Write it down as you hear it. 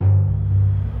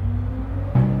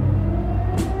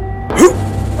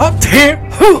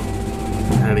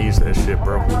How to use that shit,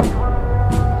 bro.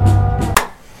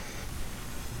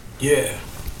 Yeah.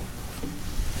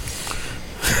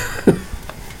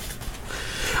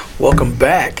 Welcome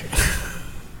back.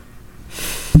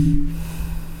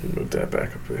 Move that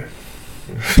back up there.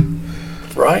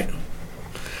 Right?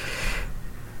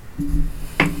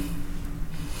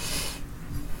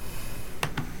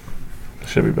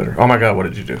 Should be better. Oh my god, what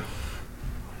did you do?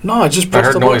 No, I just I pressed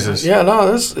heard the button. noises. Yeah,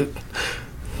 no, that's it.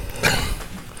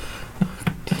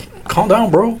 Calm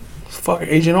down, bro. It's fucking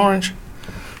Agent Orange.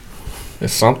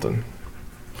 It's something.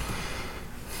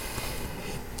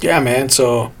 Yeah, man,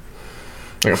 so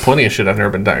I got plenty of shit I've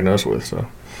never been diagnosed with, so.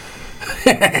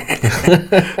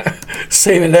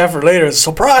 saving that for later.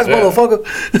 Surprise, Yeah. motherfucker.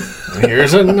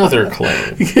 Here's another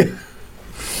claim.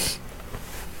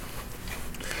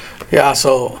 Yeah,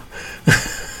 so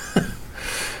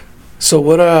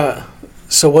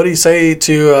what do you say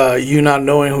to you not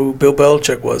knowing who Bill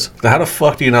Belichick was? How the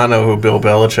fuck do you not know who Bill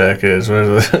Belichick is?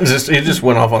 He just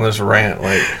went off on this rant.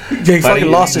 Like, Yeah, he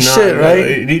fucking lost his shit,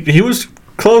 right? He was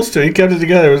close to it. He kept it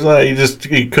together. It was like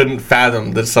he couldn't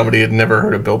fathom that somebody had never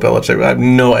heard of Bill Belichick. I have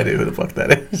no idea who the fuck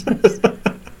that is.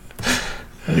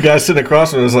 The guy sitting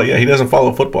across from him was like, yeah, he doesn't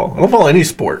follow football. I don't follow any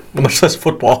sport, much less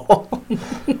football.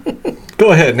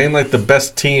 Go ahead, name like the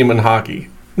best team in hockey.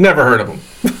 Never heard of them.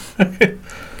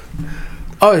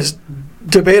 Oh, it's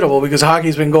debatable because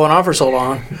hockey's been going on for so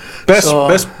long.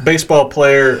 Best baseball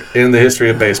player in the history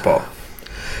of baseball.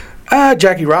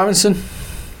 Jackie Robinson.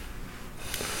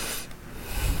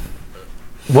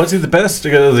 Was he the best?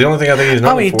 Because the only thing I think he's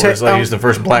known for is he's the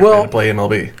first black man to play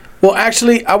MLB. Well,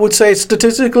 actually, I would say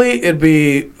statistically it'd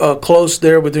be close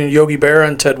there between Yogi Berra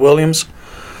and Ted Williams.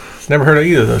 Never heard of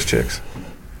either of those chicks.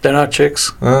 They're not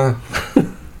chicks. But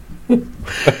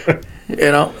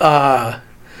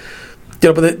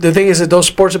the thing is that those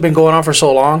sports have been going on for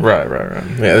so long. Right.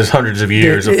 Yeah, there's hundreds of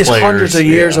years of players. It's hundreds of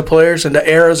years of players, and the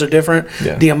eras are different.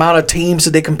 Yeah. The amount of teams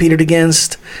that they competed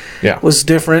against was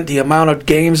different. The amount of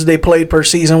games that they played per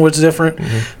season was different.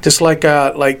 Mm-hmm. Just like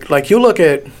you look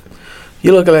at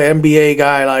an NBA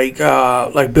guy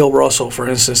like Bill Russell, for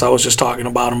instance. I was just talking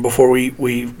about him before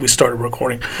we started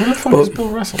recording. Who the fuck is Bill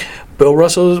Russell? Bill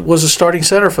Russell was a starting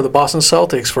center for the Boston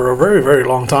Celtics for a very, very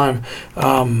long time.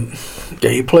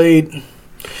 He played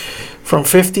from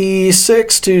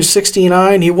 56 to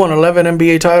 69. He won 11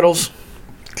 NBA titles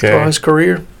throughout his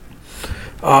career.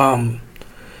 But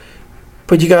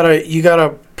you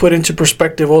gotta put into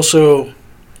perspective also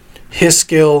his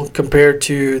skill compared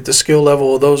to the skill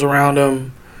level of those around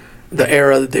him, the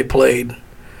era that they played,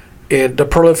 and the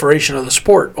proliferation of the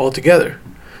sport altogether.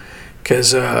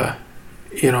 Because,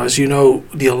 as you know,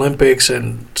 the Olympics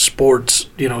and sports,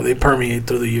 they permeate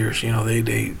through the years.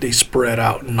 They spread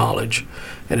out in knowledge.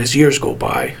 And as years go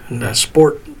by and that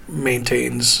sport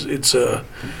maintains its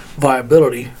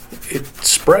viability, it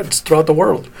spreads throughout the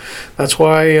world. That's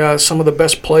why some of the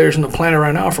best players on the planet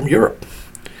right now are from Europe.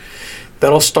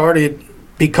 That all started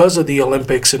because of the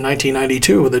Olympics in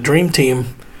 1992 with the Dream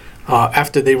Team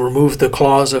after they removed the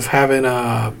clause of having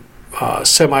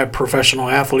semi-professional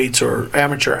athletes or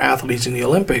amateur athletes in the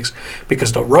Olympics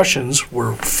because the Russians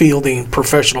were fielding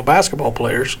professional basketball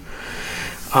players.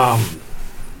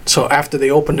 So after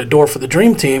they opened the door for the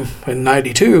Dream Team in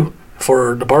 92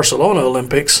 for the Barcelona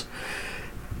Olympics,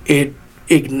 it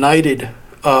ignited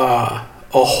a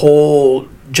whole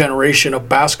generation of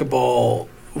basketball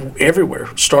everywhere,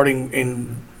 starting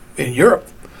in Europe.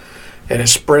 And it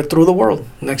spread through the world.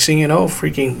 Next thing you know,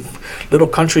 freaking little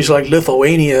countries like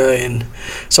Lithuania and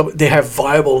they have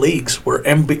viable leagues where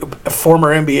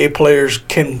former NBA players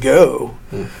can go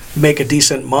make a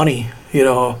decent money,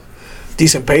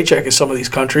 decent paycheck in some of these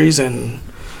countries and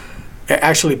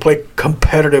actually play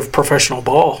competitive professional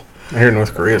ball. I hear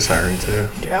North Korea's hiring too.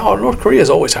 Yeah, North Korea's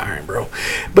always hiring, bro.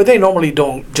 But they normally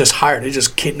don't just hire; they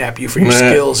just kidnap you for your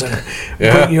skills and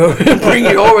bring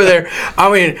you over there. I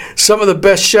mean, some of the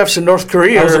best chefs in North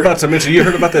Korea. I was about to mention. You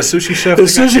heard about that sushi chef? The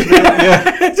sushi,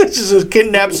 it's just a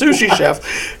kidnapped sushi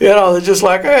chef. They're just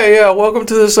like, hey, welcome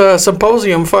to this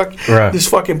symposium. This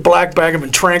fucking black bag him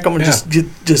and trank him and just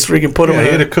freaking put him in.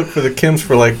 He had to cook for the Kims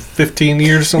for like 15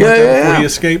 years, something like that, before he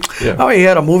escaped. Yeah. Oh, he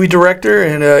had a movie director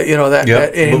and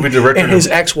movie director. And his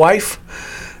ex-wife.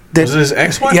 Was it his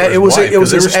ex-wife? Yeah, it was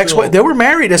his ex-wife. They were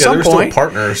married at some point. They were still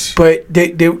partners. But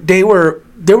they were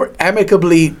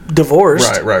amicably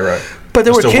divorced. Right. But they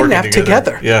were kidnapped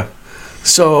together. Yeah.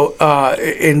 So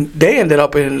and they ended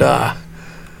up in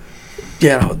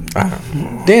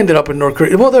they ended up in North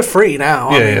Korea. Well, they're free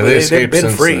now. They escaped they've been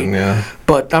since free. then, yeah.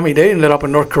 But, I mean, they ended up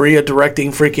in North Korea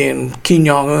directing freaking Kim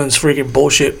Jong-un's freaking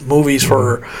bullshit movies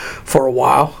for a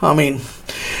while. I mean,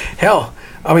 hell,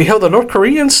 the North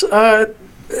Koreans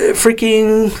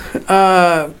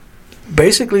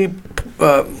basically,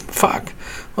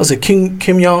 was it Kim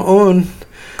Jong-un?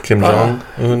 Kim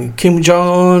Jong-un. Kim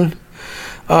Jong-un.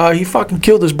 He fucking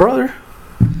killed his brother.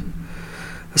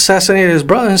 Assassinated his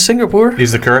brother in Singapore.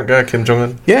 He's the current guy, Kim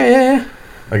Jong-un? Yeah.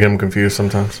 I get him confused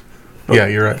sometimes. Yeah,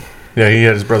 you're right. Yeah, he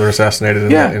had his brother assassinated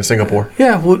in Singapore.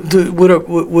 Yeah, would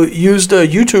used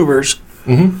YouTubers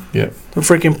Yeah. to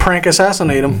freaking prank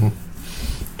assassinate him.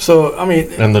 So, I mean...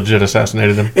 And legit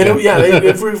assassinated him. They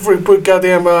put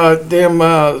goddamn...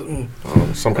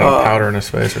 some kind of powder in his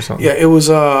face or something. Yeah, it was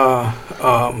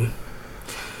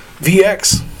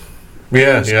VX.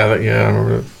 Yeah, I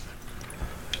remember it.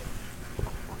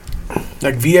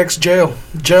 Like VX jail.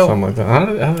 Something like that. How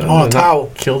did on a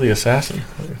towel. Kill the assassin?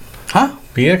 Huh?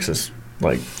 VX is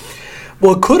like...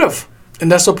 Well, it could have.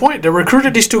 And that's the point. They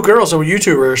recruited these two girls that were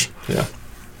YouTubers. Yeah.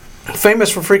 Famous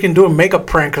for freaking doing makeup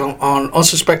pranks on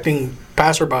unsuspecting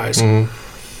passerbys.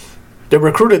 They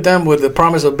recruited them with the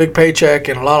promise of a big paycheck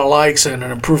and a lot of likes and an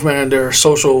improvement in their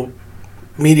social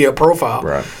media profile.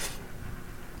 Right.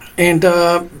 And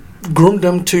groomed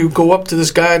them to go up to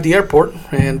this guy at the airport.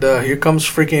 And here comes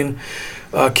freaking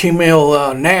Kim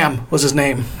Il Nam was his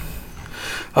name.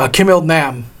 Kim Il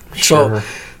Nam. Sure.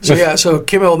 So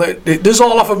Kim Il, this is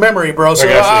all off of memory, bro. So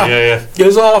This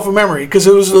is all off of memory because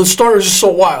the story was just so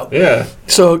wild. Yeah.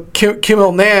 So Kim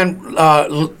Il Nam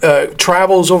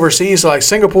travels overseas, like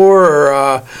Singapore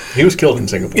or. He was killed in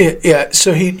Singapore. Yeah.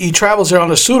 So he travels there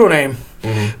on a pseudonym,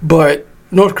 but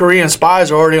North Korean spies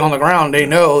are already on the ground. They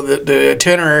know the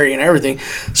itinerary and everything.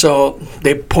 So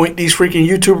they point these freaking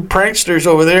YouTube pranksters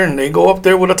over there, and they go up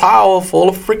there with a towel full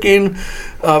of freaking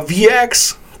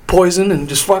VX poison and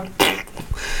just fuck.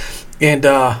 And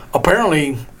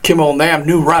apparently Kim Il Nam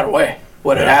knew right away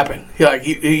what had happened.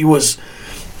 He was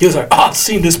like, oh, I've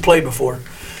seen this play before,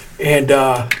 and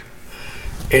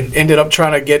ended up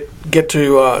trying to get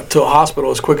to a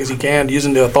hospital as quick as he can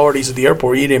using the authorities at the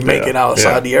airport. He didn't make it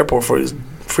outside the airport for his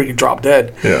freaking drop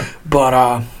dead. Yeah.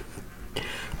 But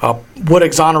what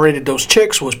exonerated those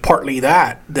chicks was partly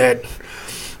that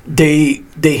they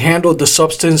handled the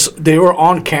substance. They were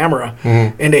on camera,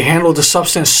 and they handled the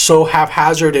substance so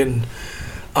haphazard and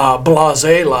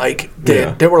blasé like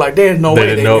that they were like, there's no way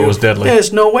they didn't know knew. It was deadly.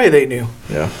 There's no way they knew.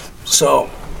 Yeah. So,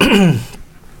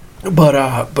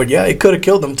 but yeah, it could have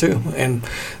killed them too, and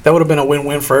that would have been a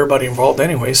win-win for everybody involved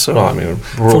anyway. So, well, I mean,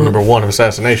 rule number one of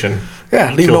assassination.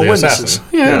 Yeah, leave kill no the witnesses. assassin.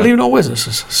 Yeah, leave no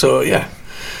witnesses. So yeah,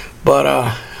 but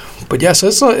yes,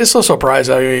 it's a surprise.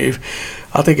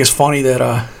 I think it's funny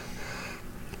that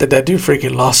that dude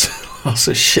freaking lost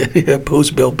his shit. Yeah,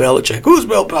 who's Bill Belichick? Who's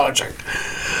Bill Belichick?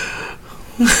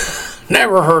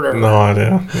 Never heard of him. No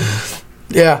idea.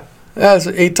 Yeah, that's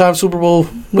an 8-time Super Bowl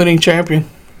winning champion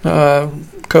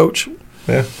coach.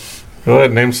 Yeah. Go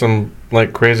ahead, name some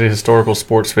like crazy historical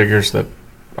sports figures that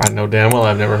I know damn well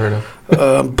I've never heard of.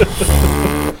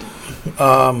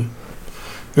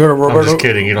 You're a Roberto. I'm just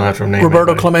kidding. You don't have to name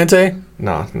Roberto anybody. Clemente.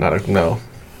 No,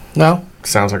 No.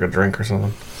 Sounds like a drink or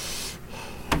something.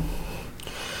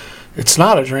 It's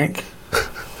not a drink.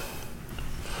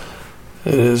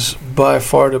 It is by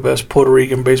far the best Puerto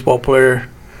Rican baseball player,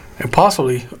 and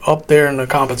possibly up there in the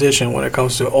competition when it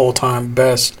comes to all-time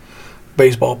best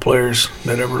baseball players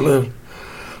that ever lived.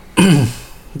 Died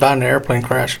in an airplane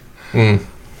crash.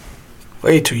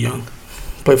 Way too young.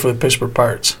 Played for the Pittsburgh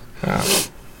Pirates.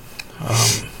 But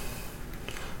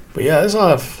yeah, there's a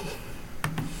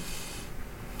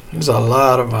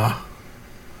lot of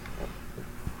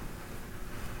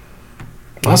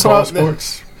That's all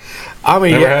sports. I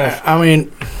mean, Never have. I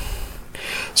mean,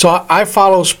 so I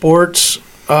follow sports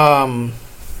as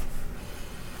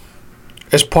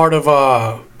part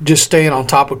of just staying on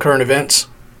top of current events,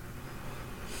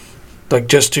 like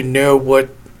just to know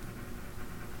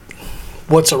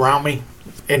what's around me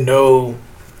and know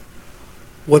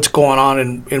what's going on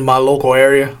in my local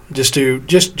area, just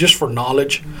for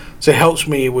knowledge. So it helps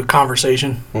me with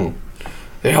conversation.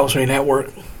 It helps me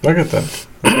network. I get that.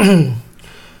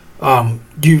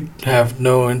 You have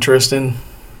no interest in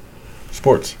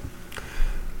Sports.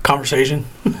 conversation?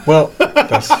 Well,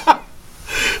 that's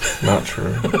not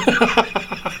true.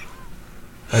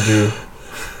 I do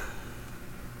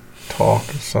talk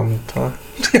sometimes.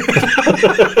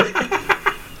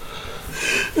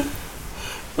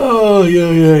 Oh,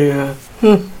 yeah.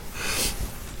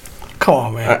 Come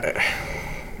on, man.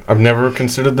 I've never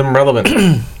considered them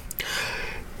relevant.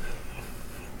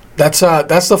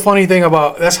 That's the funny thing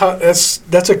about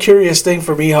that's a curious thing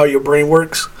for me how your brain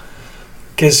works,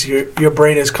 because your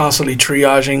brain is constantly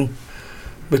triaging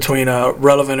between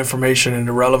relevant information and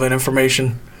irrelevant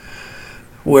information,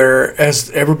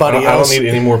 whereas everybody else. I don't need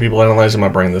any more people analyzing my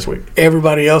brain this week.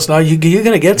 Everybody else, now you're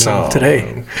gonna get some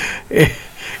today.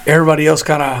 Everybody else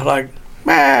kind of like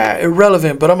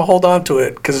irrelevant, but I'm gonna hold on to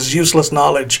it because it's useless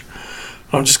knowledge.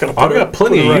 I'm just gonna. I've got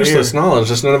plenty of useless knowledge.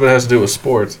 Just none of it has to do with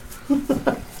sports.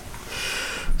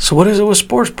 So what is it with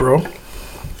sports, bro?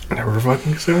 I never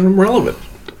fucking consider them relevant.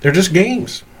 They're just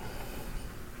games.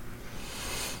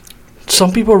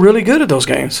 Some people are really good at those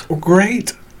games. Well,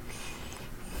 great.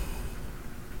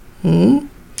 Hmm?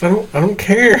 I don't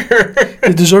care.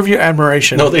 They deserve your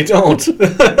admiration. No, they don't. You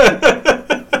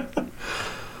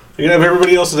can have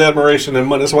everybody else's admiration and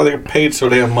money. That's why they get paid so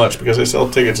damn much, because they sell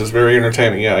tickets. It's very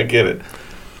entertaining. Yeah, I get it.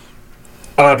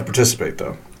 I don't have to participate,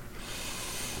 though.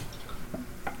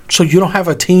 So you don't have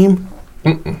a team?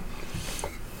 Mm-mm.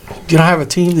 You don't have a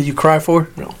team that you cry for?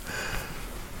 No.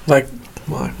 Like,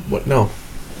 Why? What? No.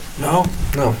 no?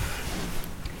 No.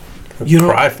 You don't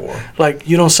Cry for. Like,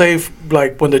 you don't say,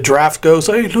 like, when the draft goes,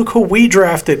 hey, look who we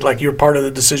drafted. Like, you're part of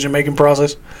the decision-making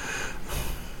process?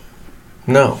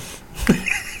 No.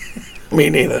 Me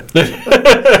neither.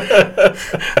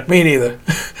 Me neither.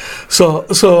 So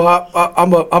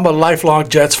I'm a lifelong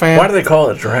Jets fan. Why do they call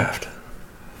it a draft?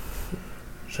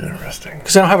 It's interesting.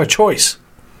 Because they don't have a choice.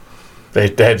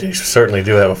 They certainly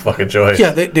do have a fucking choice.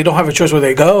 Yeah, they don't have a choice where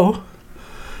they go.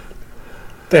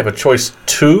 They have a choice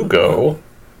to go.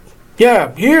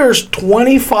 Yeah, here's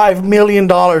 $25 million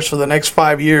for the next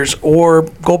 5 years, or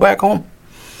go back home.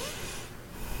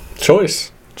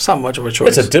 Choice. It's not much of a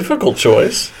choice. It's a difficult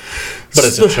choice, but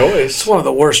it's a choice. It's one of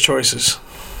the worst choices.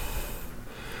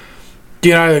 Do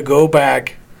you either go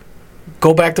back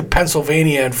to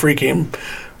Pennsylvania and freaking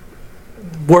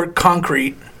work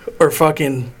concrete, or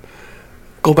fucking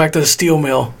go back to the steel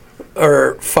mill,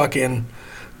 or fucking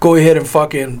go ahead and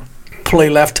fucking play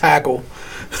left tackle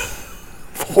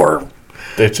for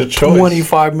It's a choice.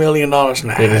 $25 million. Nah,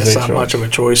 It is it's a not choice. much of a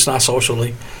choice, not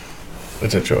socially.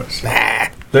 It's a choice. Nah.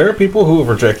 There are people who have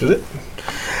rejected it.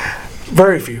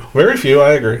 Very few. Very few,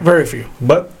 I agree. Very few.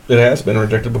 But it has been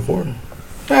rejected before.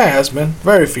 There has been.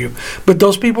 Very few. But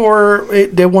those people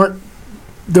they weren't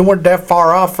that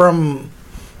far off from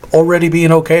already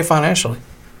being okay financially.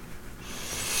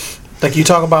 Like, you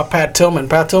talk about Pat Tillman.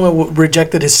 Pat Tillman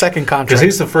rejected his second contract. Because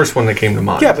he's the first one that came to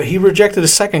mind. Yeah, but he rejected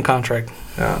his second contract.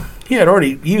 Yeah.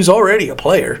 He was already a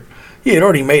player. He had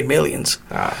already made millions.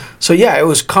 Ah. So yeah, it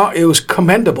was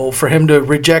commendable for him to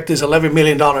reject his $11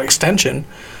 million extension.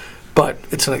 But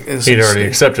it's He'd already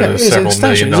accepted a it's an several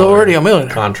extension. $million He's already a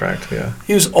millionaire. contract. Yeah.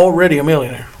 He was already a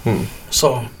millionaire.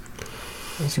 So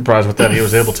I'm surprised with that he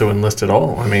was able to enlist at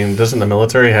all. I mean, doesn't the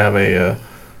military have a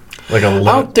limit?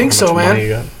 I don't think so, man. You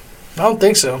got? I don't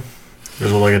think so.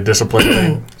 There's like a discipline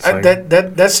thing. It's like-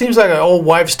 That seems like an old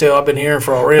wives' tale I've been hearing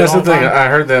for a really That's long the thing. time. I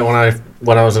heard that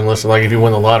when I was enlisted. Like, if you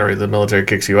win the lottery, the military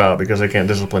kicks you out because they can't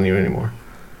discipline you anymore.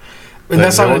 And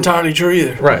that's no not one- entirely true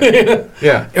either. Right.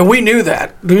 Yeah. And we knew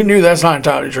that. We knew that's not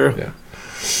entirely true. Yeah.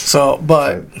 So,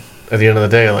 but At the end of the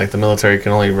day, like, the military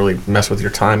can only really mess with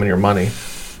your time and your money.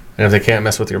 And if they can't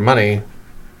mess with your money,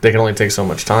 they can only take so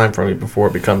much time from you before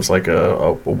it becomes like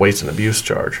a waste and abuse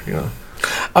charge, you know?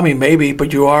 I mean, maybe,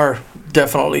 but you are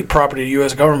definitely property of the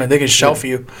U.S. government. They can shelf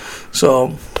you.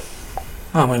 So,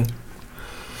 I mean,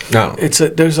 No. there's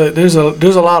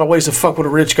a lot of ways to fuck with a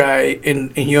rich guy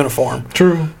in uniform.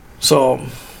 True. So,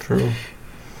 True.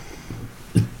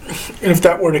 and if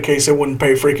that were the case, they wouldn't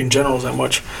pay freaking generals that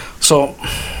much. So,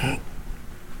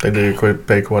 They do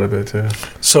pay quite a bit, too.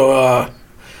 so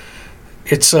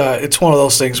it's one of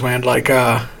those things, man. Like,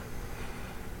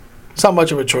 it's not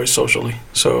much of a choice socially.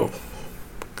 So,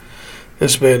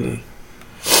 it's been.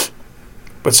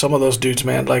 But some of those dudes,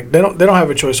 man, like they don't have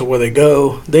a choice of where they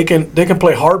go. They can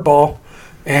play hardball,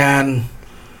 and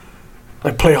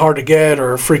like play hard to get,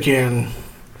 or freaking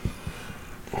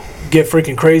get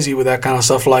freaking crazy with that kind of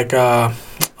stuff. Like I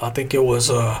think it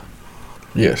was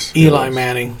Yes. Eli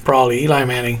Manning, probably Eli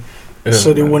Manning. It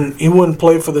So doesn't he wouldn't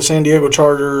play for the San Diego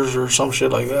Chargers or some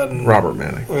shit like that. And, Robert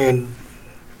Manning. and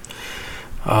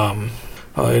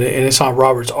it's not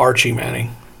Robert's Archie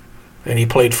Manning, and he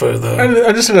played for the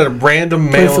I just said a random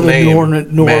played male for the name. New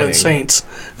Orleans Manning. Saints.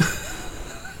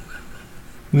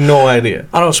 No idea.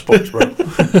 I know sports, bro.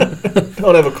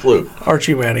 Don't have a clue.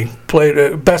 Archie Manning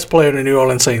played best player in the New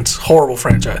Orleans Saints. Horrible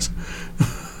franchise.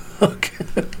 Okay.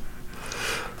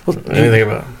 Well, Anything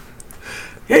about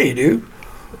yeah, you do.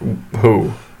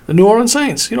 who? The New Orleans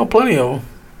Saints. You know plenty of them.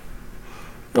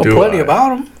 You know Do plenty I? about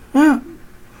them. Yeah.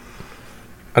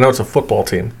 I know it's a football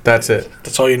team. That's it.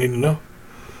 That's all you need to know.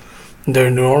 They're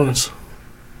in New Orleans.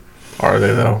 Are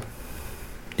they though?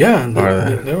 Yeah, and Are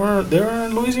they? they were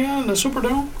in Louisiana, the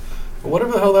Superdome, or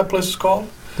whatever the hell that place is called.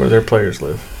 Where their players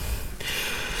live.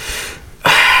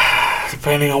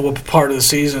 Depending on what part of the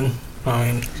season. I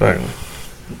mean,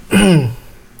 Exactly.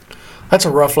 that's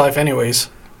a rough life, anyways.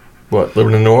 What,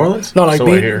 living in New Orleans? Not like So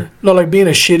I being, hear. not like being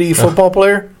a shitty football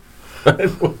player.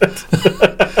 What?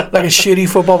 Like a shitty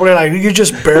football player, like you're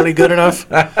just barely good enough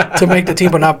to make the team,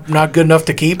 but not good enough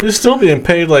to keep. You're still being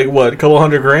paid like what, a couple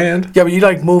 $100,000? Yeah, but you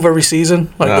like move every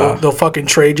season. Like Nah. they'll fucking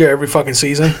trade you every fucking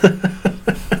season.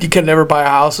 You can never buy a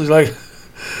house. It's like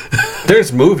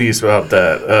There's movies about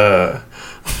that.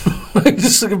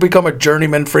 just gonna become a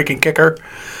journeyman freaking kicker.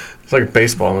 It's like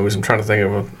baseball movies. I'm trying to think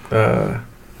of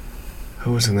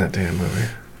who was in that damn movie.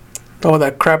 Oh,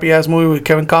 that crappy ass movie with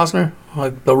Kevin Costner,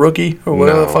 like The Rookie or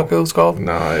whatever the No. fuck it was called.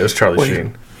 No, it was Charlie Well,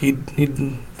 Sheen. He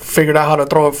figured out how to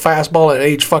throw a fastball at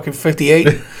age fucking 58.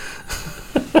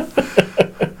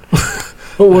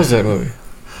 What was that movie?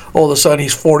 All of a sudden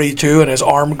he's 42 and his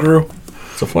arm grew.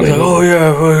 It's a funny He's like, movie. oh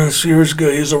yeah, well, he was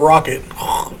good. He's a rocket.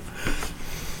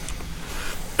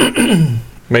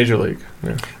 Major League.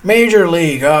 Yeah. Major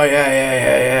League. Oh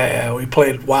yeah. We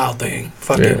played Wild Thing.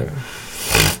 Fucking Yeah.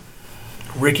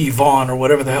 Ricky Vaughn or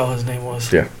whatever the hell his name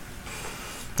was. Yeah.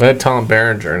 I had Tom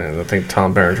Berenger in it. I think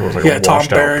Tom Berenger was like Yeah, a Tom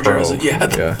washed out Berenger pro. was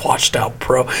the washed out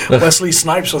pro. Wesley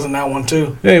Snipes was in that one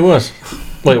too. Yeah, he was.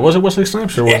 Wait, was it Wesley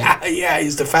Snipes or was Yeah,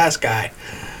 he's the fast guy.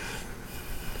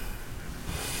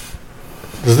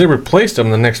 Because they replaced him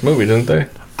in the next movie, didn't they?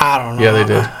 I don't know. Yeah, they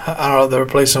did. I don't know if they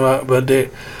replaced him, but they.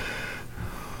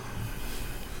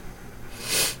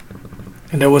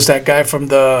 And there was that guy from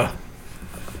the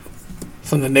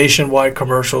Nationwide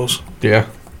commercials Yeah.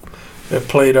 that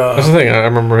played. That's the thing. I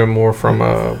remember him more from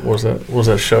what was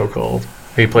that show called?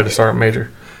 He played a sergeant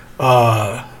major.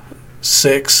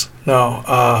 6.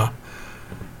 No.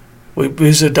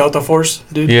 He's a Delta Force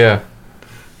dude. Yeah.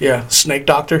 Yeah. Snake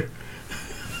Doctor.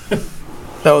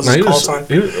 That was No, his he call was, sign.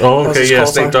 he was- oh, That was okay, his yeah, call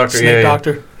Snake sign. Doctor. Snake yeah,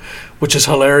 Doctor, which is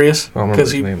hilarious I don't remember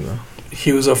because his name though.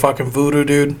 he was a fucking voodoo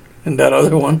dude in that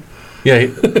other one. Yeah. He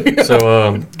was.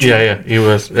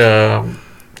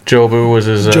 Jobu was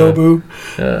his. Jobu,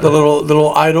 the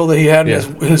little idol that he had Yeah.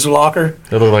 in his locker.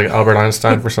 It looked like Albert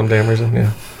Einstein for some damn reason.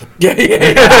 Yeah.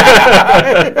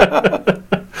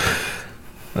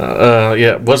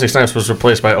 Yeah. Wesley Snipes was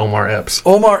replaced by Omar Epps.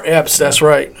 Omar Epps, that's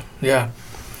right. Yeah.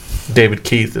 David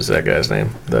Keith is that guy's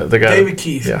name. The guy. David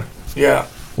Keith. Yeah. Yeah.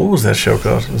 What was that show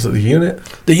called? Was it The Unit?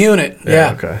 The Unit.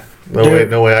 Yeah. Okay.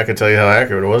 No way I could tell you how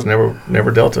accurate it was.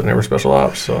 Never Delta, never Special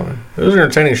Ops. So it was an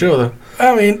entertaining show though.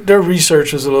 I mean, their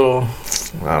research is a little.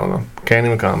 I don't know. Can't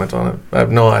even comment on it. I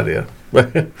have no idea.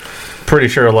 Pretty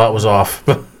sure a lot was off.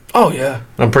 Oh yeah.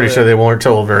 I'm pretty sure they weren't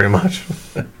told very much.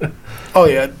 Oh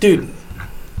yeah, dude.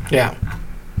 Yeah.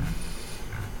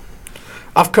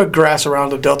 I've cut grass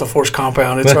around the Delta Force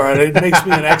compound. It's all right. It makes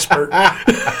me an expert.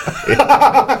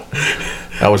 I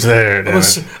was there.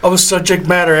 I was subject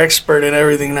matter expert in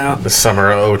everything now. The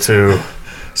summer of 02.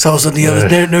 So I was on the other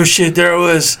there. No shit. There I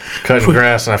was Cutting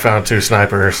grass and I found 2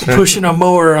 snipers. pushing a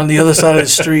mower on the other side of the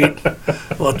street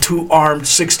while 2 armed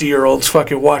 60-year-olds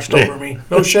fucking watched over me.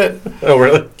 No shit. Oh,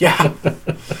 really? Yeah.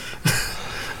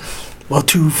 While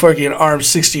 2 fucking armed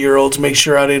 60-year-olds make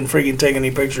sure I didn't freaking take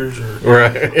any pictures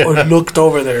Right. or looked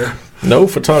over there. No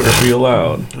photography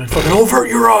allowed. Like, fucking avert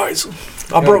your eyes.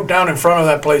 I broke down in front of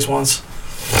that place once.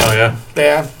 Oh, yeah?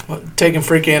 Yeah, taking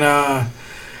freaking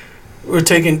we were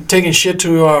taking shit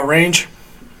to range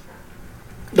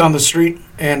down the street,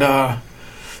 and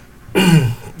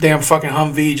damn fucking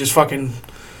Humvee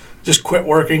just quit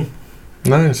working.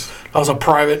 Nice. I was a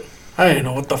private. I didn't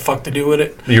know what the fuck to do with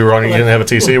it. You were running, you didn't have a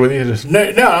TC with you? Just No,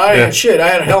 I had shit. I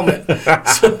had a helmet.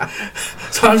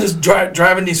 so I'm just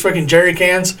driving these freaking jerry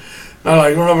cans. And I'm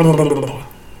like,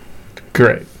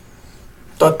 great.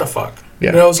 what the fuck? Yeah.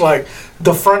 And it was like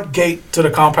the front gate to the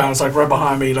compound is like right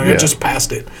behind me. Like I Yeah. just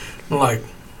passed it. I'm like,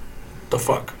 the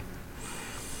fuck?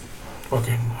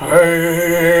 Fucking,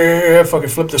 hey, fucking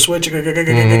flip the switch.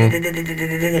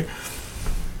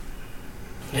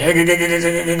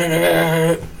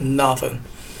 Nothing.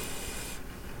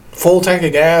 Full tank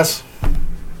of gas.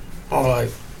 I was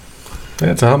like,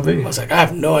 That's a Humvee. I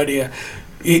have no idea.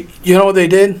 You know what they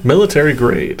did? Military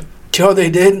grade. Do you know what they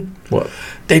did? What?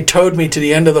 They towed me to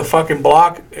the end of the fucking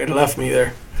block and left me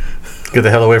there. Get the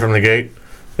hell away from the gate.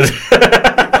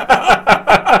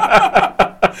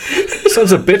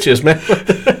 Sons of bitches, man.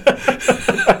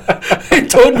 They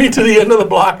towed me to the end of the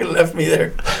block and left me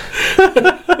there.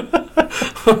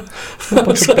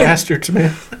 Bunch of bastards,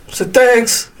 man. said,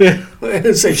 thanks. Yeah. I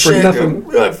didn't say For shit. nothing.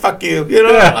 You're like, fuck you. You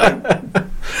know? Like,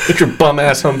 Get your bum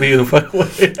ass Humvee the fuck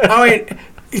away. I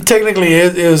mean, technically,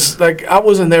 it was like I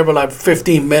wasn't there but like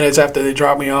 15 minutes after they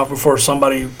dropped me off before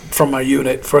somebody from my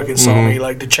unit freaking saw me,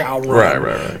 like the chow run.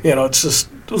 Right. You know, it's just,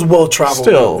 it was well traveled.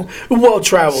 Still. Well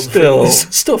traveled. Still.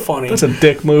 It's still funny. That's a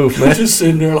dick move, man. Just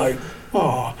sitting there like,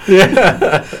 oh.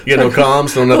 Yeah. You know,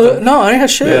 comms, no nothing. No, I ain't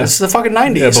had shit. Yeah. It's the fucking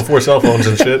 90s. Yeah, before cell phones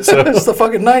and shit. So It's the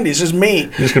fucking 90s. Just me.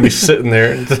 you're just gonna be sitting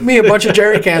there. Me, a bunch of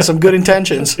jerry cans, some good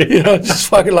intentions. You know, just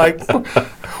fucking like,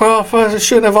 well, I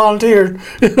shouldn't have volunteered.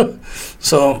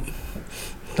 So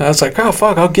I was like, oh,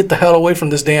 fuck, I'll get the hell away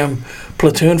from this damn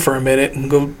platoon for a minute and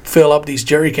go fill up these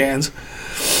jerry cans.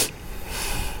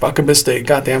 Fucking mistake.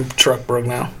 Goddamn truck broke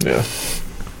now. Yeah.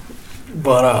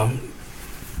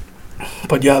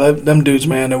 But yeah, them dudes,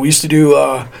 man. We used to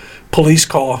do police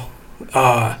call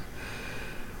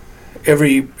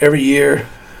every year,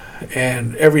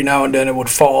 and every now and then it would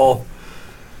fall.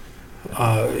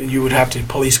 You would have to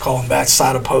police call on that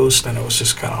side of post, and it was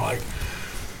just kind of like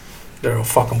they were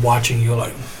fucking watching you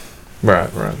like Right.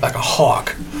 a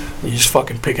hawk. You're just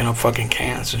fucking picking up fucking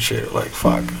cans and shit. Like,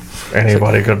 fuck.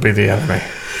 Anybody could be the enemy.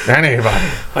 Anybody.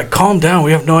 Like, calm down.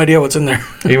 We have no idea what's in there.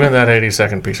 Even that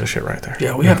 80-second piece of shit right there.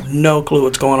 Yeah, we have no clue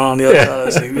what's going on the other side of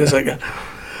this thing. It's like,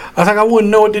 I think I wouldn't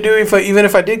know what to do even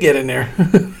if I did get in there.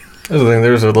 That's the thing.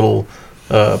 There's a little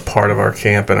part of our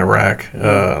camp in Iraq,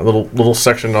 little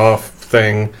sectioned off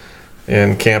thing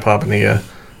in Camp Habbaniyah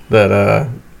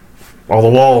that all the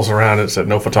walls around it said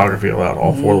no photography allowed.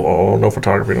 All no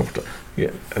photography, no photography.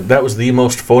 Yeah, that was the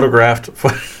most photographed.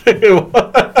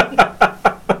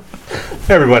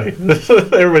 Everybody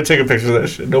taking pictures of that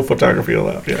shit. No photography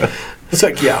allowed. Yeah. It's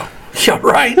like, yeah,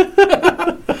 right.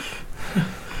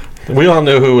 We all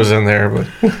knew who was in there, but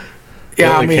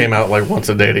Yeah, they came out like once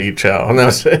a day to eat chow, and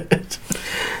that's it.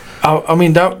 I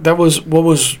mean, that was what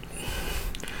was,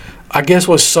 I guess,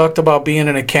 what sucked about being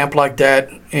in a camp like that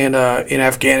in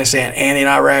Afghanistan and in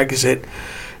Iraq is that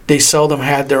they seldom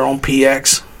had their own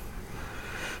PX.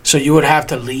 So you would have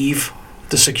to leave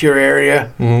the secure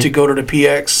area to go to the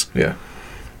PX. Yeah.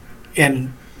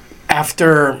 And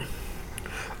after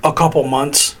a couple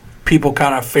months, people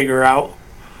kind of figure out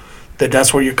that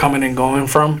that's where you're coming and going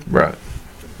from. Right.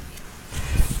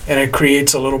 And it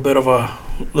creates a little bit of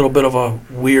a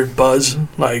weird buzz,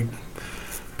 like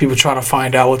people trying to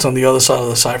find out what's on the other side of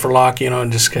the cipher lock, you know,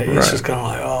 and just it's just kind of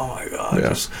like, oh my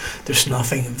god, there's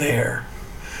nothing there.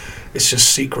 It's just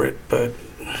secret, but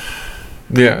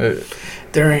yeah,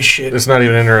 there ain't shit. It's not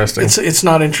even interesting. It's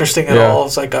not interesting at all.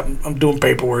 It's like I'm doing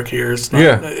paperwork here. It's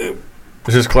not.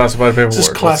 It's just classified paperwork. It's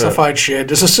just classified shit.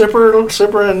 Just a sipper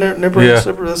and nipper and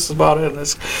sipper. This is about it.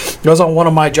 It was on one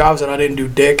of my jobs and I didn't do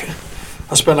dick.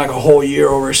 I spent like a whole year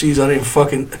overseas. I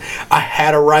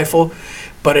had a rifle,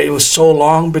 but it was so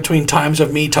long between times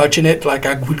of me touching it, like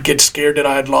I would get scared that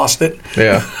I had lost it.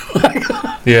 Yeah.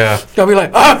 Yeah. I'd be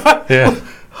like, ah, yeah.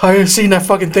 I haven't seen that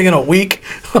fucking thing in a week.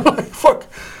 I'm like, fuck.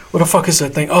 What the fuck is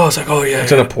that thing? Oh, it's like, oh yeah.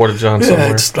 It's in a porta-john somewhere.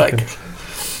 Yeah, it's like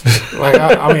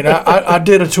I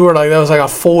did a tour like that was like a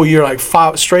full year, like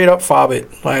straight up fob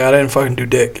it. Like I didn't fucking do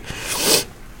dick.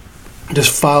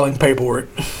 Just filing paperwork.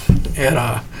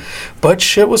 And but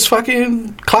shit was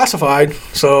fucking classified,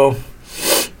 so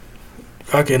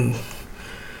fucking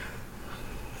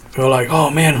they were like, oh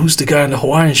man, who's the guy in the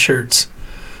Hawaiian shirts?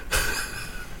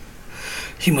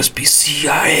 He must be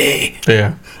CIA.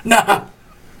 Yeah. Nah.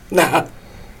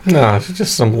 No, it's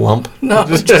just some lump. No,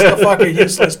 it's just a fucking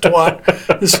useless twat.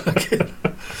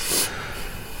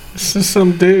 It's just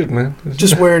some dude, man.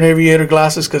 Just wearing aviator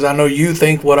glasses because I know you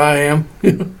think what I am.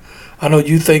 I know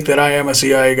you think that I am a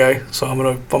CIA guy, so I'm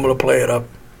gonna play it up.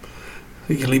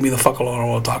 You can leave me the fuck alone. I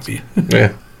won't talk to you.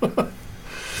 Yeah.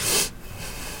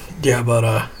 Yeah,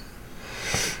 but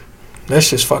that's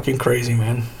just fucking crazy,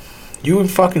 man. You in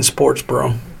fucking sports,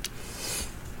 bro.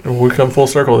 We come full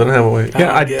circle, then, haven't we?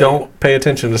 Yeah, I don't pay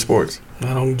attention to sports.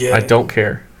 I don't get it. I don't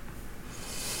care.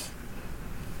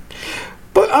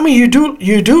 But I mean, you do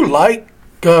like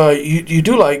you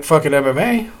do like fucking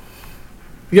MMA.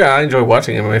 Yeah, I enjoy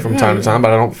watching MMA from time to time,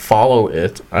 but I don't follow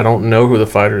it. I don't know who the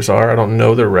fighters are. I don't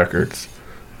know their records.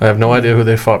 I have no idea who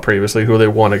they fought previously, who they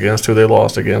won against, who they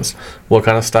lost against, what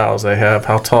kind of styles they have,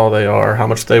 how tall they are, how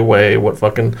much they weigh, what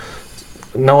fucking...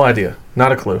 No idea.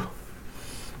 Not a clue.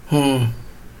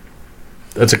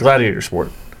 It's a gladiator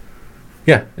sport.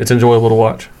 Yeah, it's enjoyable to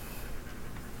watch.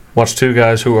 Watch two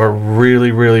guys who are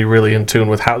really, really, really in tune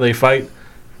with how they fight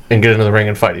and get into the ring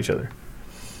and fight each other.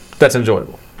 That's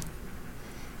enjoyable.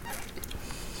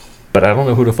 But I don't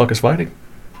know who the fuck is fighting.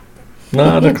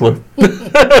 Not a clue.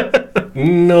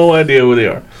 No idea who they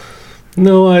are.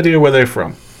 No idea where they're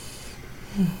from.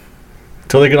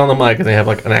 Till they get on the mic and they have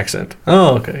like an accent.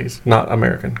 Oh, okay, he's not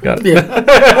American. Got it. Yeah.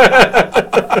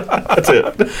 That's it.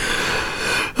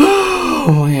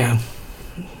 Oh man.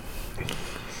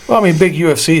 Well, I mean, big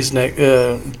UFC's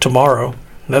tomorrow.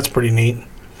 That's pretty neat.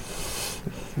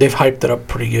 They've hyped it up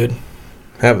pretty good.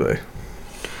 Have they?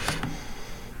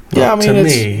 Yeah, Not I mean, to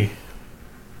it's me,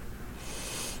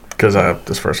 because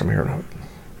this first I'm hearing of it.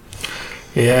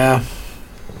 yeah.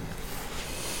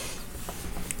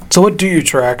 So, what do you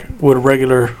track with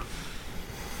regular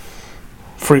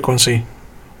frequency?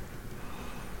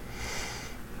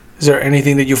 Is there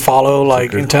anything that you follow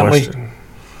like Good intently, question.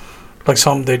 like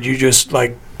something that you just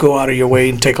like go out of your way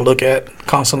and take a look at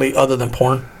constantly, other than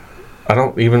porn? I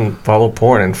don't even follow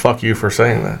porn, and fuck you for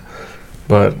saying that.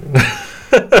 But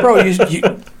Bro, you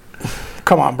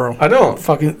come on, bro. I don't.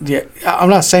 Fucking yeah. I'm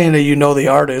not saying that you know the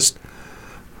artist.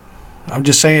 I'm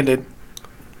just saying that.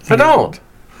 I don't.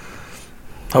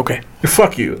 Okay.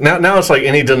 Fuck you. Now it's like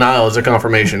any denial is a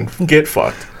confirmation. Get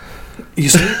fucked. You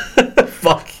see,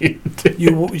 Fuck you. Dude.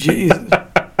 you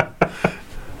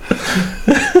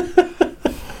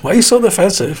why are you so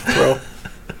defensive, bro?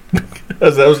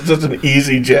 That was just an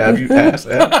easy jab you ass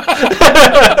at.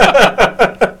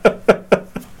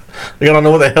 Like, I don't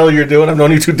know what the hell you're doing. I've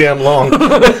known you too damn long.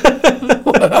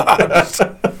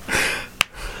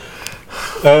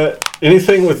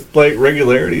 Anything with like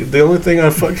regularity, the only thing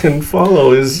I fucking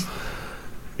follow is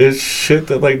shit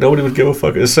that like nobody would give a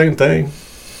fuck. It's the same thing.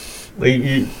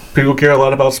 Like people care a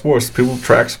lot about sports. People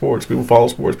track sports. People follow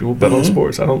sports. People bet on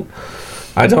sports.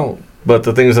 I don't. But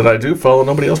the things that I do follow,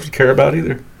 nobody else would care about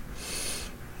either.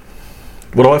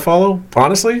 What do I follow?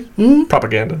 Honestly,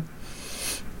 propaganda.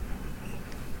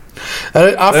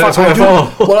 That's what I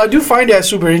follow. Well, I do find that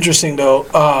super interesting, though.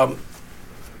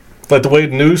 Like the way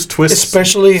news twists,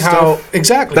 Especially how stuff.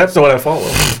 exactly. That's what I follow.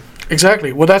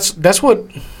 Exactly. Well, that's what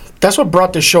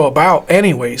brought this show about,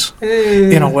 anyways.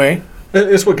 In a way.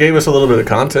 It's what gave us a little bit of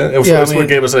content. It's what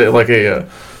gave us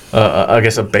I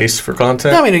guess a base for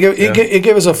content. Yeah, I mean, it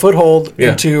gave us a foothold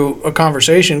Yeah. into a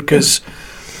conversation because.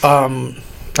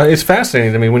 It's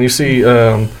fascinating to me when you see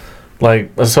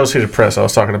like Associated Press. I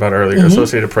was talking about earlier.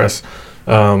 Associated Press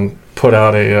put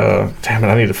out a. Damn it!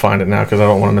 I need to find it now because I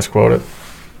don't want to misquote it.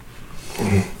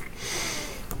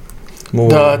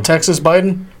 The Texas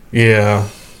Biden? Yeah.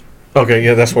 Okay,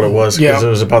 yeah, that's what it was. Because Yeah. it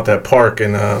was about that park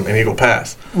in Eagle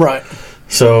Pass. Right.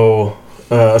 So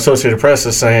Associated Press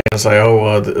is saying, it's like,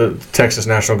 the Texas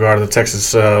National Guard, the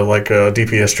Texas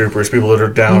DPS troopers, people that are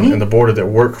down in the border that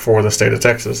work for the state of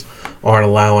Texas, aren't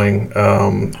allowing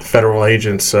federal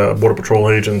agents, Border Patrol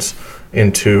agents,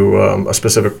 into a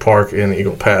specific park in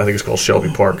Eagle Pass. I think it's called Shelby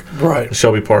Park. Right.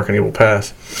 Shelby Park in Eagle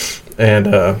Pass. And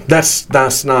that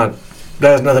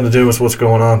has nothing to do with what's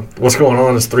going on. What's going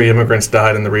on is 3 immigrants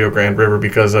died in the Rio Grande River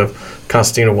because of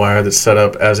concertina wire that's set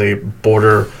up as a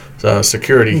border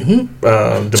security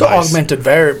device. So augmented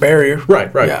barrier.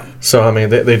 Right. Yeah. So I mean,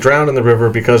 they drowned in the river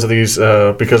because of these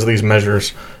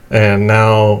measures, and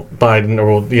now Biden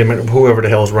or whoever the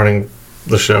hell is running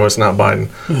the show, it's not Biden,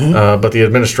 but the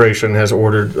administration has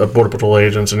ordered Border Patrol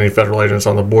agents and any federal agents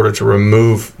on the border to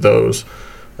remove those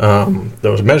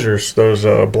measures, those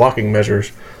blocking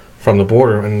measures from the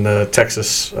border, and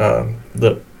Texas,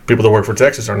 the people that work for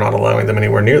Texas are not allowing them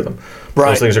anywhere near them. Right.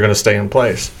 Those things are going to stay in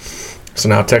place. So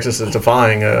now Texas is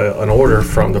defying an order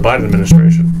from the Biden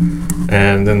administration.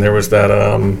 And then there was that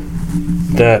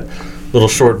little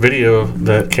short video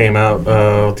that came out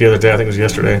the other day. I think it was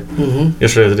yesterday.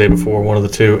 Yesterday or the day before, one of the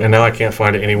two. And now I can't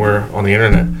find it anywhere on the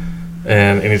internet.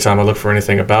 And anytime I look for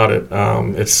anything about it,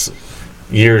 it's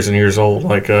years and years old.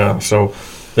 So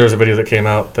there's a video that came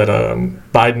out that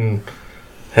Biden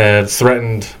had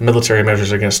threatened military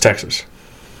measures against Texas.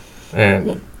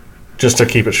 And just to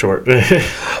keep it short.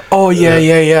 Oh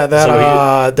yeah. That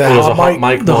hot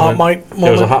mic moment.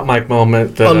 It was a hot mic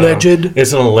moment. That, Alleged.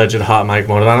 It's an alleged hot mic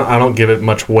moment. I don't give it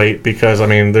much weight because I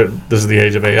mean this is the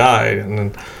age of AI,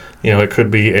 and it could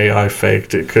be AI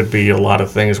faked. It could be a lot of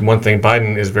things. One thing,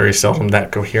 Biden is very seldom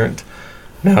that coherent.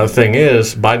 Now the thing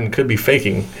is, Biden could be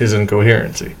faking his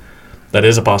incoherency. That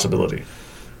is a possibility,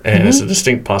 and it's a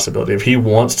distinct possibility. If he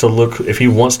wants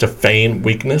to feign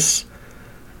weakness.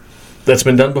 That's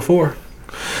been done before.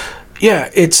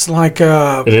 Yeah, it's like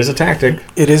it is a tactic.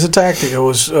 It is a tactic. It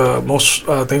was most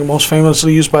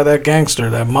famously used by that gangster,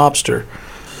 that mobster.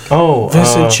 Oh,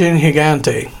 Vincent Chin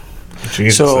Gigante.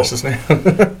 Jesus, that's his name.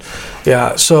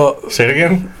 Yeah. So say it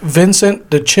again.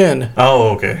 Vincent the Chin.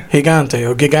 Oh, okay.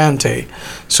 Gigante.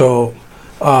 So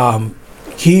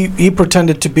he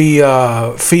pretended to be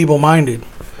feeble-minded.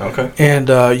 Okay. And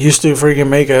used to freaking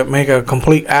make a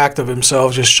complete act of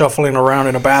himself, just shuffling around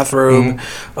in a bathroom.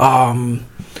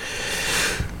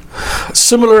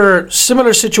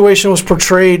 Similar situation was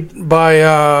portrayed by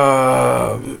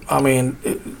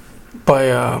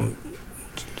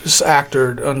this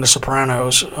actor on The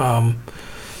Sopranos,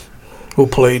 who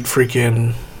played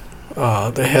freaking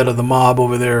the head of the mob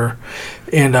over there,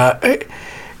 and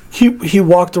he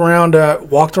walked around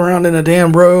in a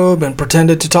damn robe and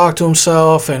pretended to talk to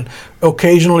himself, and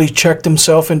occasionally checked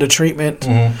himself into treatment.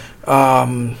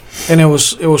 And it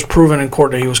was proven in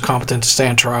court that he was competent to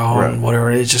stand trial and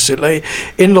whatever. It's just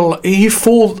he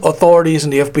fooled authorities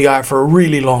and the FBI for a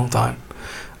really long time,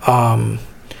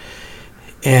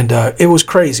 and it was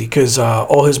crazy because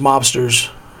all his mobsters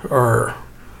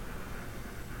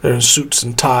they're in suits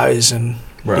and ties, and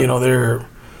they're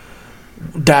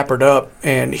dappered up,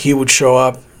 and he would show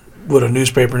up with a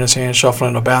newspaper in his hand,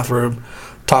 shuffling a bathrobe,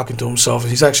 talking to himself.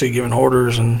 He's actually giving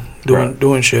orders and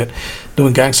doing shit,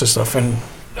 doing gangster stuff, and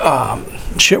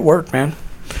shit worked, man.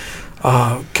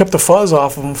 Kept the fuzz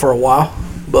off of him for a while,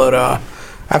 but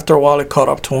after a while it caught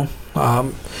up to him.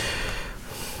 I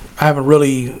haven't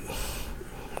really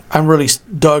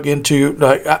dug into,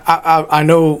 like, I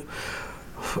know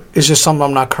it's just something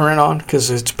I'm not current on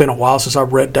because it's been a while since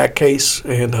I've read that case,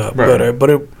 and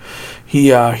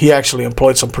he actually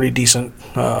employed some pretty decent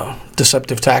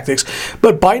deceptive tactics.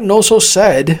 But Biden also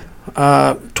said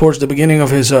towards the beginning of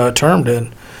his term that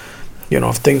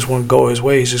if things wouldn't go his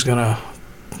way, he's just gonna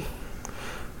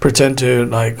pretend to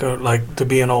like to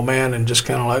be an old man and just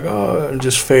kind of and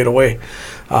just fade away.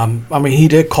 He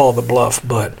did call the bluff,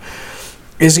 but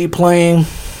is he playing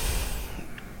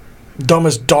dumb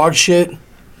as dog shit?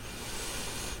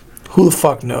 Who the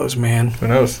fuck knows, man? Who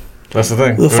knows? That's the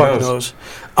thing. Who the fuck knows?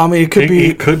 It could be.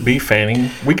 He could be feigning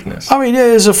weakness. It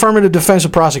is affirmative defense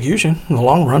of prosecution in the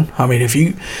long run. If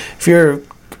you're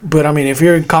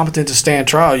incompetent to stand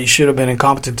trial, you should have been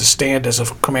incompetent to stand as a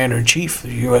commander in chief of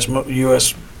the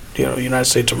U.S. United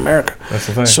States of America. That's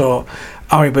the thing. So,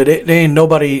 but it ain't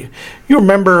nobody. You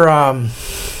remember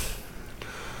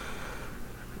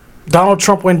Donald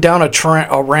Trump went down a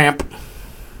ramp.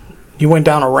 He went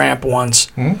down a ramp once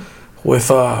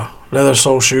with leather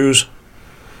sole shoes.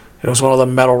 It was one of the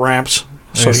metal ramps.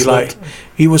 So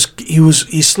he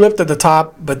slipped at the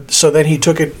top, but so then he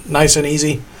took it nice and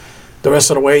easy the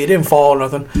rest of the way. He didn't fall or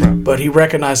nothing, but he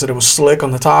recognized that it was slick on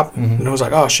the top, and it was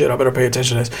like, oh shit, I better pay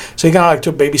attention to this. So he kind of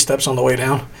took baby steps on the way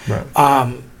down,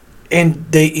 and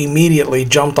they immediately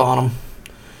jumped on him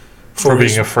for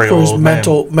being a frail old man.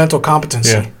 mental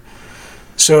competency. Yeah.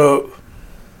 So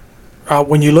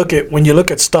when you look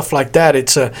at stuff like that,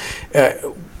 it's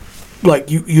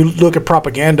like you look at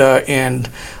propaganda, and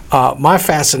my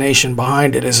fascination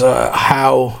behind it is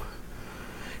how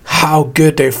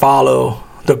good they follow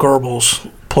the Goebbels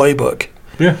playbook.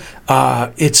 Yeah,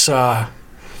 it's to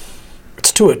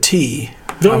a T.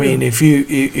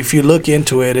 If you look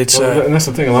into it, it's and that's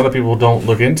the thing. A lot of people don't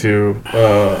look into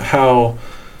how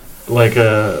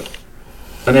an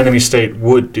enemy state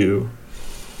would do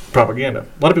propaganda. A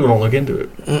lot of people don't look into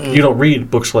it. Mm-mm. You don't read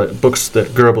books that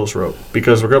Goebbels wrote,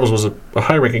 because Goebbels was a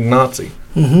high-ranking Nazi.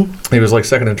 Mm-hmm. He was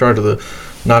second in charge of the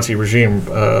Nazi regime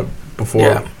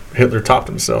before Hitler topped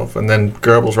himself, and then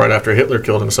Goebbels, right after Hitler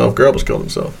killed himself, Goebbels killed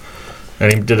himself,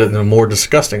 and he did it in a more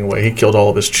disgusting way. He killed all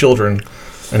of his children,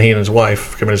 and he and his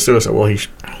wife committed suicide. Well,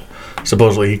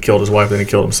 supposedly he killed his wife, then he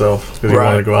killed himself because he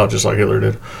wanted to go out just like Hitler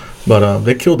did. But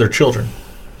they killed their children.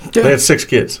 Yeah. They had 6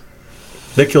 kids.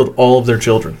 They killed all of their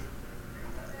children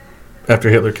after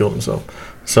Hitler killed himself.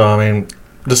 So,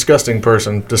 disgusting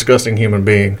person, disgusting human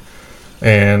being.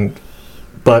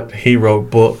 But he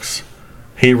wrote books.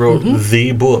 He wrote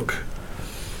the book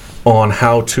on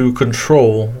how to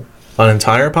control an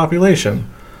entire population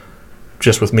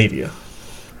just with media.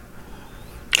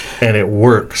 And it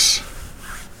works.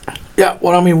 Yeah,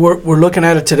 well, we're looking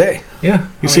at it today. Yeah,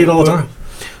 you see it all the time.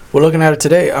 We're looking at it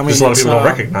today. Just a lot of people don't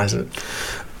recognize it.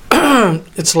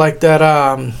 It's like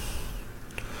that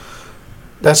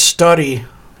study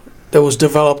that was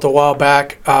developed a while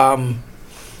back,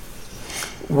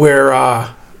 where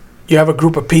you have a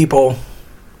group of people,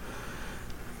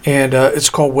 and it's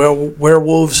called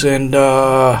werewolves and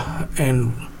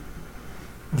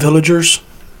villagers.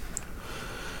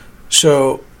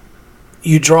 So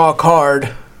you draw a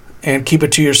card and keep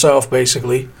it to yourself,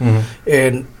 basically,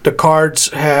 and the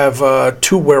cards have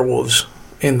 2 werewolves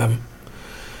in them.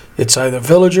 It's either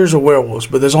villagers or werewolves,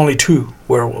 but there's only 2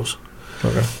 werewolves.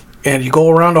 Okay. And you go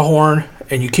around a horn,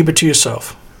 and you keep it to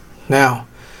yourself. Now,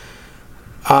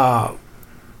 at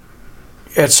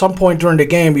some point during the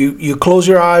game, you close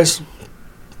your eyes,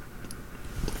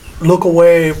 look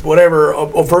away, whatever,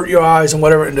 avert your eyes and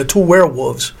whatever, and the 2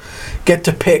 werewolves get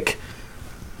to pick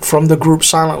from the group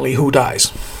silently who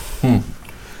dies.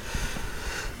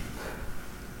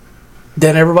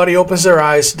 Then everybody opens their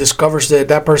eyes, discovers that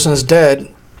that person is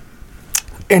dead,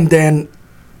 and then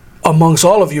amongst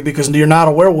all of you, because you're not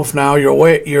a werewolf now,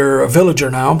 you're a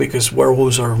villager now, because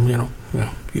werewolves are,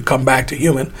 you come back to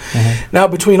human. Mm-hmm. Now,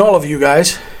 between all of you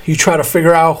guys, you try to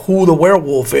figure out who the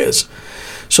werewolf is.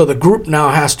 So the group now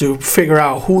has to figure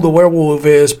out who the werewolf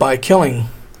is by killing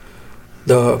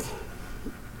the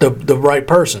right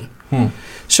person.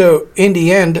 So in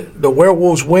the end, the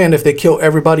werewolves win if they kill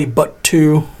everybody but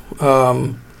 2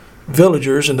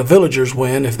 villagers, and the villagers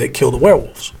win if they kill the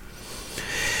werewolves.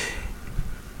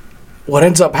 What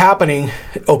ends up happening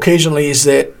occasionally is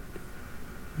that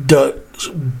the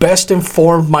best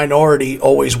informed minority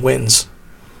always wins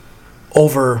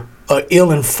over an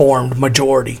ill-informed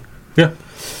majority. Yeah.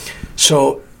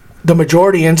 So the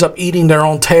majority ends up eating their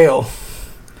own tail.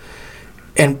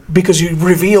 And because you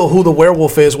reveal who the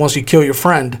werewolf is once you kill your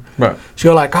friend. Right. So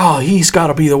you're like, oh, he's got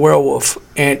to be the werewolf.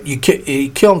 And you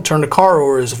kill him, turn the car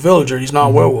over as a villager. He's not a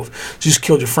werewolf. So you just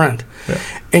killed your friend. Yeah.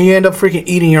 And you end up freaking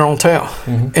eating your own tail.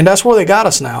 And that's where they got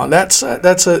us now. And that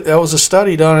was a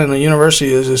study done in the university.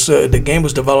 The game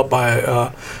was developed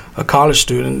by a college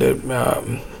student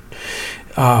that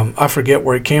I forget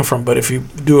where it came from. But if you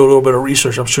do a little bit of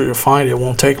research, I'm sure you'll find it. It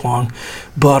won't take long.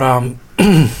 But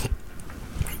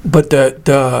but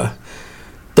the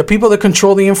people that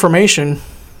control the information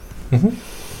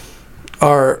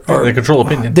are they control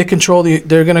opinion. They're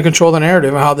going to control the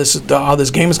narrative and how this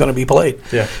game is going to be played.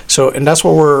 Yeah. So, and that's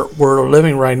what we're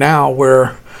living right now,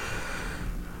 where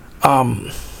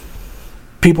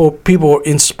people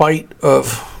in spite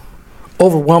of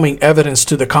overwhelming evidence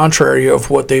to the contrary of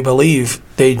what they believe,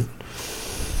 they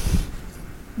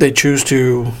choose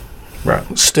to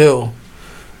still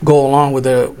go along with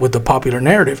the popular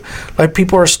narrative. Like,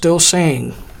 people are still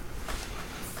saying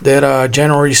that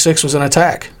January 6th was an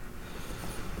attack.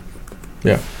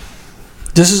 Yeah.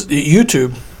 This is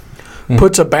YouTube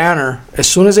puts a banner as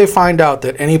soon as they find out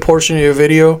that any portion of your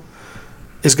video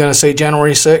is going to say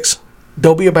January 6th.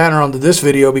 There'll be a banner under this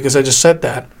video because I just said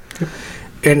that. Yep.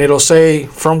 And it'll say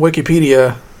from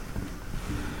Wikipedia,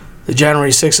 the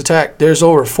January 6th attack. There's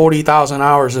over 40,000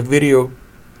 hours of video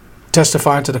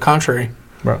testifying to the contrary.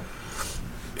 Right.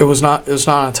 It was not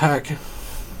an attack.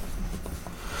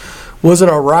 Was it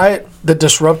a riot that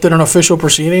disrupted an official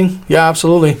proceeding? Yeah,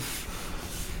 absolutely.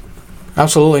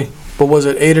 Absolutely. But was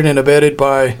it aided and abetted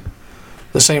by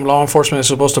the same law enforcement that's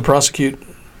supposed to prosecute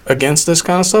against this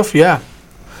kind of stuff? Yeah.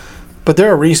 But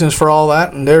there are reasons for all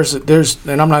that, and there's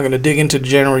and I'm not going to dig into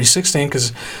January 16th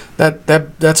because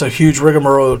that's a huge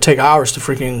rigmarole. It'll take hours to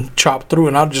freaking chop through,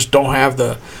 and I just don't have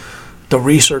the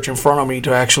research in front of me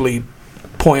to actually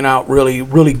point out really,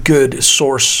 really good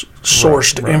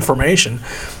sourced information.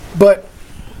 But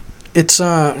it's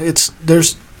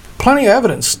there's plenty of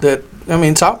evidence that, I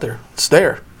mean, it's out there. It's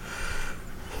there.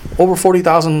 Over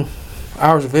 40,000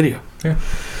 hours of video. Yeah.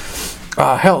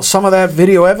 Hell, some of that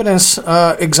video evidence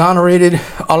exonerated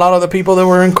a lot of the people that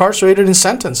were incarcerated and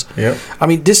sentenced. Yep. I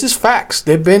mean, this is facts.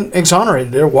 They've been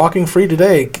exonerated. They're walking free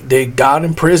today. They got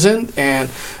imprisoned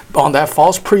and on that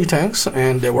false pretense,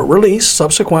 and they were released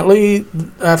subsequently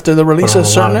after the release of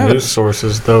certain evidence. News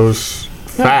sources, those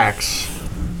facts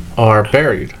are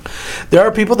buried. There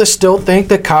are people that still think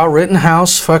that Kyle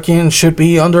Rittenhouse fucking should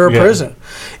be under a prison,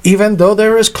 even though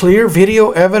there is clear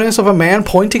video evidence of a man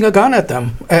pointing a gun at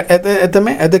them, at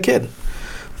the kid,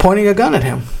 pointing a gun at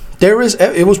him. There is,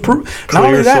 it was proven.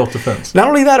 Clear self-defense. Not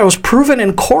only that, it was proven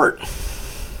in court.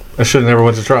 It should have never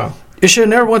went to trial. It should have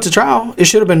never went to trial. It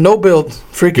should have been no build,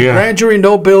 freaking grand jury,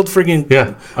 no build, freaking.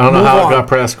 Yeah, I don't know how it got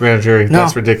past grand jury. No.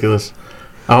 That's ridiculous.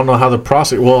 I don't know how the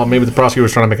prosecutor. Well, maybe the prosecutor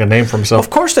was trying to make a name for himself.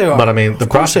 Of course they are. But I mean, the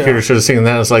prosecutor should have seen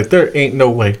that. It's like, there ain't no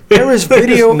way. There is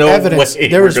video evidence.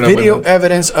 There is video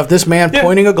evidence of this man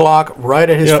pointing a Glock right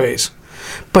at his face.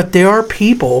 But there are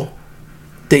people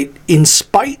that, in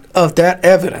spite of that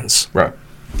evidence,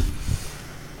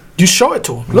 you show it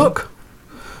to them. Look.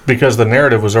 Because the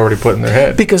narrative was already put in their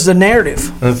head. Because the narrative.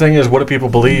 And the thing is, what do people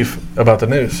believe about the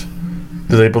news?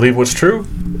 Do they believe what's true,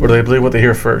 or do they believe what they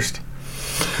hear first?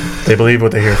 They believe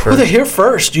what they hear first. Well, they hear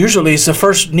first. Usually, it's the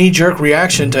first knee-jerk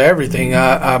reaction to everything.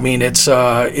 I mean, it's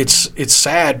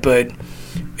sad, but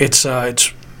it's. I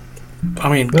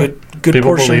mean, good people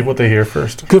portion. Believe what they hear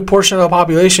first. Good portion of the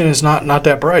population is not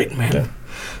that bright, man. Yeah.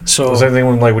 So the same thing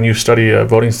when you study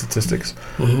voting statistics.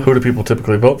 Who do people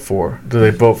typically vote for? Do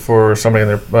they vote for somebody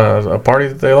in their a party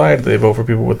that they like? Do they vote for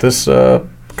people with this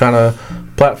kind of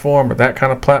platform or that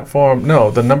kind of platform? No,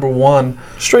 the number one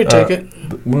straight ticket.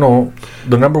 No,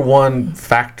 the number one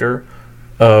factor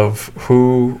of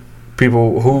who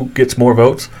gets more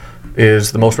votes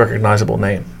is the most recognizable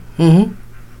name.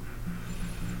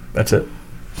 That's it.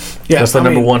 Yeah, That's the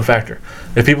number one factor.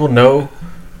 If people know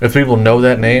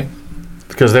that name,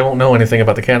 because they won't know anything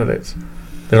about the candidates.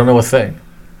 They don't know a thing.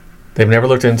 They've never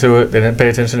looked into it. They didn't pay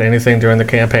attention to anything during the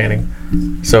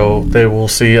campaigning. So they will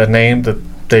see a name that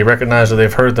they recognize or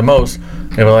they've heard the most,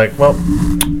 and they're like, well,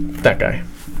 that guy.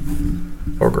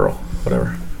 Or girl,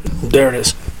 whatever. There it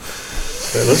is.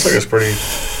 It looks like it's pretty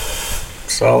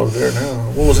solid there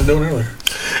now. What was it doing earlier?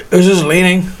 It was just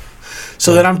leaning.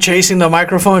 So then I'm chasing the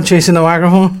microphone.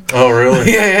 Oh,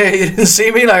 really? Yeah, you didn't see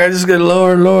me? Like, I just get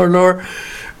lower.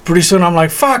 Pretty soon I'm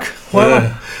like, fuck,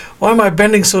 why am I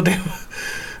bending so damn...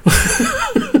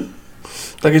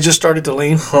 Like, it just started to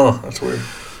lean. Huh, that's weird.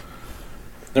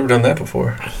 Never done that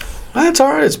before. That's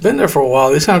all right. It's been there for a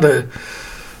while. These sound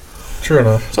Sure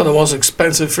enough. It's one of the most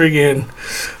expensive freaking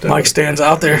mic stands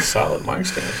out there. Solid mic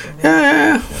stands.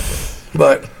 Yeah.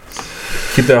 But...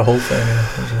 Keep that whole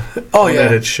thing. Oh, yeah.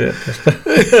 Edit shit.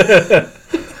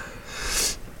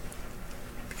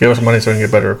 Give us money so we can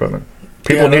get better equipment.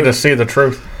 People need to see the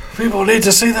truth. People need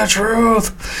to see the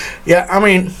truth. Yeah, I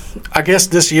mean, I guess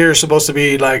this year is supposed to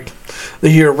be like the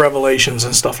year of revelations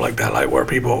and stuff like that, like where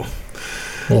people...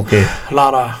 Okay. A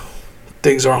lot of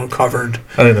things are uncovered.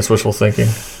 I think that's wishful thinking.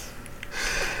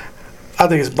 I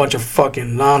think it's a bunch of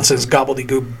fucking nonsense,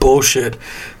 gobbledygook bullshit,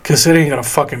 because it ain't gonna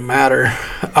fucking matter.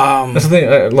 That's the thing.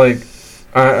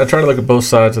 I try to look at both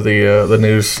sides of the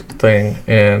news thing,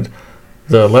 and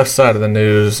the left side of the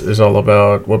news is all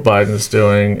about what Biden's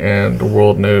doing and the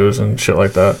world news and shit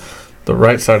like that. The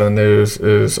right side of the news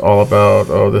is all about,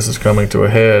 oh, this is coming to a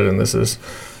head, and this is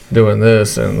doing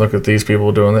this, and look at these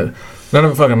people doing that. None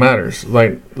of it fucking matters.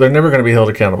 Like, they're never going to be held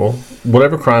accountable.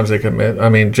 Whatever crimes they commit. I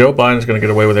mean, Joe Biden's going to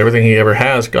get away with everything he ever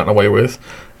has gotten away with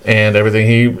and everything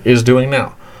he is doing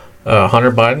now.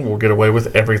 Hunter Biden will get away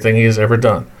with everything he has ever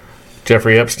done.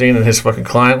 Jeffrey Epstein and his fucking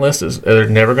client list they're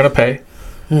never going to pay.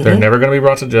 Mm-hmm. They're never going to be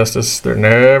brought to justice. They're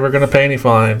never going to pay any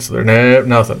fines. They're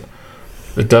nothing.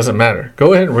 It doesn't matter.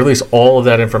 Go ahead and release all of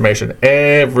that information.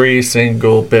 Every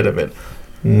single bit of it.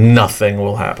 Nothing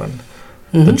will happen.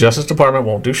 Mm-hmm. The Justice Department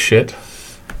won't do shit.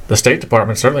 The State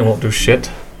Department certainly won't do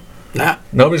shit. Nah.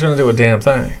 Nobody's going to do a damn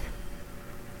thing.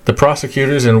 The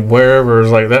prosecutors in wherever,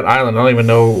 like that island, I don't even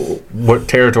know what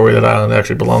territory that island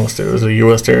actually belongs to. Is it a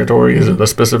U.S. territory? Is it a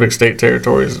specific state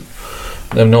territory?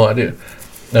 I have no idea.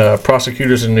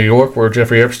 Prosecutors in New York, where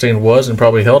Jeffrey Epstein was and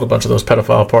probably held a bunch of those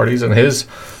pedophile parties in his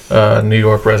New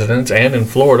York residence, and in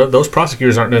Florida, those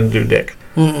prosecutors aren't going to do dick.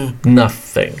 Mm-mm.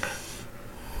 Nothing.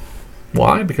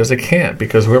 Why? Because they can't.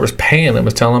 Because whoever's paying them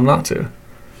is telling them not to.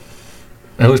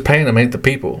 And who's paying them ain't the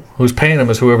people. Who's paying them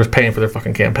is whoever's paying for their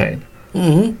fucking campaign.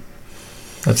 Mm-hmm.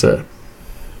 That's it.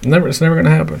 It's never going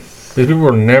to happen. These people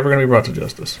are never going to be brought to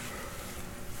justice.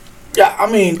 Yeah,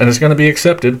 I mean... And it's going to be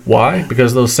accepted. Why?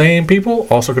 Because those same people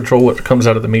also control what comes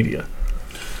out of the media.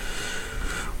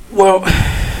 Well,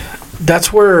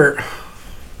 that's where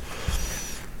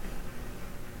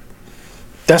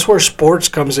sports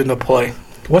comes into play.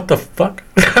 What the fuck?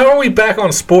 How are we back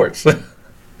on sports?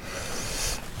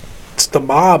 It's the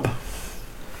mob.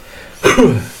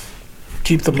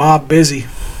 Keep the mob busy.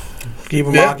 Keep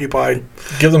them occupied.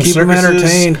 Give them keep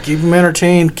circuses. Keep them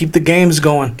entertained. Keep the games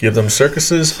going. Give them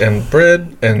circuses and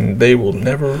bread, and they will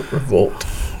never revolt.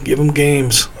 Give them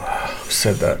games. Who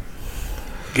said that?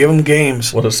 Give them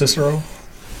games. What, a Cicero?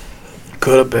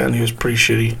 Could have been. He was pretty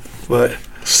shitty, but...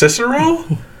 Cicero?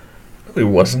 No, he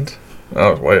wasn't. I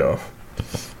was way off.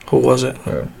 Who was it?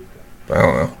 I don't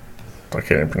know. I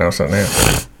can't even pronounce that name.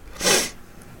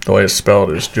 The way it's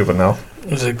spelled is juvenile.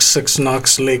 It's like six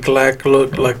knocks, lick, lack,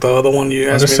 look like the other one you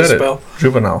asked me to spell.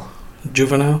 Juvenile.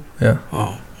 Juvenile? Yeah.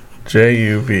 Oh.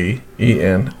 Juvenal.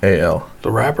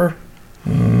 The rapper?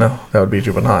 No, that would be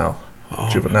juvenile. Oh.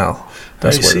 Juvenile.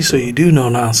 That's what. See, so you do know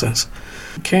nonsense.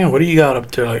 Cam, what do you got up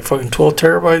there? Like fucking 12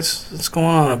 terabytes? What's going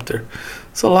on up there?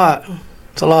 It's a lot.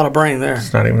 It's a lot of brain there.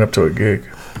 It's not even up to a gig.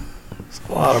 It's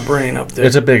a lot of brain up there.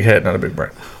 It's a big head, not a big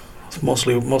brain. It's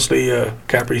mostly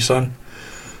Capri Sun.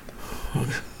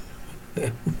 Yeah.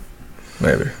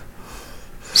 Maybe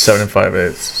 7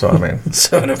 5/8. So I mean,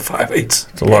 7 5/8.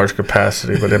 It's a large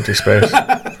capacity but empty space.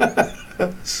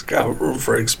 It's got room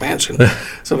for expansion.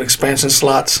 Some expansion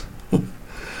slots.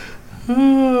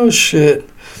 Oh shit!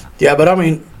 Yeah, but I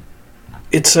mean,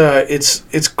 it's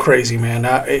crazy, man.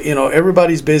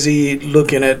 Everybody's busy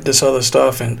looking at this other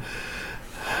stuff, and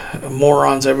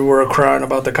morons everywhere are crying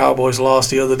about the Cowboys lost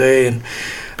the other day, and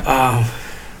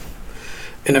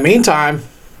in the meantime.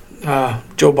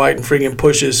 Joe Biden freaking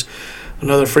pushes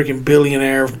another freaking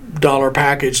billionaire dollar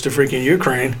package to freaking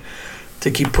Ukraine to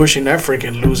keep pushing that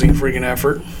freaking losing freaking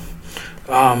effort.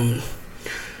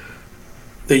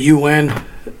 The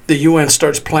UN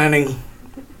starts planning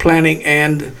planning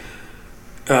and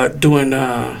doing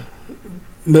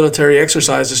military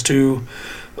exercises to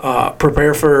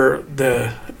prepare for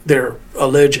their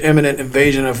alleged imminent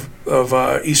invasion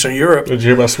of Eastern Europe. Did you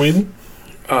hear about Sweden?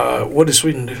 What does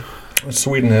Sweden do?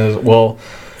 Sweden is, well,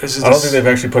 I don't think they've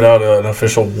actually put out an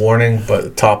official warning,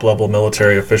 but top-level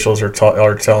military officials are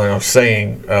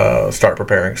saying, start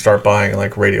preparing, start buying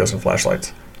like radios and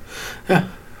flashlights. Yeah.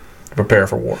 Prepare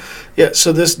for war. Yeah,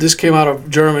 so this came out of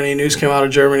Germany. News came out of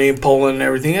Germany, Poland, and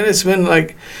everything, and it's been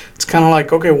like, it's kind of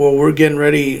like, okay, well, we're getting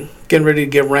ready to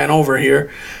get ran over here.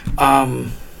 How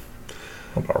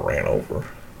about ran over?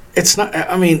 It's not.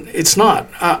 I mean, it's not.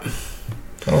 I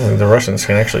don't think the Russians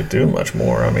can actually do much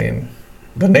more. I mean,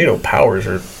 the NATO powers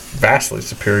are vastly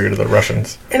superior to the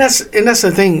Russians. And that's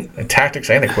the thing. In tactics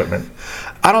and equipment.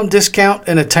 I don't discount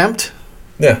an attempt.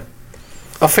 Yeah.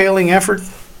 A failing effort.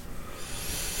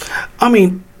 I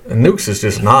mean, and nukes is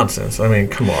just nonsense. I mean,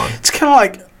 come on. It's kind of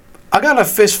like, I got a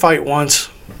fist fight once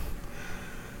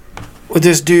with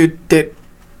this dude that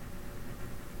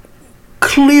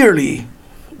clearly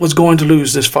was going to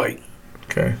lose this fight.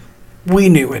 Okay. We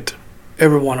knew it.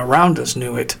 Everyone around us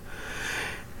knew it.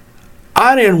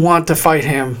 I didn't want to fight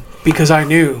him because I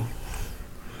knew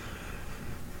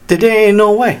that there ain't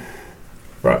no way.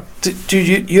 Right. Dude,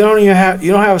 you don't have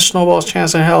a snowball's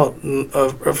chance in hell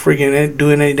of freaking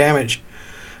doing any damage.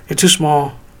 You're too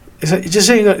small.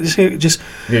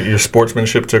 Your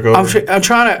sportsmanship took over. I'm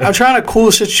trying to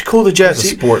cool the jets.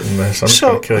 There's a sport in this. I'm just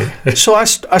gonna kill you. So I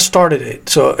started it.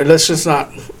 So let's just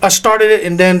not. I started it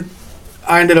and then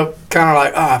I ended up kind of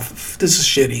like, this is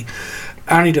shitty.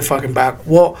 I need to fucking back.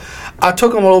 Well, I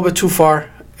took him a little bit too far,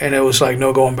 and it was like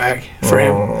no going back for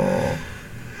him.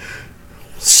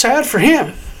 Sad for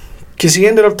him, because he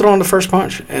ended up throwing the first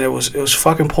punch, and it was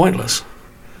fucking pointless.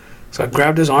 So I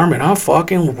grabbed his arm and I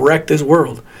fucking wrecked his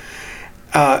world.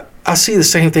 I see the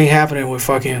same thing happening with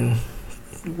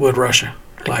Russia.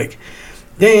 Like,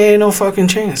 there ain't no fucking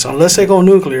chance. Unless they go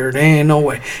nuclear, there ain't no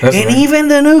way. That's and right. Even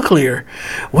the nuclear,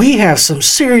 we have some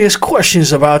serious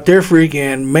questions about their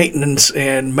freaking maintenance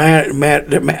and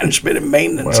management and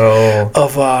maintenance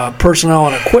of personnel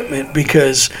and equipment,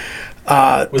 because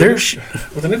with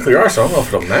the nuclear arsenal, I don't know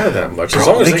if it'll matter that much. As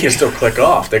long as they can still click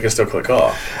off, they can still click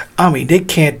off. I mean, they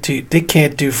can't do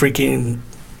freaking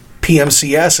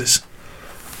PMCSs.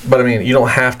 But I mean, you don't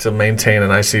have to maintain an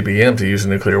ICBM to use a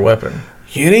nuclear weapon.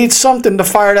 You need something to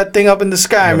fire that thing up in the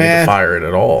sky, you don't man. Need to fire it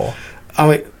at all. I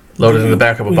mean, load it in the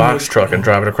back of a box truck and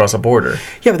drive it across a border.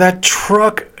 Yeah, but that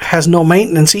truck has no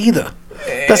maintenance either.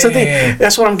 That's the thing.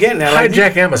 That's what I'm getting at. Like,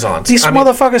 hijack Amazons. These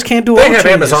motherfuckers can't do. They have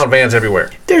Amazon vans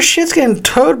everywhere. Their shit's getting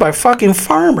towed by fucking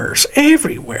farmers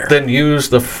everywhere. Then use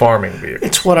the farming vehicle.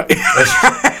 It's what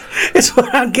it's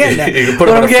what I'm getting at. You can put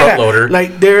them on a front loader.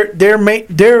 Like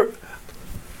they're.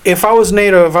 If I was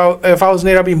NATO, if I was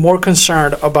NATO, I'd be more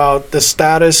concerned about the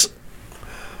status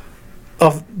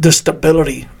of the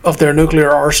stability of their nuclear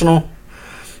arsenal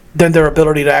than their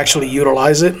ability to actually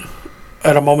utilize it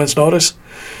at a moment's notice.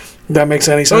 That makes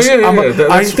any sense? Oh yeah.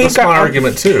 That's my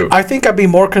argument too. I think I'd be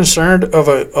more concerned of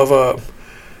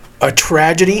a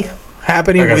tragedy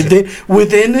happening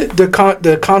within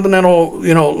the continental,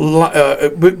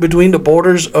 between the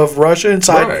borders of Russia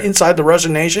inside the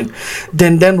Russian nation,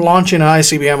 than them launching an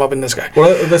ICBM up in the sky.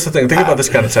 Well, that's the thing. Think about this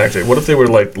kind of tactic. What if they were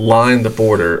like line the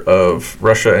border of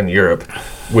Russia and Europe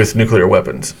with nuclear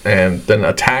weapons, and then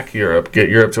attack Europe, get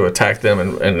Europe to attack them,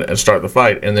 and start the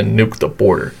fight, and then nuke the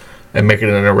border and make it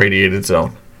an irradiated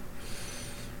zone?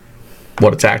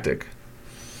 What a tactic!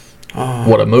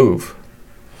 What a move!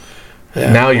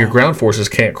 Yeah, now your ground forces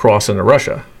can't cross into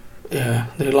Russia. Yeah,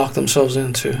 they lock themselves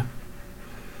in too.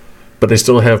 But they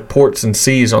still have ports and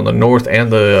seas on the north and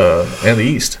the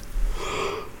east.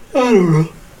 I don't know.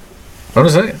 I'm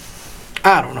just saying.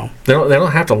 I don't know. They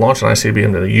don't have to launch an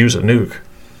ICBM to use a nuke.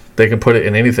 They can put it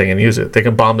in anything and use it. They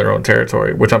can bomb their own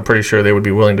territory, which I'm pretty sure they would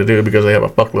be willing to do because they have a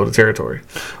fuckload of territory.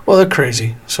 Well, they're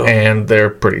crazy. So and their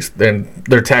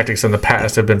tactics in the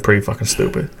past have been pretty fucking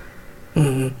stupid.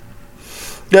 Mm-hmm.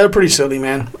 They're pretty silly,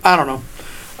 man. I don't know.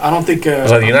 I don't think...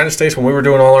 the United States, when we were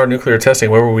doing all our nuclear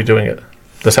testing, where were we doing it?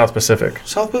 The South Pacific.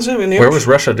 South Pacific. Where was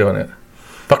Russia doing it?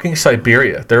 Fucking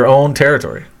Siberia. Their own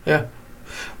territory. Yeah.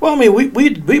 Well, I mean,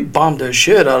 we bombed the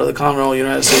shit out of the continental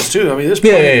United States, too. I mean, there's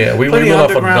plenty, we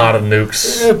let off a lot of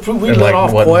nukes. Yeah, we let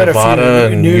off quite Nevada a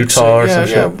few and nukes. Utah or some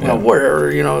shit. Yeah, wherever,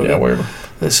 Yeah, wherever.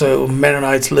 So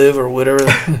Mennonites live or whatever.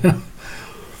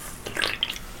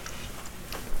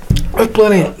 There's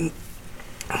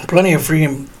plenty of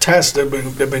freaking tests that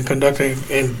have been conducting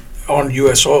on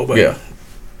U.S. soil, but yeah,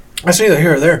 that's neither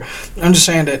here or there. I'm just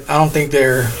saying that I don't think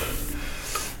their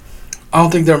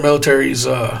military's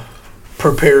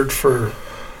prepared for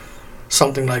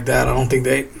something like that. I don't think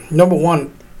they. Number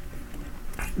one,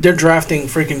 they're drafting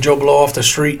freaking Joe Blow off the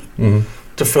street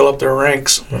to fill up their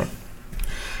ranks. Right.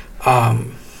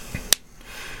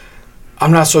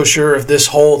 I'm not so sure if this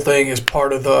whole thing is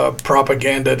part of the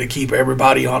propaganda to keep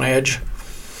everybody on edge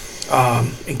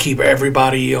and keep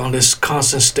everybody on this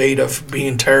constant state of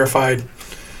being terrified,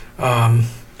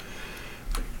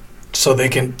 so they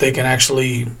can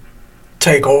actually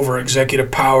take over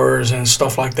executive powers and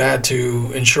stuff like that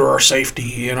to ensure our safety,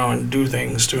 you know, and do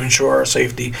things to ensure our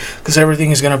safety, because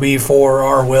everything is going to be for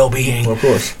our well-being. Well, of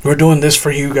course. We're doing this for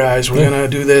you guys. We're going to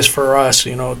do this for us,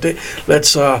 you know. The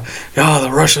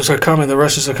Russians are coming. The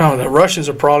Russians are coming. The Russians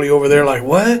are probably over there like,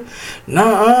 what?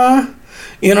 Nuh-uh.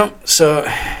 You know, so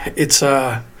it's,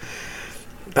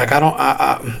 like,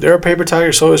 they're a paper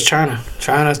tiger, so is China.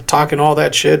 China's talking all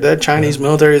that shit. That Chinese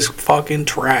military is fucking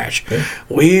trash. Yeah.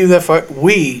 We that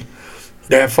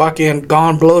fucking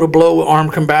gone blow to blow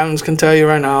armed combatants can tell you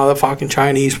right now the fucking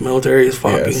Chinese military is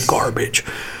fucking garbage.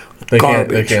 They can't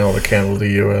hold a candle to the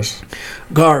U.S.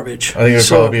 Garbage. I think it would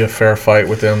probably be a fair fight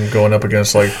with them going up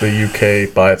against like the U.K.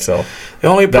 by itself.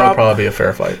 That would probably be a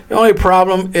fair fight. The only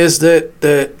problem is that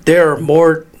there are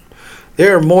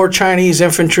more Chinese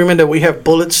infantrymen than we have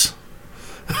bullets.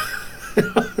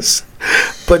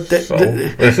 But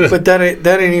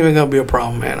that ain't even gonna be a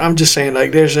problem, man. I'm just saying,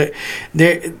 like,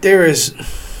 there is.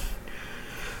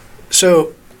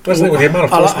 So that's the thing with the amount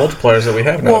of force multipliers that we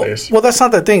have nowadays. Well, that's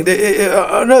not the thing.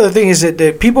 Another thing is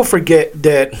that people forget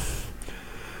that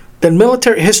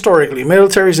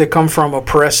militaries that come from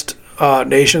oppressed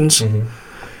nations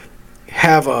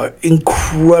have an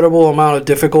incredible amount of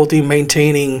difficulty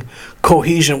maintaining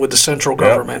cohesion with the central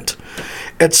government.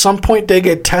 At some point, they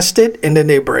get tested and then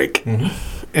they break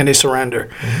and they surrender.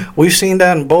 We've seen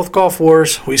that in both Gulf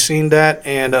Wars. We've seen that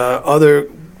in other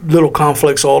little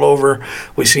conflicts all over.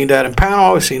 We've seen that in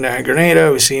Panama. We've seen that in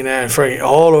Grenada. We've seen that in freaking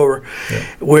all over,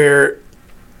 where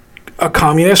a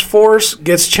communist force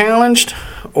gets challenged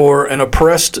or an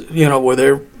oppressed, you know, where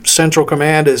their central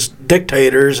command is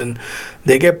dictators and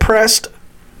they get pressed,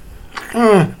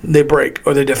 they break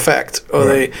or they defect or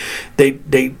they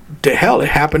hell, it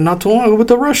happened not too long ago with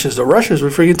the Russians. The Russians were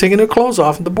freaking taking their clothes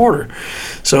off at the border.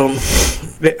 So,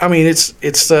 I mean, it's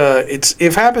if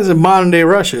it happens in modern day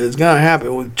Russia, it's gonna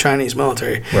happen with Chinese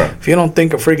military. Right. If you don't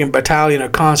think a freaking battalion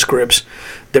of conscripts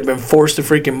that've been forced to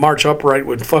freaking march upright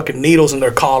with fucking needles in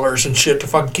their collars and shit to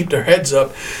fucking keep their heads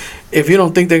up, if you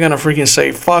don't think they're gonna freaking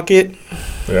say fuck it,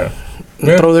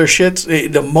 throw their shits,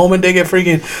 the moment they get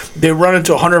freaking, they run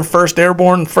into 101st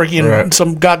Airborne freaking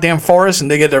some goddamn forest and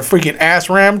they get their freaking ass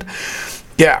rammed,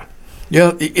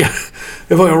 if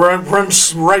I run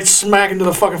right smack into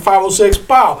the fucking 506,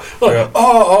 pow,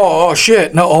 oh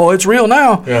shit, no, it's real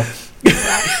now. You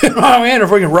know what I mean? They're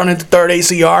freaking run into 3rd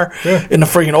ACR in the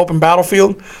freaking open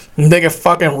battlefield and they get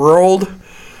fucking rolled.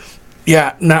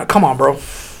 Now come on, bro.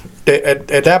 At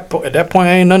that point,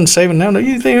 ain't nothing saving them.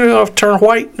 You think they're gonna turn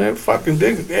white? They're fucking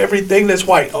everything that's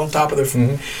white on top of their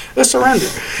they surrender.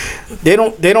 They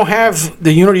don't have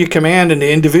the unity of command and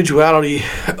the individuality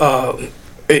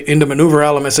in the maneuver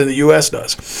elements that the U.S.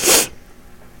 does.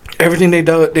 Everything they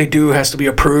do has to be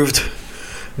approved.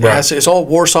 It's all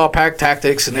Warsaw Pact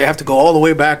tactics, and they have to go all the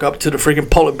way back up to the freaking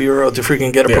Politburo to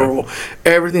freaking get approval.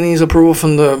 Everything needs approval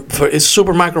it's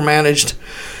super micromanaged.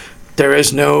 There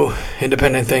is no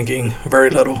independent thinking, very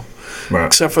little,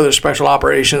 except for their special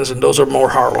operations, and those are more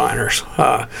hardliners.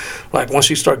 Like once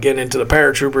you start getting into the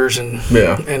paratroopers and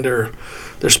their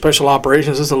special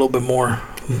operations, it's a little bit more.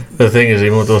 The thing is,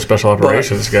 even with those special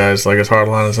operations guys, like as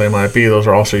hardline as they might be, those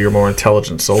are also your more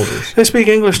intelligent soldiers. They speak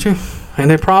English too, and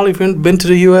they've probably been to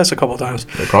the U.S. a couple times.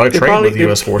 They probably trained with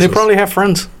U.S. forces. They probably have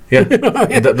friends. Yeah,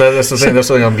 that's the thing. That's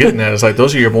the thing I'm getting at. Is like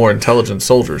those are your more intelligent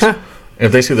soldiers. And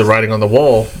if they see the writing on the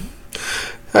wall.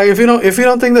 If you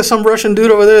don't think that some Russian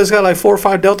dude over there has got like 4 or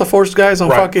 5 Delta Force guys on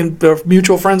fucking their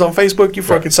mutual friends on Facebook, you're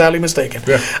fucking sadly mistaken.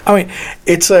 I mean,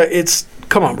 it's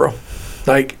come on, bro.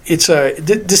 Like it's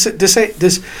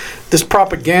this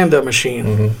propaganda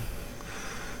machine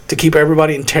to keep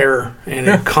everybody in terror and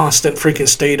in a constant freaking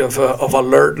state of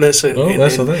alertness. And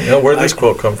that's the thing. Where did this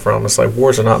quote come from? It's like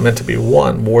wars are not meant to be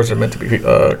won. Wars are meant to be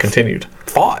continued.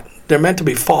 Fought. They're meant to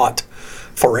be fought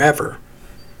forever.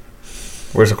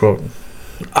 Where's the quote?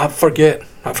 I forget.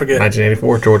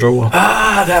 1984, George Orwell.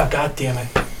 God damn it.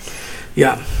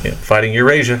 Yeah. Fighting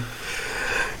Eurasia.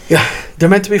 Yeah, they're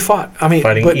meant to be fought. I mean,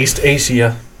 fighting East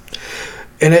Asia.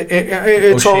 And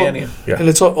it's Oceania. all. And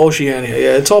it's all Oceania.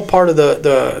 Yeah, it's all part of the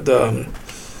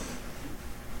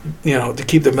to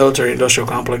keep the military-industrial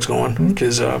complex going, which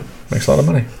is makes a lot of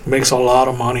money. Makes a lot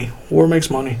of money. War makes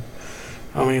money.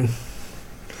 I mean,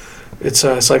 It's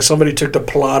like somebody took the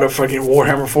plot of fucking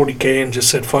Warhammer 40K and just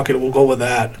said, "Fuck it, we'll go with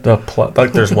that." The plot,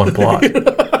 like there's one plot.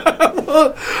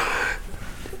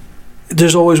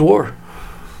 There's always war.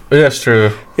 That's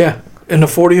true. Yeah, in the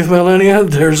 40th millennia,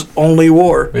 there's only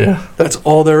war. Yeah, that's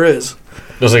all there is.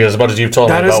 Just like as much as you've told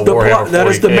me about Warhammer 40K. That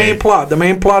is the main plot. The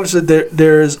main plot is that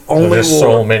there is only war. There's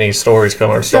so many stories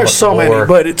coming. There's so many,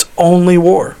 but it's only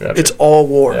war. Gotcha. It's all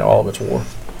war. Yeah, all of it's war.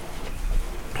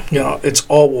 You know, it's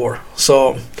all war.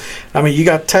 So, I mean, you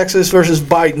got Texas versus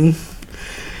Biden,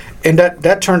 and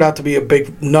that turned out to be a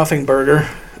big nothing burger.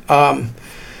 I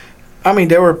mean,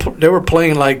 they were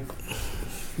playing like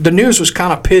the news was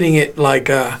kind of pitting it like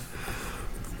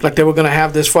they were gonna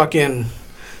have this fucking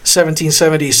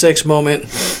 1776 moment,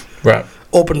 right?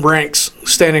 Open ranks,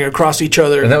 standing across each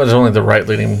other, and that was only the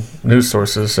right-leaning news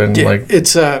sources, and yeah, like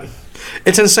it's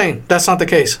insane. That's not the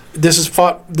case. This is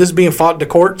being fought in the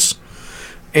courts.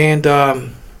 And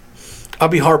I'll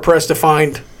be hard-pressed to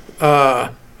find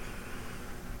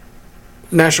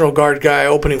National Guard guy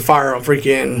opening fire on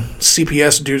freaking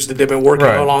CPS dudes that they've been working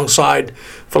alongside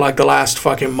for like the last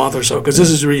fucking month or so, because this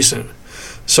is recent.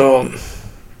 So,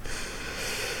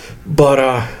 but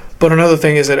another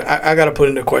thing is that I got to put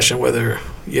into question whether,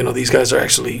 you know, these guys are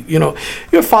actually, you know,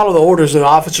 you follow the orders that the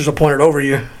officers appointed over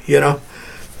you, you know,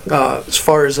 as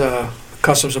far as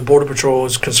Customs and Border Patrol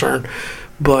is concerned.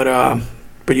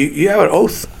 But you have an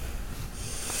oath.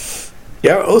 You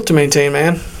have an oath to maintain,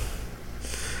 man.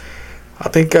 I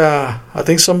think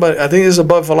it's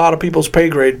above a lot of people's pay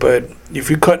grade, but if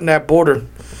you're cutting that border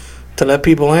to let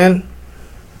people in,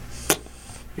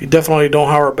 you definitely don't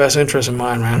have our best interest in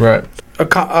mind, man. Right.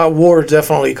 A war is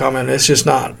definitely coming. It's just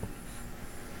not.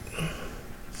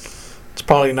 It's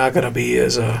probably not going to be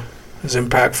as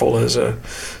impactful as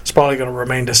it's probably going to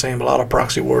remain the same. A lot of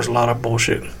proxy wars, a lot of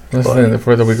bullshit. That's the thing. The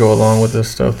further we go along with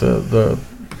this stuff, the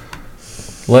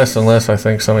less and less I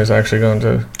think somebody's actually going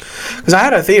to. Because I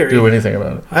had a theory. Do anything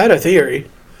about it. I had a theory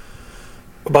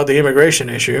about the immigration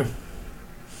issue.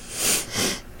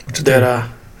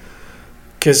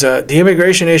 Because the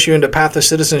immigration issue and the path to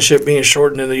citizenship being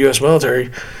shortened in the U.S. military,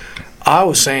 I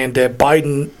was saying that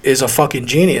Biden is a fucking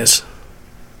genius.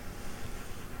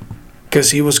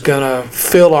 Because he was going to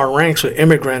fill our ranks with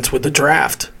immigrants with the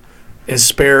draft and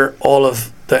spare all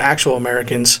of the actual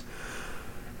Americans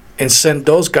and send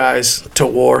those guys to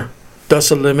war, thus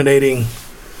eliminating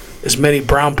as many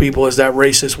brown people as that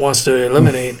racist wants to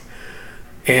eliminate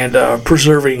and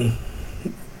preserving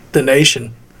the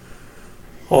nation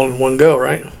all in one go,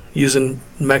 right? Using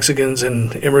Mexicans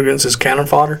and immigrants as cannon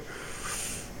fodder.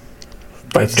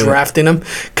 By drafting them,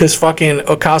 because fucking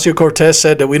Ocasio-Cortez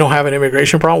said that we don't have an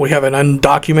immigration problem, we have an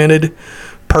undocumented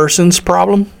persons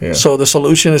problem. Yeah. So the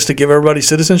solution is to give everybody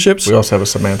citizenships. We also have a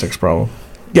semantics problem.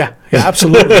 Yeah,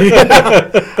 absolutely.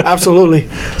 Absolutely.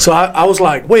 So I was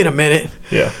like, wait a minute.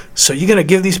 Yeah. So you're gonna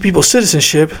give these people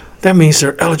citizenship? That means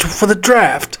they're eligible for the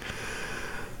draft.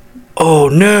 Oh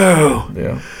no.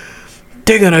 Yeah.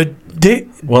 They're gonna.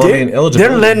 eligibility.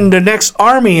 They're letting the next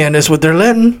army in. Is what they're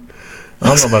letting. I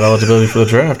don't know about eligibility for the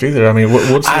draft either. I mean,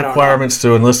 what's the requirements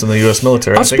to enlist in the U.S.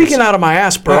 military? I'm speaking out of my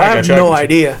ass, bro. I have no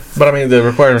idea. But I mean, the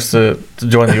requirements to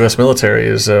join the U.S. military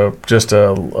is just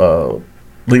a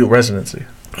legal residency.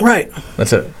 Right.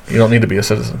 That's it. You don't need to be a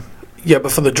citizen. Yeah,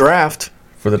 but for the draft.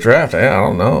 For the draft, I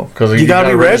don't know, because you got to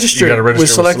be registered. You got to register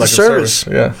with Selective Service.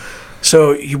 Yeah.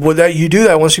 So you do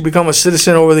that once you become a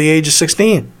citizen over the age of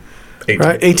 16. 18.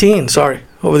 Right, 18. Sorry,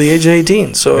 over the age of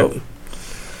 18. So. Yep.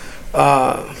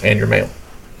 And your male.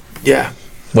 Yeah.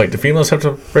 Wait, do females have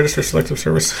to register Selective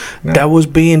Service? No. That was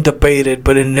being debated,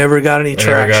 but it never got any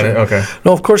traction. Never got it? Okay.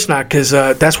 No, of course not, because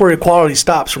that's where equality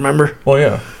stops, remember? Well,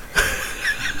 yeah.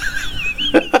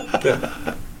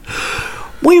 Yeah.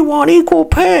 We want equal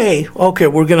pay. Okay,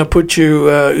 we're going to put you,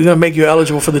 we're going to make you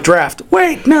eligible for the draft.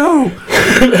 Wait, no.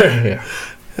 Yeah.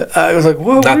 I was like,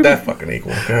 whoa. Not that fucking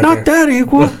equal. God not that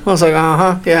equal. I was like,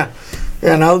 yeah.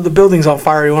 Yeah, now the building's on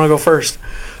fire. You want to go first?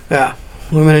 Yeah,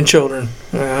 women and children.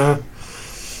 I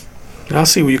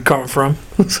see where you're coming from.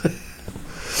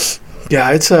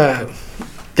 Yeah, it's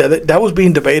that was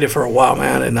being debated for a while,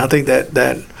 man, and I think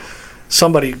that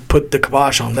somebody put the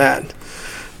kibosh on that.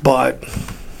 But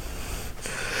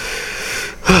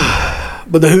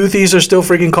the Houthis are still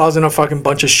freaking causing a fucking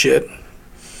bunch of shit.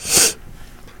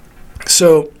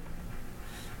 So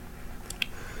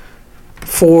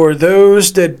for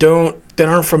those that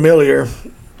aren't familiar,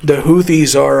 the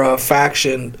Houthis are a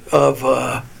faction of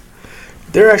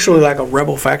they're actually like a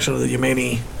rebel faction of the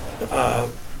Yemeni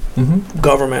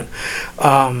government.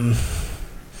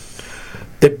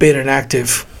 They've been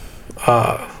inactive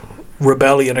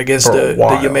rebellion against the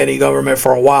Yemeni government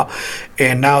for a while,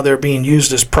 and now they're being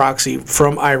used as proxy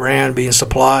from Iran, being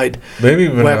supplied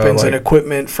weapons and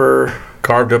equipment for.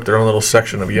 Carved up their own little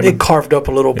section of Yemen. They carved up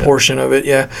a little portion of it,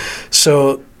 yeah.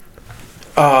 So,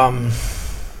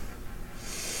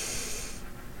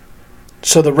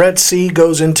 so the Red Sea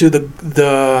goes into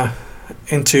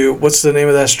into what's the name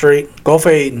of that strait? Gulf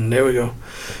of Aden. There we go.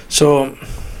 So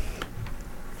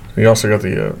you also got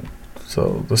the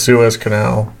Suez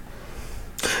Canal.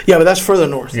 Yeah, but that's further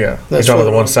north. Yeah, that's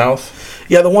the one south.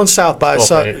 Yeah, the one south by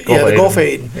the Gulf of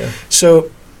Aden. Yeah.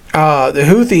 So the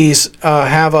Houthis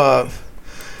have a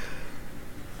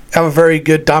very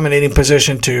good dominating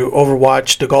position to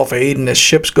overwatch the Gulf of Aden as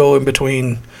ships go in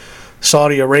between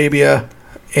Saudi Arabia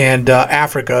and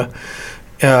Africa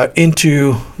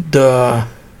into the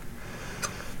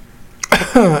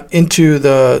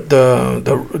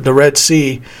Red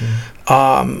Sea.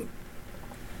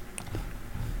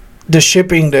 The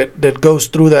shipping that goes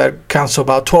through that counts to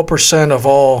about 12% of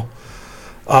all.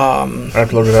 I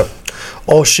have to look it up.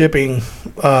 All shipping.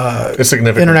 It's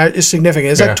significant. It's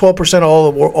significant. It's like 12% of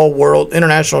all world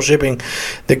international shipping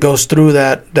that goes through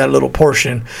that little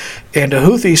portion. And the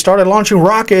Houthis started launching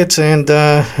rockets and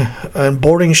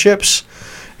boarding ships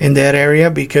in that area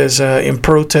because in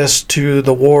protest to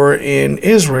the war in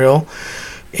Israel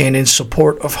and in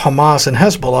support of Hamas and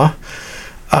Hezbollah.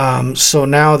 So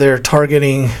now they're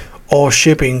targeting all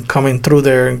shipping coming through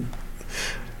there.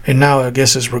 And now I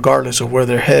guess it's regardless of where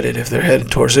they're headed. If they're headed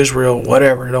towards Israel,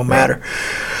 whatever, it don't matter.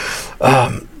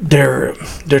 They're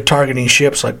targeting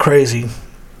ships like crazy,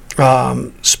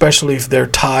 especially if they're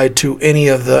tied to any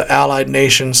of the allied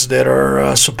nations that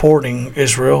are supporting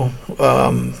Israel,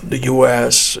 the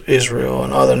U.S., Israel,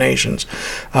 and other nations.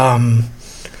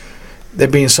 They're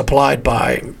being supplied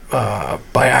by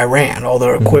Iran, all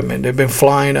their equipment. They've been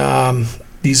flying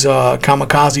these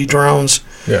kamikaze drones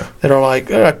that are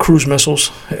like cruise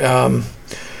missiles and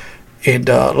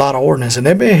a lot of ordnance. And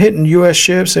they've been hitting U.S.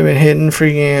 ships. They've been hitting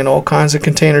freaking all kinds of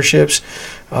container ships.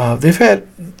 They've had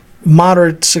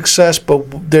moderate success,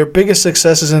 but their biggest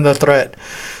success is in the threat.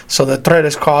 So the threat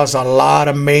has caused a lot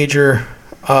of major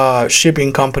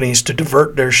shipping companies to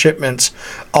divert their shipments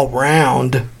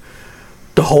around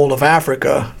the whole of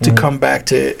Africa to come back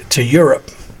to Europe,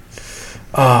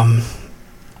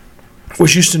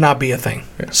 which used to not be a thing.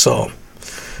 Yeah. So,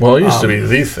 well, it used to be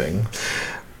the thing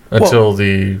until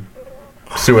the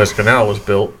Suez Canal was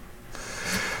built.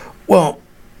 Well,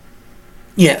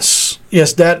 yes,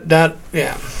 that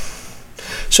yeah.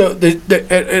 So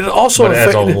it also but it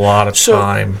adds a lot of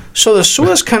time. So the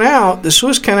Suez Canal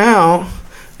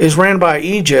is ran by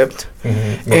Egypt,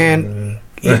 and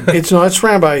it's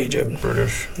ran by Egypt.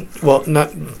 British.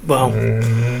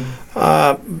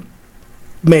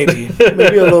 Maybe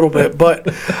a little bit, but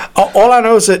all I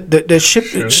know is that the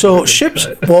ship. So ships.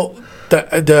 Well,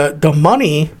 the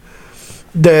money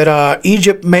that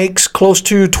Egypt makes close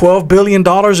to $12 billion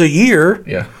a year.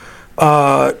 Yeah.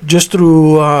 Just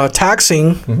through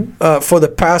taxing for the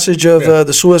passage of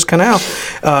the Suez Canal,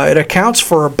 it accounts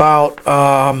for about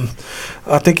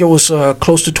I think it was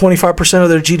close to 25% of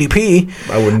their GDP.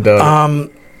 I wouldn't doubt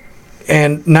it.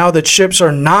 And now that ships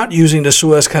are not using the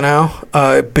Suez Canal,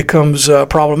 it becomes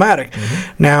problematic.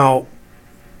 Now,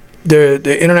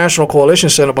 the international coalition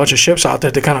sent a bunch of ships out there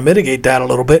to kind of mitigate that a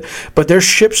little bit, but there's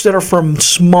ships that are from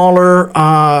smaller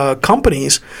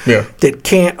companies that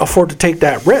can't afford to take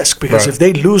that risk because if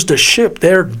they lose the ship,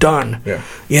 they're done.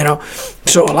 You know,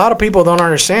 so a lot of people don't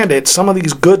understand it. Some of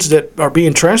these goods that are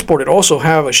being transported also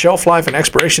have a shelf life and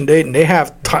expiration date, and they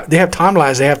have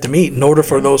timelines they have to meet in order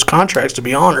for those contracts to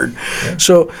be honored.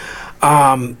 So.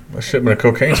 A shipment of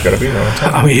cocaine's got to be there on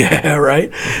time. Oh yeah,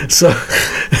 right. So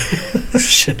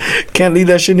can't leave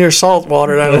that shit near salt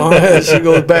water that long. That shit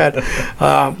goes bad.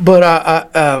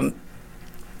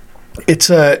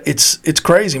 It's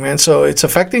crazy, man. So it's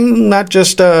affecting not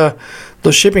just the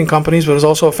shipping companies, but it's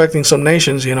also affecting some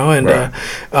nations, you know. And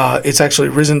it's actually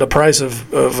risen the price of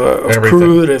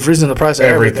crude. It's risen the price of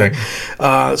everything.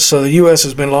 So the U.S.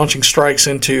 has been launching strikes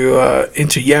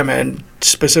into Yemen,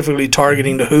 specifically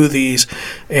targeting the Houthis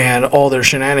and all their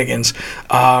shenanigans.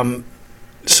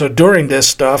 So during this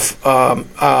stuff,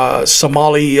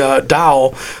 Somali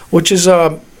dhow, which is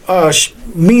a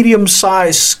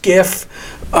medium-sized skiff,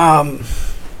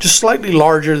 just slightly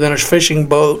larger than a fishing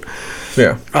boat.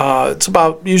 It's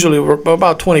usually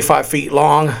about 25 feet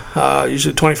long,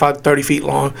 usually 25 to 30 feet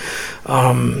long.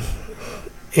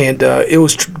 And it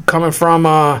was coming from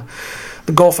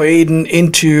the Gulf of Aden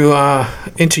into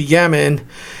Yemen,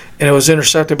 and it was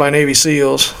intercepted by Navy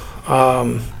SEALs.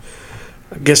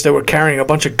 I guess they were carrying a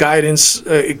bunch of guidance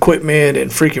equipment and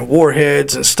freaking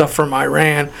warheads and stuff from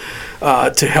Iran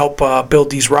to help build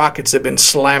these rockets that have been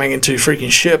slamming into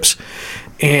freaking ships.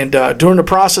 And during the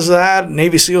process of that,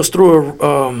 Navy SEALs threw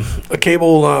a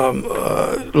cable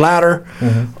ladder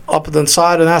up the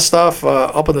side of that stuff,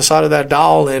 up on the side of that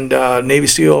dowel, and Navy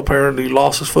SEAL apparently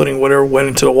lost his footing, whatever, went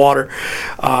into the water.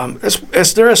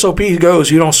 As their SOP goes,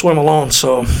 you don't swim alone.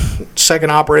 So second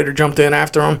operator jumped in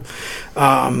after him,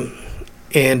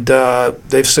 and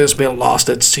they've since been lost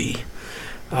at sea.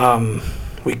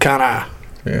 We've kind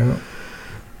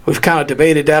of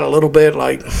debated that a little bit,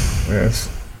 like. Yes.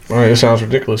 It sounds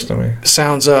ridiculous to me.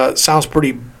 Sounds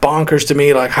pretty bonkers to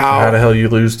me. Like how the hell you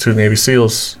lose 2 Navy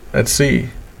SEALs at sea?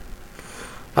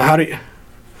 How do you?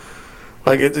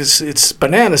 Like it's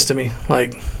bananas to me.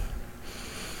 Like,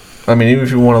 I mean, even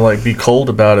if you want to like be cold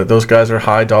about it, those guys are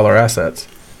high dollar assets.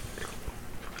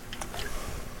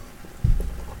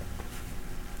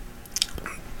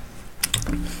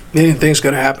 Anything's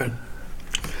gonna happen.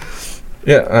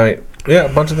 Yeah, a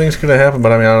bunch of things could have happened,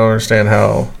 but I mean, I don't understand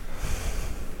how.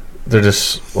 They're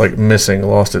just like missing,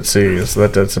 lost at sea. So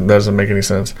that doesn't make any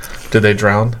sense. Did they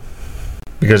drown?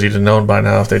 Because you'd have known by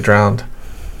now if they drowned.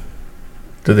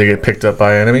 Did they get picked up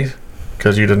by enemies?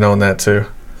 Because you'd have known that too.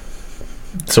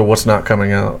 So what's not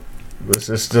coming out?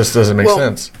 This just doesn't make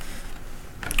sense.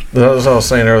 That's what I was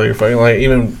saying earlier. Like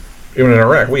even in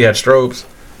Iraq, we had strobes.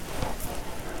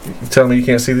 You tell me you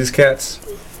can't see these cats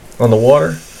on the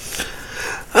water?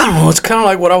 I don't know. It's kind of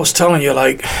like what I was telling you.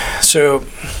 Like, so.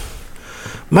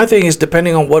 My thing is,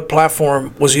 depending on what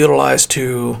platform was utilized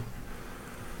to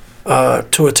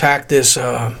attack this.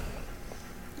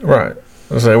 Right.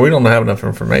 I say we don't have enough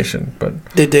information, but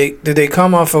did they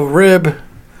come off of Rib?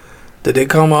 Did they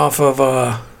come off of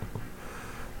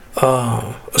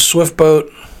a swift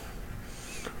boat?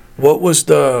 What was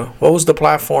the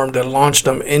platform that launched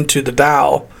them into the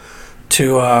Dow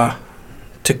to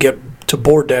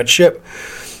board that ship?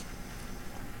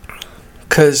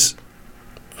 Because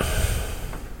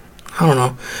I don't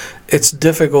know. It's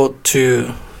difficult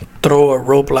to throw a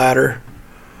rope ladder.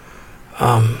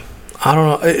 I don't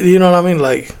know. You know what I mean?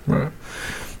 Like, right.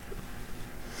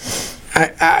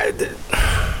 I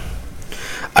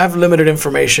have limited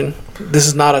information. This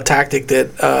is not a tactic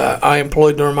that I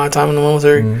employed during my time in the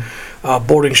military.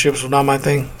 Boarding ships was not my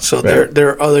thing. So there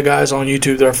are other guys on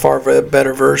YouTube that are far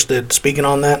better versed at speaking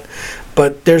on that.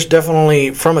 But there's definitely,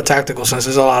 from a tactical sense,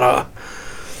 there's a lot of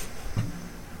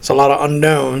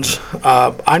unknowns.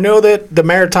 I know that the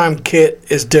maritime kit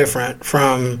is different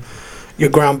from your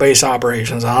ground-based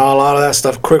operations. I know a lot of that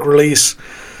stuff, quick release,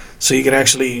 so you can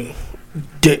actually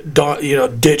ditch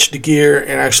the gear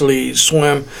and actually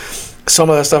swim.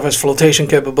 Some of that stuff has flotation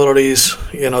capabilities.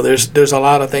 There's a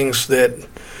lot of things that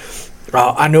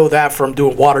I know that from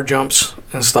doing water jumps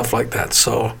and stuff like that.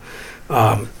 So,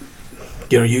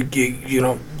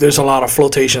 there's a lot of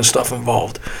flotation stuff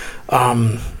involved.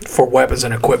 For weapons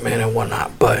and equipment and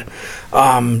whatnot, but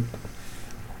I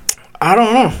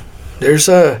don't know. There's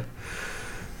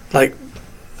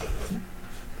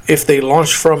if they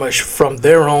launched from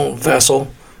their own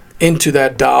vessel into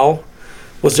that Dow,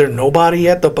 was there nobody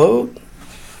at the boat?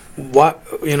 While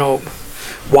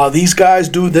these guys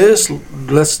do this,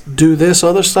 let's do this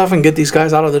other stuff and get these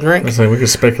guys out of the drink. I think we could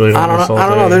speculate on this all day. I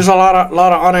don't know. There's a lot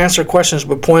of unanswered questions,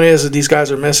 but point is that these guys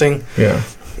are missing. Yeah.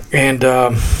 And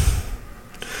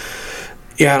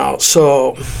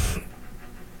so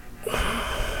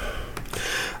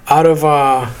out of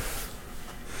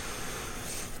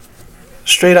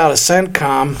straight out of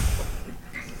CENTCOM,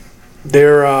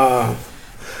 their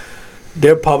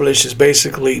publish is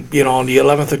basically, on the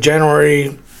 11th of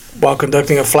January, while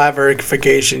conducting a flat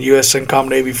verification, U.S. CENTCOM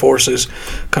Navy forces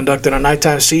conducted a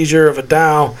nighttime seizure of a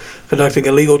Dow, conducting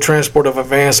illegal transport of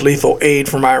advanced lethal aid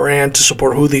from Iran to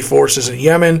support Houthi forces in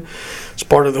Yemen. As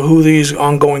part of the Houthis'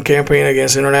 ongoing campaign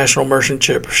against international merchant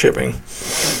shipping.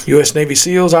 U.S. Navy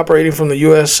SEALs operating from the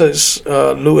USS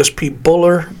Lewis P.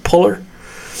 Puller,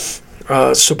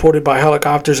 supported by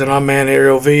helicopters and unmanned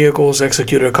aerial vehicles,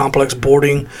 executed a complex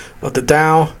boarding of the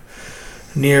Dow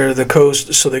near the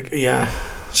coast. So they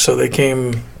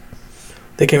came in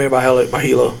by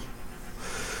helo.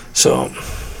 So,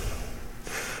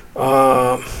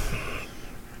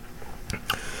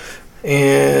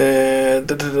 and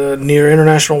near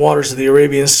international waters of the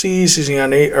Arabian Sea, seizing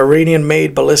an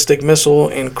Iranian-made ballistic missile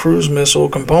and cruise missile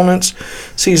components,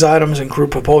 seized items include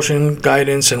propulsion,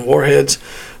 guidance, and warheads,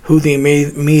 Houthi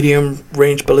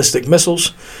medium-range ballistic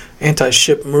missiles,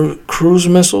 anti-ship cruise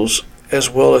missiles, as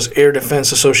well as air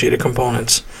defense-associated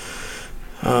components.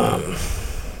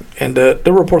 And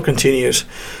the report continues,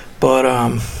 but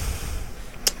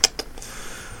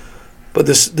But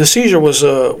the seizure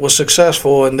was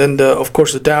successful, and then of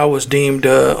course the Dow was deemed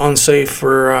unsafe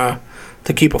for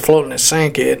to keep afloat, and it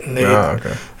sank it. And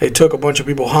they took a bunch of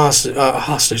people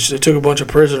hostage. They took a bunch of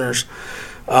prisoners,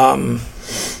 the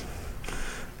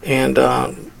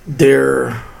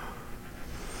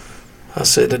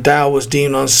Dow was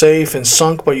deemed unsafe and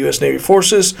sunk by U.S. Navy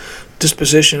forces.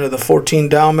 Disposition of the 14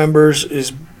 Dow members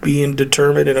is being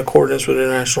determined in accordance with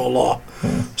international law.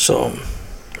 So,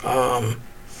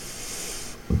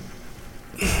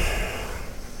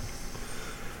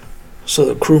 so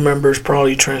the crew members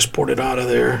probably transported out of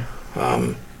there.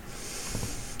 But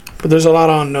there's a lot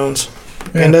of unknowns.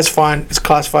 Yeah. And that's fine. It's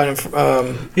classified. It's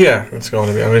going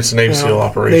to be. I mean, it's a Navy SEAL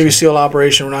operation. Navy SEAL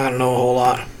operation. We're not going to know a whole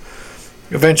lot.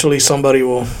 Eventually, somebody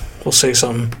will say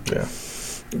something. Yeah.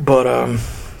 But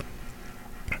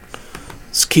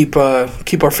let's keep our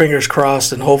fingers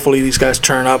crossed, and hopefully these guys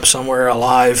turn up somewhere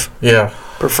alive. Yeah.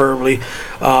 Preferably.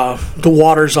 The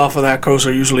waters off of that coast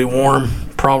are usually warm.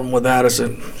 Problem with that is a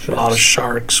lot of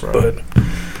sharks, right. But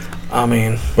I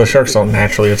mean... But sharks don't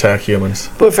naturally attack humans.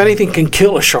 But if anything can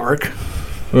kill a shark,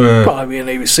 probably be a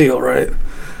Navy SEAL, right?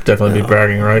 Definitely be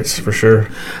bragging rights, for sure.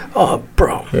 Oh,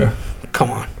 bro. Yeah.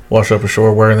 Come on. Wash up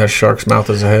ashore wearing that shark's mouth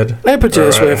as a head. Let me put it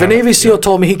this way. If a Navy SEAL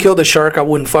told me he killed a shark, I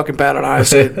wouldn't fucking bat an eye. I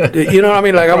said, you know what I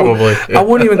mean? Like, I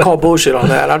wouldn't even call bullshit on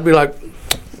that. I'd be like,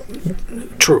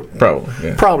 true. Probably,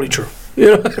 yeah. Probably true.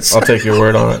 You know, I'll take your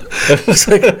word on it. It's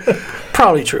like,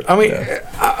 probably true. I mean,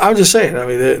 I'm just saying. I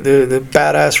mean, the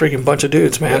badass freaking bunch of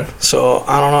dudes, man. Yeah. So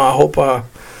I don't know.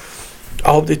 I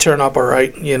hope they turn up all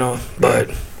right. You know, but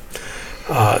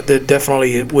they're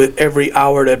definitely, with every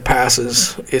hour that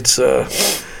passes, it's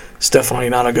definitely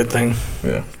not a good thing.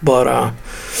 Yeah. But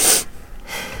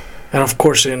and of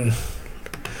course,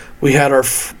 we had our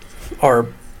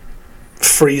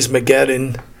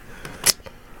Freeze-mageddon,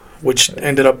 which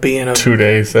ended up being a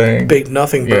 2-day thing. Big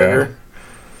nothing burger.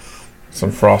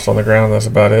 Some frost on the ground, that's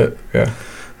about it. Yeah.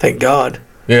 Thank God.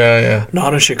 Yeah.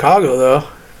 Not in Chicago, though.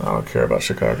 I don't care about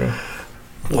Chicago.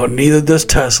 Well, neither does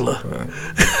Tesla.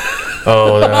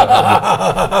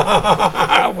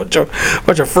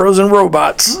 Bunch of frozen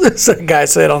robots, that guy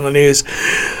said on the news.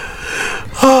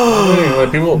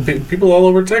 Anyway, people all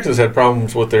over Texas had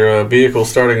problems with their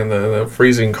vehicles starting in the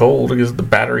freezing cold because the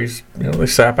batteries, they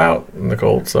sap out in the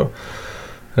cold. So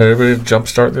everybody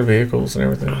jumpstart their vehicles and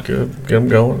everything. Good, get them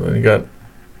going. And you got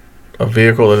a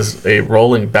vehicle that is a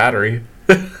rolling battery.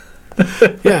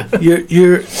 Yeah,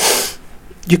 you're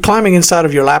climbing inside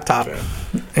of your laptop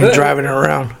and driving it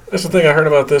around. That's the thing I heard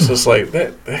about this. Is like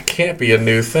that can't be a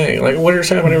new thing. Like, what you're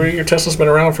saying, whenever your Tesla's been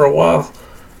around for a while.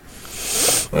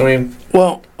 I mean,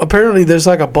 well, apparently there's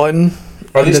like a button.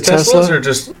 Are these Teslas or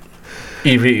just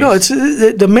EVs? No, it's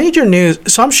the major news.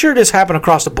 So I'm sure this happened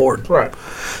across the board. Right.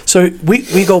 So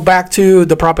we go back to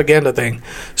the propaganda thing.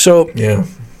 So yeah,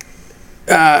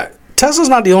 Tesla's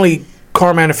not the only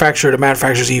car manufacturer that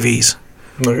manufactures EVs.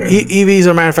 Okay. EVs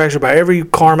are manufactured by every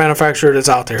car manufacturer that's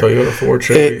out there. Toyota, Ford,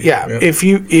 Chevy. If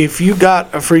you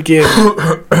got a freaking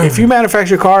if you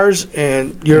manufacture cars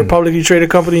and you're a publicly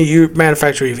traded company, you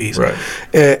manufacture EVs. Right.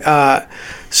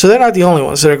 So they're not the only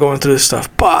ones that are going through this stuff.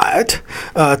 But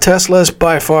Tesla's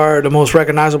by far the most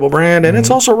recognizable brand, and it's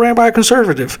also ran by a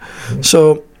conservative.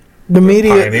 So the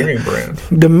media, pioneering brand.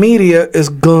 The media is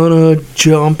gonna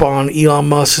jump on Elon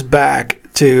Musk's back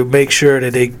to make sure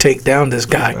that they take down this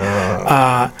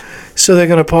guy. So they're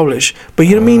going to publish. But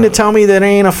you don't mean to tell me that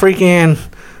ain't a freaking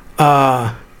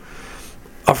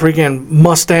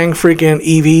Mustang freaking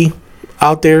EV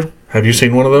out there? Have you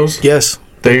seen one of those? Yes.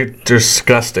 They're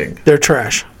disgusting. They're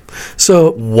trash.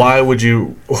 So why would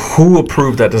you... Who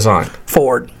approved that design?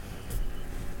 Ford.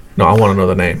 No, I want to know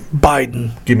the name.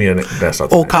 Biden. Give me a name. That's not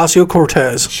the name.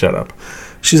 Ocasio-Cortez. Shut up.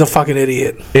 She's a fucking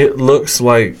idiot. It looks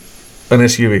like an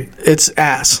SUV. It's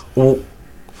ass. Well,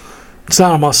 it's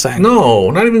not a Mustang. No,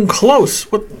 not even close.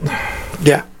 What?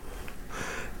 Yeah.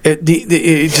 It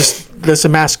just let's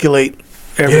emasculate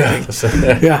everything.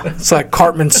 Yeah. It's like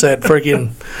Cartman said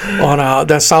freaking on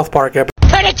that South Park episode.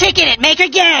 Put a chick in it, make her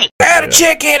gay. Add a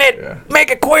chick in it,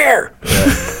 make it queer.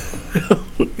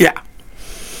 Yeah.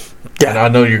 And I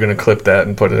know you're going to clip that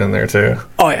and put it in there too.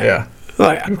 Oh yeah. Yeah.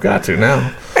 Oh yeah. You've got to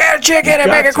now. Add a chick in it,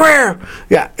 make it queer.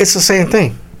 Yeah, it's the same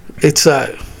thing. It's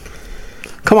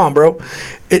come on, bro.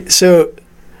 So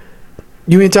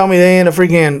you mean tell me they ain't a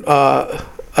freaking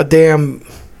a damn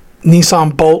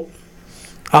Nissan Bolt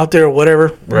out there or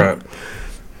whatever? Right.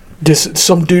 Just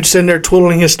some dude sitting there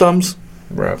twiddling his thumbs.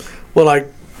 Right. Well,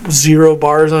 like 0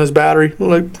 bars on his battery.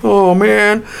 Like, oh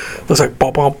man, looks like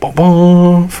bum bum bum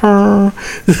bum.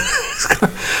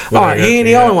 All right, he ain't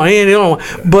the only one. He ain't the only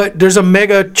one. But there's a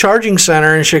mega charging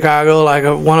center in Chicago, like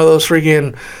one of those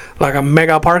freaking, like a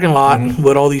mega parking lot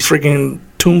with all these freaking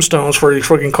tombstones for these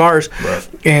freaking cars, Right.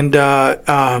 and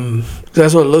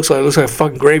that's what it looks like. It looks like a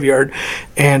fucking graveyard,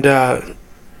 and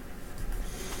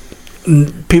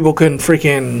people couldn't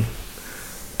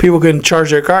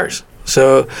charge their cars.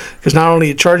 So, because not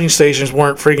only the charging stations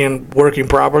weren't freaking working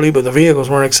properly, but the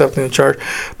vehicles weren't accepting the charge.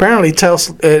 Apparently,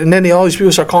 Tesla, and then all these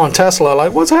people start calling Tesla,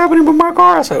 like, "What's happening with my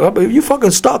car?" I was like, "Oh, you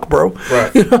fucking stuck, bro."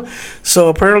 Right. You know? So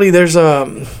apparently, there's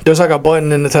like a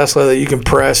button in the Tesla that you can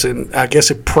press, and I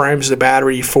guess it primes the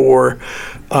battery for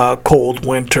cold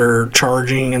winter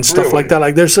charging and stuff like that.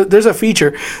 Like, there's a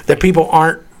feature that people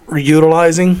aren't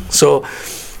utilizing. So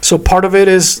part of it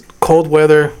is cold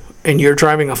weather. And you're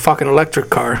driving a fucking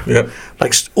electric car, Yep.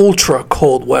 like ultra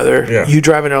cold weather. Yeah. You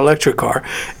driving an electric car,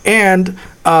 and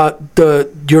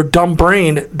your dumb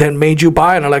brain then made you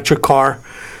buy an electric car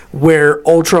where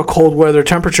ultra cold weather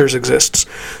temperatures exists.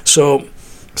 So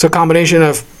it's a combination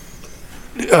of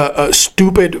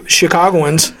stupid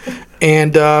Chicagoans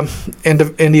and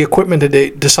the equipment that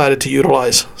they decided to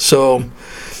utilize. So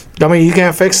I mean, you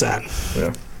can't fix that.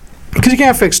 Yeah. Because you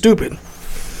can't fix stupid.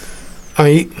 I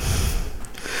mean.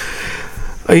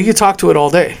 You can talk to it all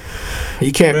day.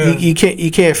 You can't. Yeah.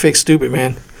 You can't fix stupid,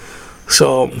 man.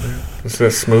 So It's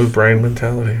that smooth brain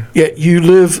mentality. yeah, you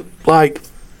live like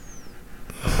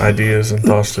Ideas and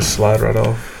thoughts just slide right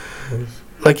off.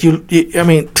 you I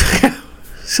mean,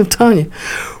 I'm telling you,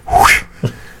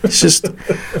 it's just.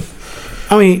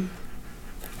 I mean,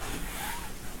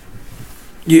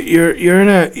 you're in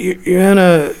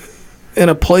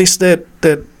a place that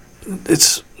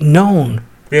it's known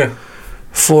Yeah.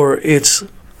 for its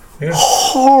Yeah.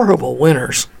 horrible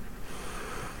winters.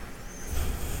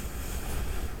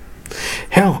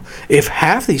 Hell, if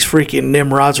half these freaking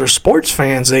Nimrods were sports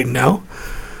fans, they'd know.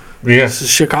 Yeah. The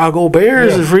Chicago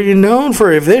Bears Yeah. is freaking known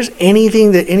for, if there's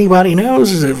anything that anybody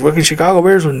knows, is that fucking Chicago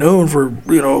Bears were known for,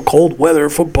 cold weather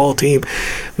football team,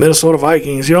 Minnesota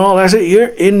Vikings, that's it. You're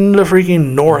in the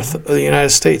freaking north of the United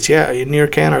States. Yeah, you're near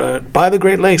Canada, by the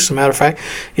Great Lakes, as a matter of fact.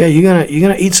 Yeah, you're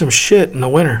gonna eat some shit in the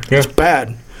winter. Yeah. It's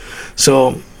bad.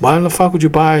 So why in the fuck would you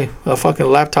buy a fucking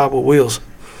laptop with wheels?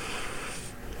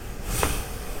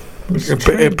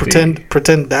 And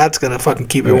pretend that's gonna fucking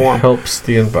keep it warm. Helps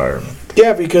the environment.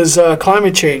 Yeah, because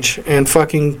climate change and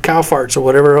fucking cow farts or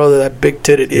whatever other that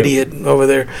big-titted idiot over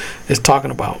there is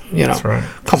talking about. That's right.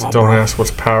 Come Just on, don't bro. ask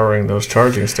what's powering those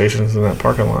charging stations in that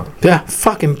parking lot. Yeah,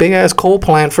 fucking big-ass coal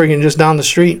plant freaking just down the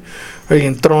street.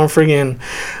 Freaking throwing freaking...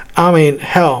 I mean,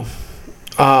 hell,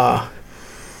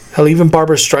 even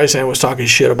Barbara Streisand was talking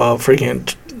shit about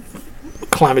freaking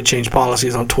climate change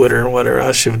policies on Twitter and whatever.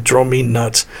 That shit drove me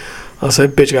nuts. I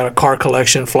said, bitch got a car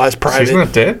collection, flies private. She's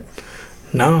not dead?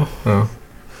 No. No.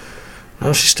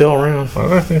 No, she's still around. Why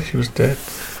did I think she was dead?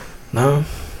 No.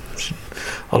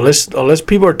 Unless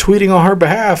people are tweeting on her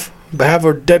behalf of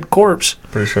her dead corpse.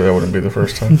 Pretty sure that wouldn't be the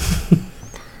first time.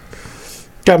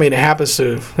 I mean,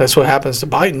 that's what happens to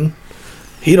Biden.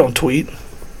 He don't tweet.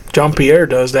 Jean Pierre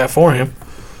does that for him.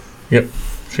 Yep.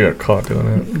 She got caught doing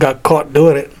it. Got caught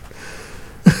doing it.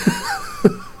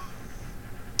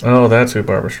 Oh, that's who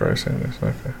Barbara Streisand is.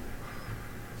 Okay.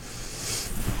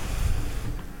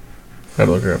 I had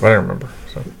to look her up. I don't remember.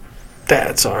 So.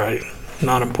 That's all right.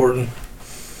 Not important.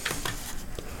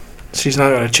 She's not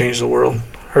going to change the world.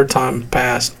 Her time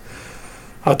passed.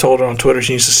 I told her on Twitter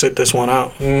she needs to sit this one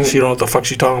out. She don't know what the fuck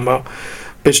she's talking about.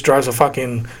 Bitch drives a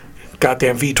fucking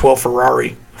goddamn V12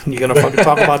 Ferrari. You gonna fucking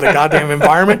talk about the goddamn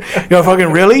environment? You gonna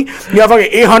fucking really? You got fucking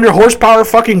 800 horsepower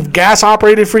fucking gas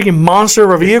operated freaking monster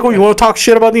of a vehicle? You wanna talk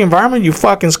shit about the environment? You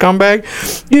fucking scumbag.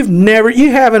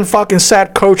 You haven't fucking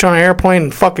sat coach on an airplane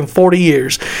in fucking 40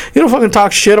 years. You don't fucking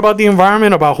talk shit about the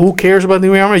environment, about who cares about the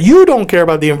environment. You don't care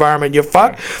about the environment, you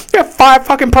fuck. You have 5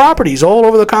 fucking properties all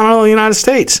over the continental United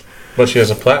States. But she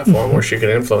has a platform where she can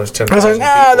influence 10,000 I was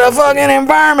like, the fucking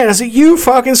environment. I said, you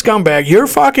fucking scumbag. Your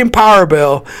fucking power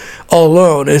bill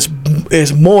alone is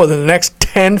more than the next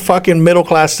 10 fucking middle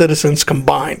class citizens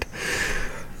combined.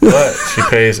 But she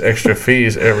pays extra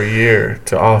fees every year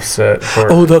to offset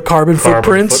her the carbon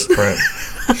footprints. footprint.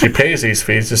 She pays these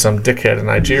fees to some dickhead in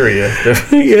Nigeria.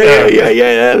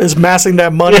 Yeah. Is massing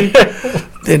that money.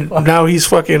 And now he's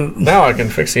fucking... Now I can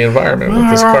fix the environment with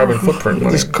this carbon footprint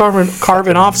money. This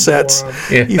carbon offsets.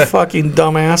 Yeah. You fucking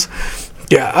dumbass.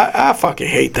 Yeah, I fucking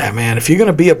hate that, man. If you're going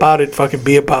to be about it, fucking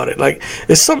be about it. Like,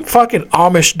 if some fucking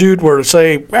Amish dude were to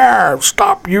say,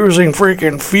 stop using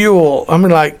freaking fuel, I mean,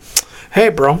 like, hey,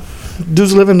 bro,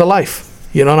 dude's living the life.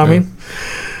 You know what I mean?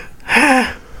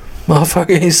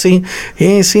 Motherfucker he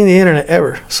ain't seen the internet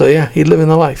ever. So yeah, he living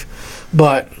the life.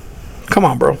 But come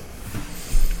on, bro.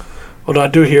 What I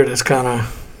do hear that's kind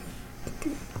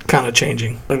of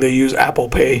changing. Like they use Apple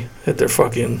Pay at their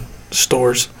fucking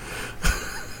stores.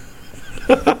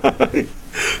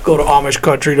 Go to Amish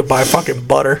country to buy fucking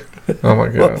butter. Oh my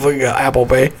god. Fucking got Apple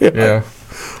Pay. Yeah.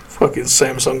 Fucking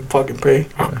Samsung fucking Pay.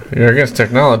 You're against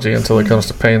technology until it comes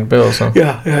to paying bills, huh?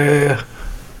 Yeah.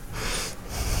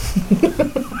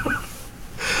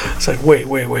 It's like wait.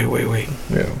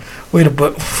 Yeah. Wait a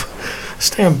bit.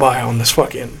 Stand by on this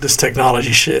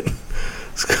technology shit.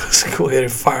 Let's go ahead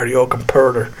and fire the old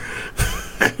comparator.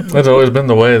 That's always been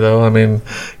the way, though. I mean,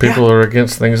 people are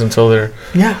against things until they're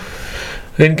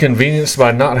inconvenienced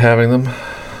by not having them.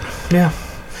 Yeah.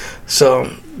 So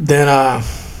then,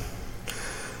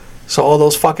 so all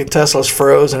those fucking Teslas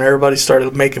froze, and everybody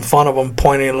started making fun of them,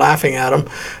 pointing and laughing at them,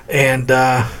 and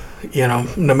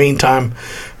in the meantime,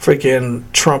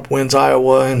 freaking Trump wins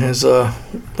Iowa in his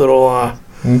little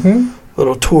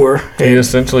tour. He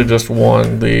essentially just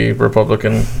won the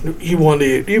Republican He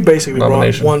basically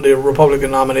won the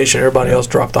Republican nomination. Everybody else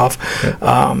dropped off.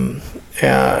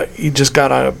 Yeah. He just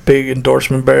got a big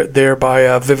endorsement there by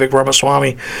Vivek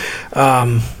Ramaswamy,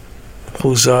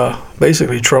 who's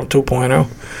basically Trump 2.0.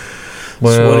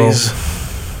 Well,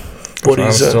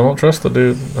 I still don't trust the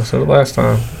dude. I said it last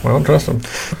time. I don't trust him.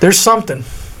 There's something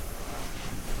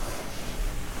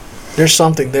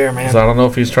there, man. So I don't know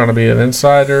if he's trying to be an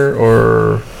insider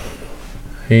or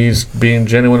he's being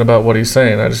genuine about what he's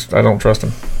saying. I don't trust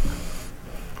him.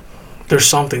 There's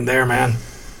something there, man.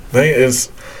 Thing is,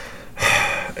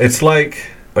 it's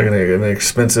like an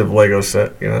expensive Lego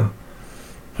set, you know.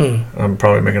 I'm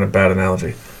probably making a bad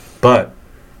analogy, but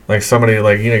like somebody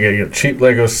you get cheap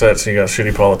Lego sets and you got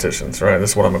shitty politicians, right?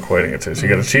 That's what I'm equating it to. So you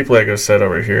get a cheap Lego set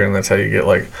over here, and that's how you get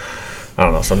I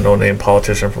don't know, some no-name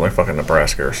politician from fucking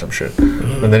Nebraska or some shit.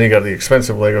 And then you got the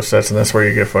expensive Lego sets, and that's where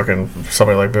you get fucking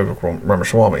somebody like Vivek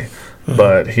Ramaswamy.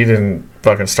 But he didn't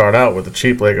fucking start out with the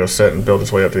cheap Lego set and build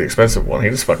his way up to the expensive one. He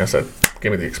just fucking said,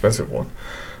 "Give me the expensive one."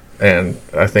 And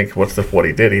I think what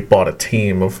he did, he bought a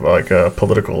team of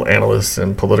political analysts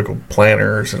and political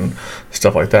planners and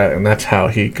stuff like that, and that's how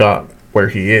he got where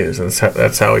he is, and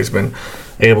that's how he's been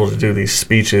able to do these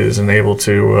speeches and able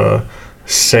to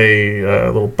say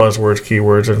little buzzwords,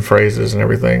 keywords, and phrases and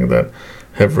everything that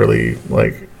have really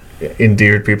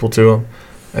endeared people to him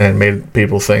and made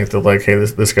people think that hey,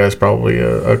 this guy's probably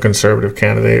a conservative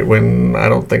candidate, when I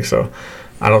don't think so.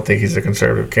 I don't think he's a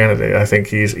conservative candidate. I think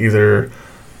he's either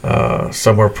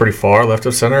somewhere pretty far left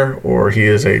of center, or he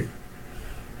is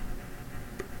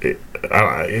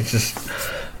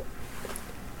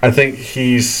I think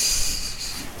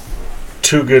he's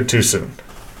too good too soon.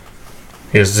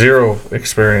 He has zero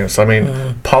experience. I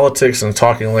mean, politics and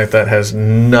talking like that has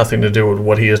nothing to do with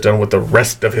what he has done with the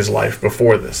rest of his life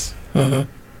before this.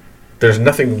 There's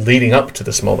nothing leading up to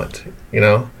this moment, you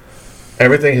know?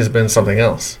 Everything has been something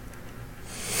else.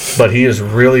 But he is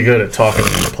really good at talking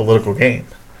the political game.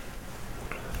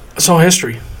 It's all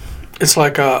history. It's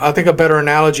I think a better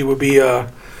analogy would be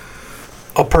a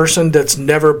person that's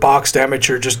never boxed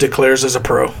amateur just declares as a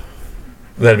pro.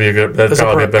 That'd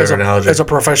probably be a better analogy. As a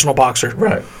professional boxer.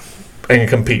 Right. And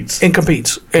competes. And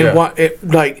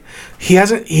he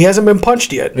hasn't been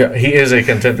punched yet. Yeah, he is a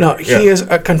contender. No, he is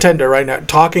a contender right now.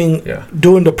 Talking,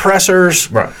 doing the pressers.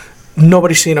 Right.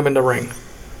 Nobody's seen him in the ring.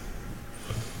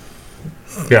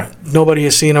 Yeah. Nobody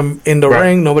has seen him in the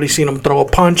ring. Nobody's seen him throw a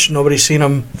punch. Nobody's seen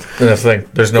him. And that's the thing.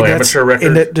 There's no amateur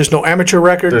record. There's no amateur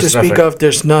record to speak of.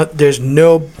 There's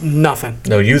nothing.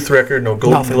 No youth record. No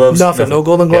golden gloves. Nothing. No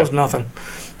golden gloves. Nothing.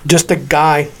 Just a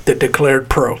guy that declared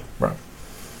pro. Right.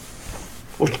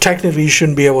 Which technically you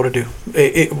shouldn't be able to do.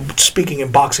 Speaking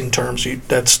in boxing terms,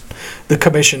 that's the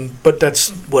commission, but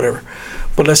that's whatever.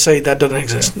 But let's say that doesn't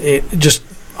exist.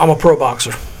 I'm a pro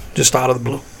boxer, just out of the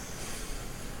blue.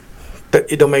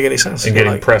 It don't make any sense. And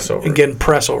getting press over it. And getting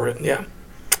press over it, yeah.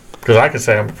 Because I could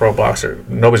say I'm a pro boxer.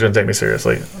 Nobody's going to take me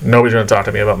seriously. Nobody's going to talk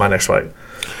to me about my next fight.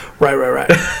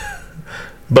 Right.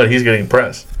 But he's getting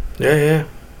press. Yeah.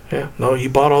 No, he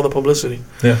bought all the publicity.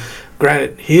 Yeah.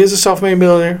 Granted, he is a self-made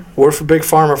millionaire. Worked for Big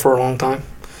Pharma for a long time.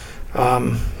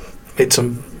 Made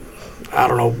some, I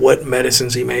don't know what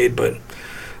medicines he made, but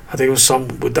I think it was some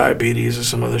with diabetes or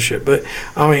some other shit. But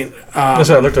I mean, I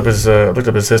looked up his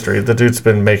history. The dude's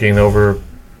been making over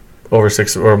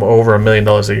 $1 million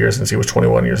a year since he was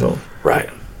 21 years old. Right.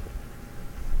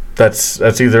 That's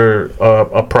either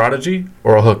a prodigy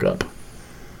or a hookup.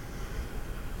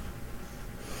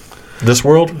 This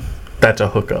world, that's a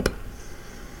hookup.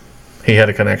 He had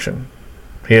a connection.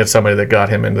 He had somebody that got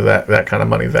him into that kind of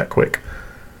money that quick.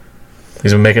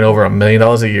 He's been making over $1 million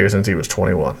a year since he was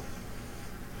 21.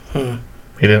 He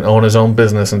didn't own his own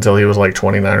business until he was like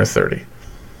 29 or 30.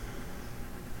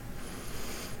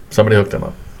 Somebody hooked him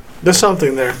up. There's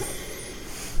something there.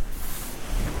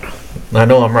 I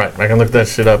know I'm right. I can look that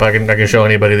shit up. I can show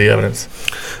anybody the evidence.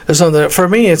 There's something. For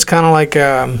me, it's kind of like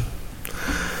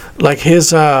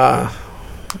his. Because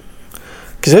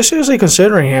they're seriously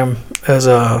considering him as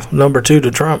a number 2 to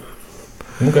Trump.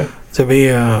 Okay. To be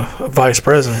a vice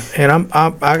president, and I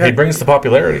got. He brings the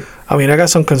popularity. I mean, I got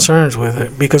some concerns with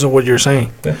it because of what you're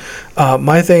saying. Yeah.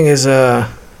 My thing is,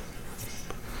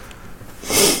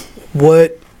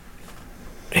 what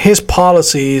his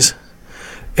policies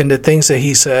and the things that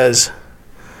he says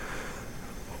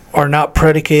are not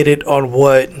predicated on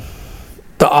what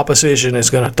the opposition is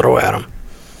going to throw at him.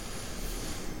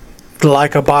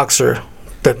 Like a boxer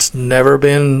that's never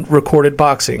been recorded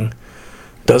boxing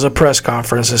does a press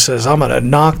conference and says, I'm going to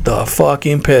knock the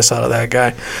fucking piss out of that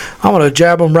guy. I'm going to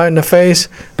jab him right in the face,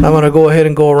 and I'm going to go ahead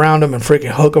and go around him and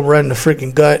freaking hook him right in the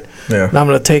freaking gut. Yeah. And I'm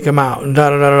going to take him out. And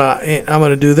and I'm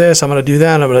going to do this, I'm going to do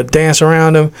that, and I'm going to dance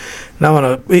around him. And I'm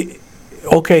going to...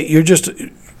 Okay, you're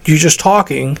just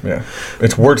talking. Yeah.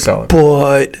 It's word salad.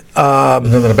 But...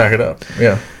 There's nothing to back it up.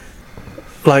 Yeah.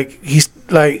 Like, he's...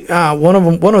 Like, one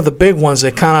of the big ones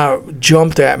that kind of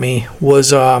jumped at me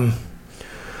was...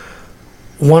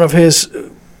 one of his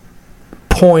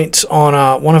points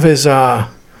on one of his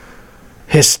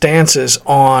stances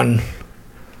on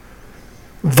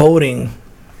voting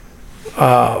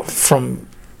from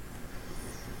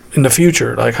in the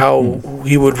future, like how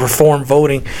he would reform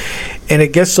voting, and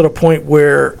it gets to the point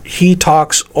where he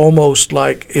talks almost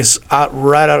like it's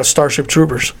right out of Starship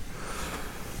Troopers.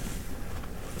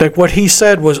 Like what he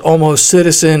said was almost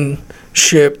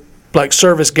citizenship. Like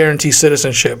service guarantee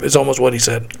citizenship is almost what he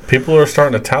said. People are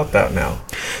starting to tout that now.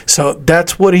 So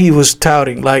that's what he was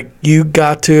touting. Like you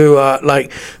got to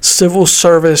like civil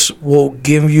service will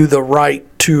give you the right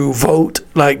to vote,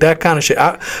 like that kind of shit.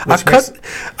 I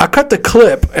cut the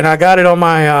clip and I got it on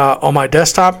my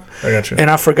desktop. I got you.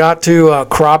 And I forgot to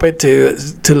crop it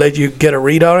to let you get a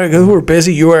read on it. 'Cause we were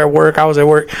busy. You were at work. I was at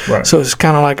work. Right. So it's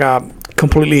kind of like a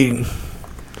completely.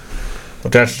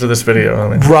 Attached to this video, I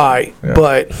mean. Right, Yeah.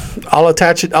 but I'll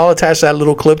attach that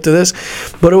little clip to this.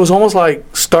 But it was almost like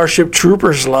Starship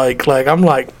Troopers, like I'm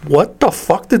like, what the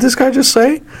fuck did this guy just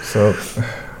say? So,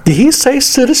 Did he say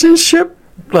citizenship,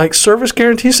 like service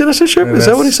guarantee citizenship? Is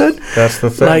that what he said? That's the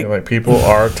thing. Like people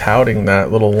are touting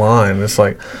that little line. It's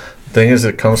like, the thing is,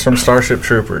 it comes from Starship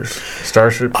Troopers.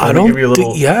 Starship. Let me give you a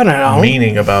little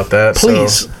meaning about that.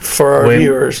 Please, for our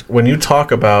viewers. When you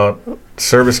talk about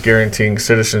service guaranteeing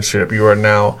citizenship, you are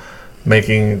now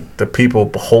making the people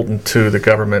beholden to the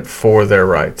government for their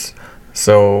rights.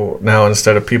 So now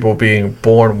instead of people being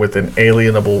born with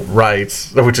inalienable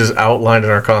rights, which is outlined in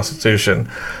our Constitution,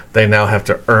 they now have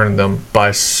to earn them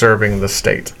by serving the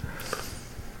state,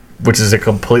 which is a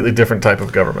completely different type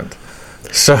of government.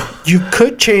 So you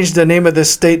could change the name of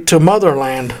this state to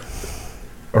Motherland.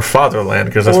 Or Fatherland,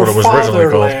 because that's what it was originally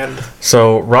called.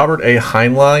 So Robert A.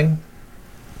 Heinlein,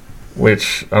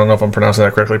 which I don't know if I'm pronouncing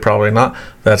that correctly, probably not.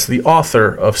 That's the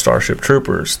author of Starship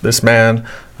Troopers. This man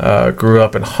grew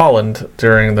up in Holland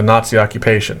during the Nazi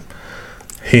occupation.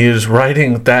 He is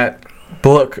writing that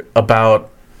book about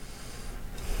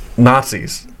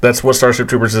Nazis. That's what Starship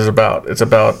Troopers is about. It's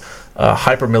about a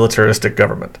hyper-militaristic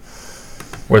government,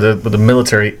 where the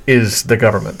military is the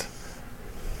government.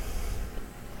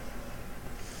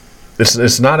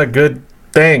 It's not a good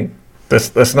thing.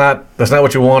 That's not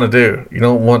what you want to do. You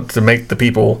don't want to make the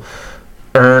people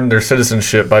earn their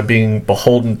citizenship by being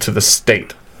beholden to the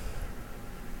state.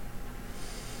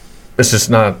 It's just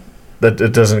not that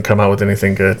it doesn't come out with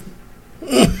anything good.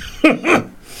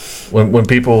 when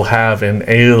people have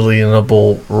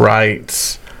inalienable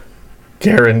rights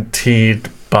guaranteed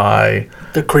by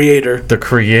the creator.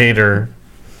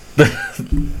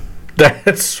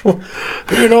 That's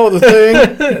you know the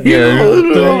thing. you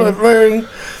know the thing.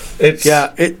 It's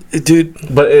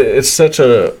dude. But it's such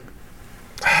a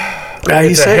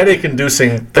it's a headache-inducing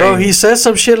thing. Bro, he said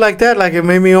some shit like that, like it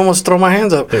made me almost throw my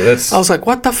hands up. Dude, I was like,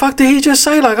 what the fuck did he just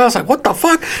say? Like, I was like, what the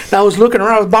fuck? And I was looking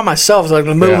around, I was by myself, it was like in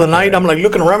the middle of the night. I'm like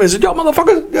looking around, I said, yo,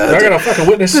 motherfuckers. I got a fucking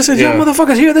witness. I said, yo,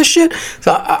 motherfuckers, hear this shit?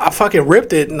 So I fucking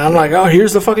ripped it, and I'm like, oh,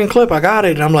 here's the fucking clip, I got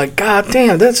it. And I'm like, god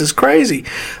damn, this is crazy.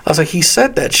 I was like, he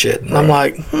said that shit. And I'm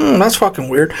like, that's fucking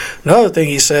weird. Another thing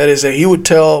he said is that he would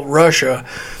tell Russia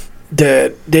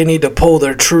that they need to pull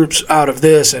their troops out of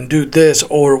this and do this,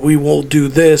 or we will do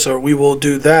this, or we will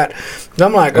do that. And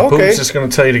I'm like, and okay. Putin's just going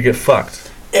to tell you to get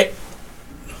fucked.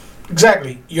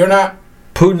 Exactly. You're not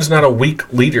Putin's not a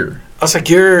weak leader. I was like,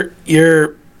 you're.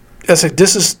 I was like,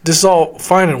 this is all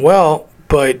fine and well,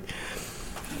 but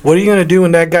what are you gonna do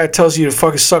when that guy tells you to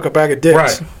fucking suck a bag of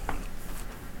dicks? Right.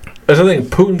 That's the thing.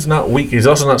 Putin's not weak. He's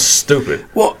also not stupid.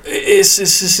 Well, it's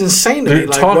insane to me.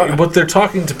 But they're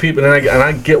talking to people, and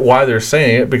I get why they're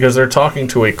saying it, because they're talking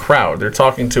to a crowd. They're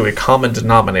talking to a common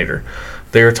denominator.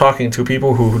 They are talking to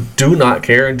people who do not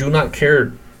care and do not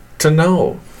care to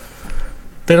know.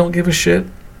 They don't give a shit.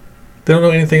 They don't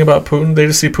know anything about Putin. They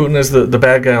just see Putin as the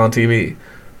bad guy on TV,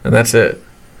 and that's it.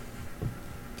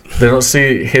 They don't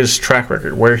see his track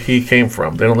record, where he came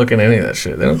from. They don't look at any of that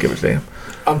shit. They don't give a damn.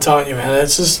 I'm telling you, man,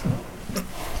 it's just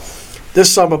there's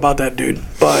something about that dude,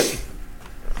 but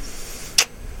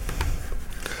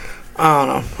I don't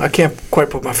know. I can't quite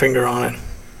put my finger on it.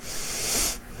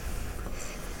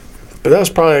 But that was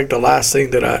probably like the last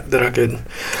thing that I could.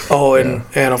 Oh, and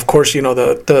of course, you know,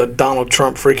 the Donald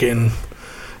Trump freaking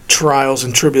trials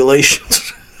and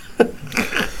tribulations.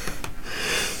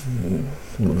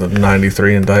 The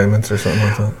 93 indictments or something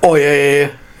like that. Oh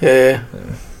yeah. Yeah,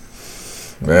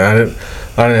 I didn't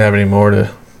have any more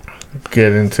to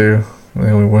get into.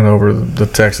 And we went over the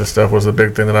Texas stuff was the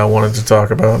big thing that I wanted to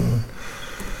talk about.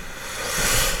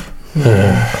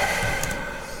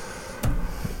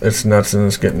 It's nuts, and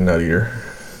it's getting nuttier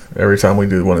every time we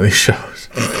do one of these shows.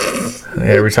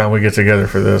 Every time we get together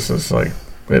for this, it's like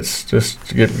it's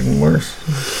just getting worse.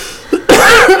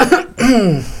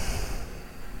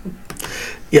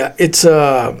 Yeah, it's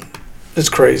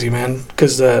crazy, man.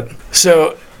 Because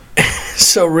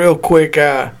so real quick,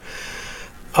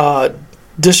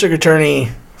 District Attorney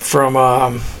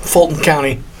from Fulton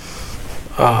County,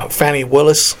 Fannie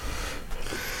Willis.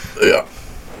 Yeah.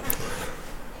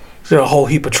 In a whole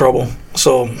heap of trouble.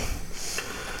 So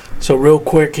real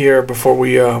quick here before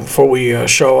we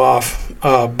show off.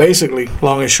 Basically,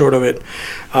 long and short of it,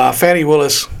 Fannie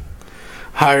Willis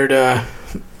hired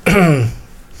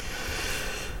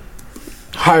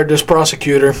this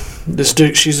prosecutor.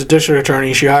 She's a district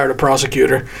attorney. She hired a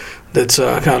prosecutor that's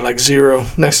kind of like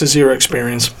next to zero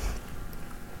experience,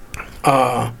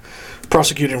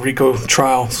 prosecuting RICO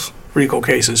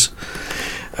cases.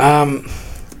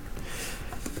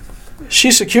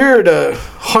 She secured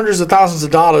hundreds of thousands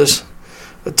of dollars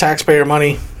of taxpayer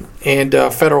money and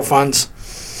federal funds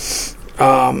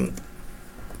to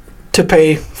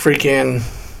pay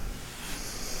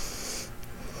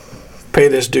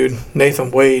this dude,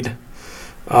 Nathan Wade,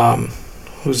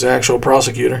 who's the actual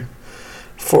prosecutor,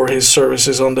 for his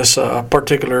services on this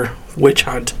particular witch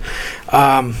hunt.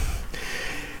 Turns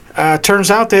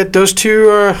out that those two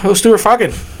are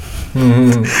fucking.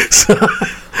 Mm-hmm.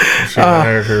 She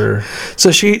hired her.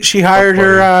 So she hired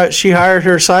her. She hired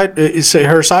her side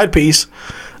piece,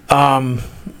 and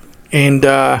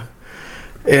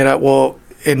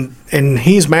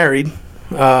he's married.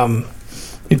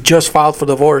 He just filed for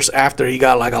divorce after he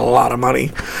got like a lot of money.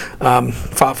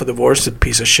 Filed for divorce, a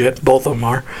piece of shit. Both of them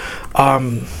are.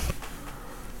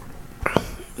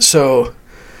 So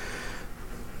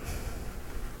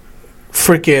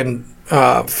freaking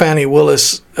Fannie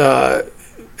Willis.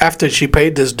 After she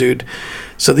paid this dude,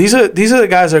 so these are the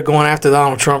guys that are going after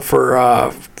Donald Trump for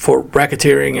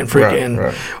racketeering and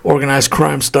freaking organized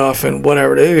crime stuff and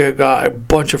whatever. They got a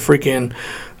bunch of freaking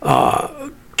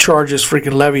charges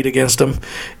freaking levied against them,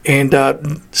 and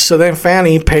so then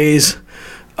Fannie pays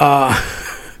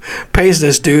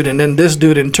this dude, and then this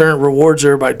dude in turn rewards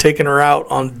her by taking her out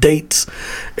on dates,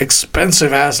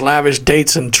 expensive ass lavish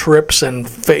dates and trips and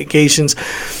vacations.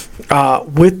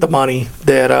 With the money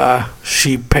that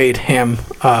she paid him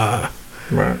to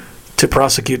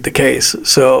prosecute the case.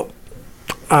 So,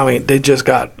 I mean, they just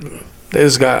got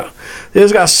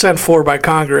sent for by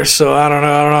Congress. So I don't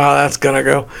know how that's gonna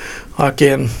go.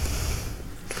 Again,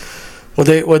 what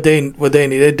they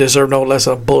need, they deserve no less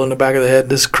than a bullet in the back of the head.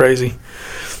 This is crazy.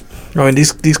 I mean,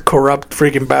 these corrupt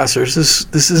freaking bastards.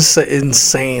 This is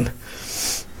insane.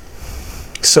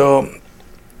 So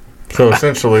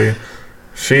essentially,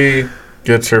 she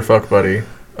gets her fuck buddy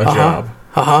a job.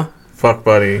 Fuck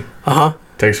buddy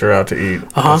takes her out to eat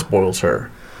and spoils her.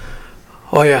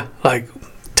 Oh yeah, like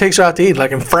takes her out to eat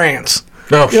like in France.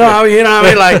 No, you know what I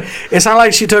mean? Like it's not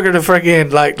like she took her to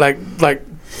freaking like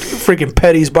freaking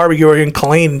Petty's barbecue or in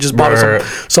Killeen and just bought her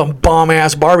some bomb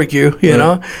ass barbecue. You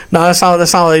know? No, that's not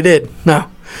what they did.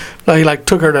 No. He like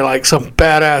took her to like some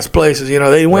badass places. You know,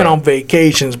 they went on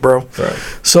vacations, bro. Right.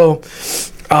 So.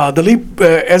 The leap,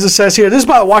 as it says here, this is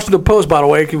by the Washington Post, by the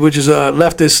way, which is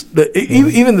leftist.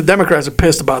 Even the Democrats are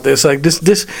pissed about this. Like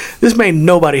this made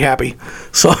nobody happy.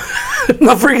 So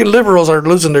the freaking liberals are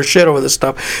losing their shit over this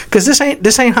stuff because this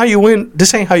ain't how you win.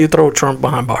 This ain't how you throw Trump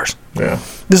behind bars. Yeah,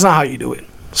 this is not how you do it.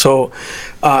 So,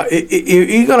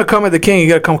 you're gonna come at the king. You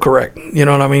gotta come correct. You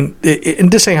know what I mean?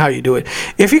 And this ain't how you do it.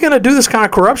 If you're gonna do this kind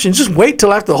of corruption, just wait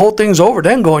till after the whole thing's over,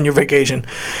 then go on your vacation.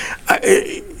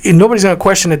 Nobody's gonna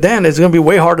question it then. It's gonna be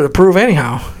way harder to prove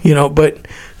anyhow. You know. But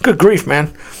good grief,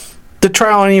 man, the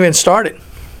trial ain't even started.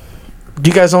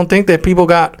 You guys don't think that people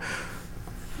got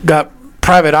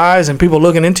private eyes and people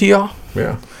looking into y'all?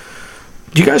 Yeah.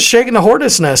 You guys shaking the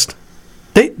hornet's nest.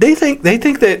 They think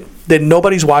that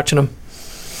nobody's watching them.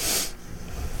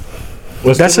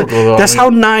 Well, That's how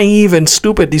naive and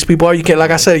stupid these people are. You can't,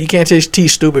 like I said, you can't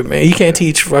teach stupid, man. You can't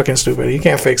teach fucking stupid. You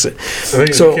can't fix it. I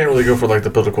think you can't really go for like the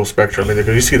political spectrum. I mean,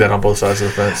 because you see that on both sides of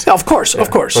the fence. Of course.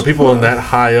 But people in that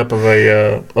high up of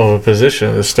a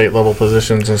position, the state level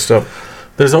positions and stuff,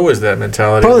 there's always that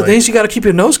mentality. Bro, the things you got to keep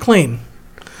your nose clean.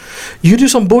 You do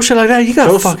some bullshit like that, you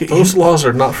got to fuck it. Those laws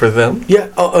are not for them. Yeah,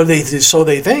 so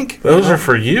they think. Those are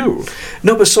for you.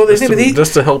 No, but so they think.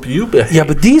 Just to help you behave. Yeah,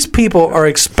 but these people are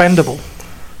expendable.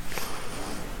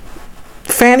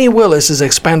 Fannie Willis is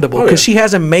expendable because she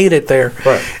hasn't made it there.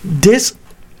 Right. This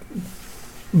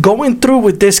going through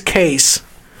with this case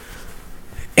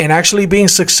and actually being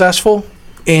successful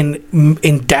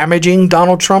in damaging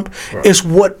Donald Trump is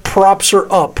what props her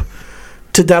up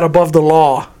to that above the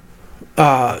law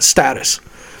status.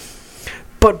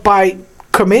 But by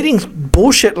committing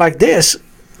bullshit like this,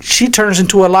 she turns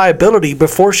into a liability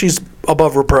before she's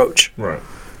above reproach. Right.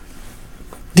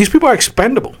 These people are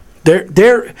expendable.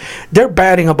 They're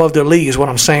batting above their league is what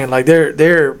I'm saying. Like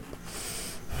they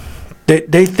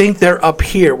think they're up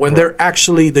here when they're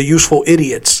actually the useful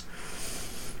idiots.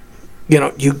 You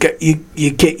know, you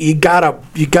gotta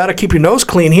keep your nose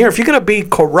clean here. If you're gonna be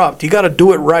corrupt, you gotta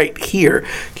do it right here.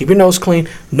 Keep your nose clean,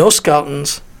 no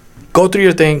skeletons. Go through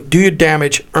your thing, do your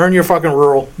damage, earn your fucking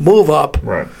rural, move up.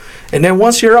 Right. And then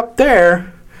once you're up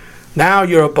there, now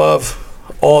you're above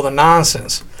all the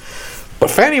nonsense. But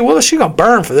Fannie Willis, she gonna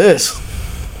burn for this.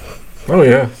 Oh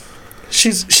yeah.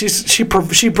 She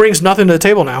brings nothing to the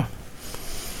table now.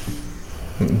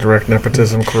 Direct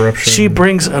nepotism, corruption. She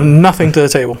brings nothing to the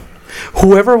table.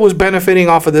 Whoever was benefiting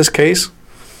off of this case,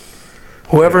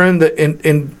 whoever in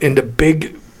the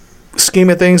big scheme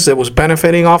of things that was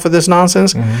benefiting off of this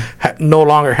nonsense, no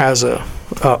longer has a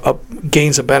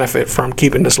gains a benefit from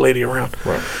keeping this lady around.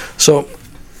 Right. So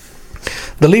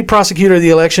the lead prosecutor of the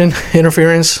election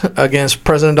interference against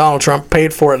President Donald Trump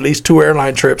paid for at least 2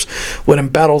 airline trips with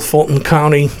embattled Fulton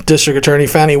County District Attorney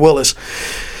Fannie Willis.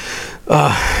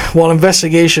 While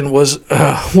investigation was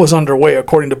underway,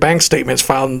 according to bank statements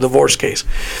filed in the divorce case.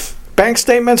 Bank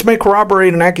statements may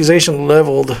corroborate an accusation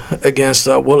leveled against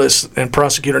Willis and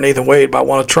prosecutor Nathan Wade by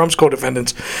one of Trump's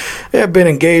co-defendants. They have been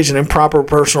engaged in an improper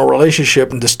personal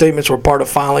relationship, and the statements were part of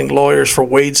filing lawyers for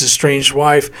Wade's estranged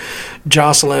wife,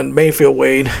 Jocelyn Mayfield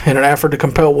Wade, in an effort to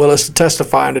compel Willis to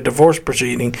testify in a divorce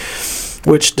proceeding,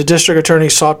 which the district attorney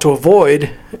sought to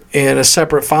avoid in a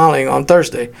separate filing on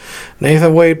Thursday.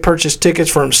 Nathan Wade purchased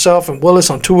tickets for himself and Willis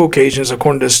on 2 occasions,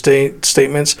 according to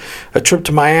statements. A trip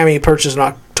to Miami purchased in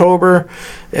October,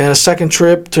 and a second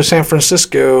trip to San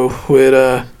Francisco with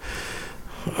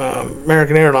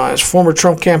American Airlines. Former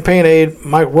Trump campaign aide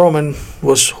Mike Roman,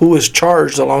 who was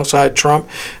charged alongside Trump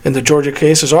in the Georgia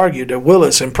case, has argued that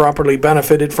Willis improperly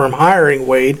benefited from hiring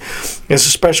Wade as a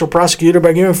special prosecutor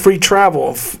by giving free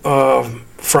travel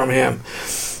from him.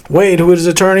 Wade, who is his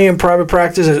attorney in private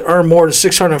practice, has earned more than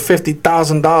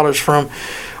 $650,000 from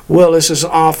Willis's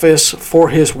office for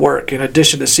his work. In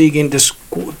addition to seeking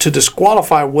to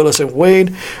disqualify Willis and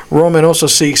Wade, Roman also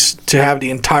seeks to have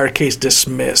the entire case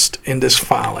dismissed in this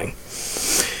filing.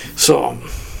 So,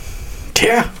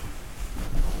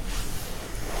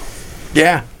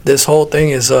 yeah, this whole thing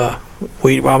is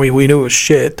we knew it was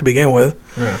shit to begin with,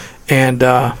 and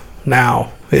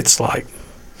now it's like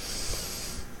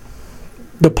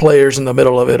the players in the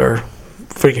middle of it are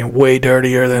freaking way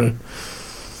dirtier than.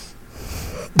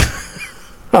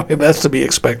 I mean, that's to be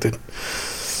expected.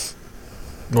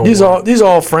 These are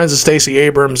all friends of Stacey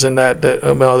Abrams and that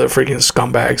other freaking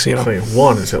scumbags, you know. So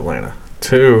 1 is Atlanta.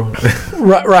 2.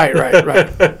 Right.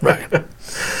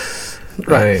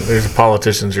 There's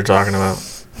politicians you're talking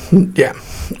about. Yeah,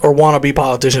 or wannabe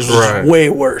politicians, which is way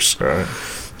worse. Right.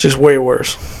 Just way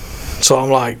worse. So I'm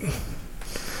like,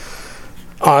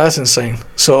 oh, that's insane.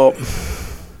 So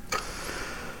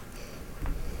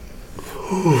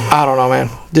I don't know, man.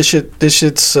 This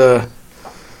shit's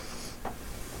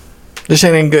this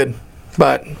ain't good,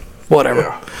 but whatever.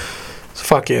 Yeah. It's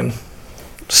fucking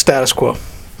status quo.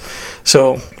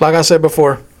 So, like I said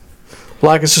before,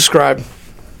 like and subscribe.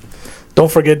 Don't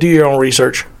forget, do your own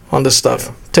research on this stuff.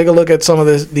 Yeah. Take a look at some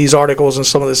of these articles and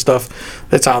some of this stuff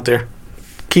that's out there.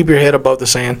 keep your head above the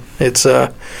sand. It's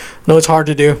no, it's hard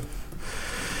to do.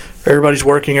 Everybody's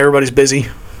working, everybody's busy,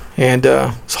 and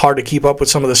it's hard to keep up with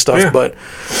some of the stuff. Yeah. But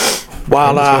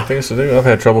while There's got things to do. I've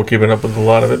had trouble keeping up with a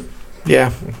lot of it.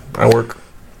 yeah, I work.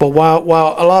 but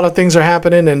while a lot of things are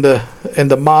happening and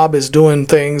the mob is doing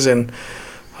things and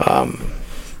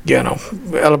you know,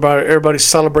 everybody's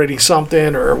celebrating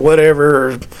something or whatever,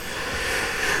 or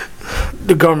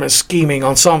the government's scheming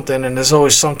on something, and there's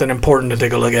always something important to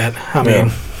take a look at. I mean,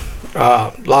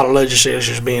 a lot of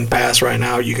legislation is being passed right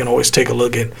now. You can always take a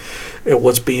look at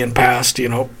what's being passed, you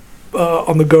know,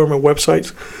 on the government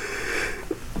websites.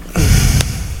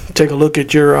 Take a look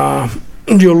at your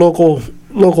local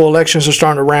elections are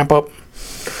starting to ramp up.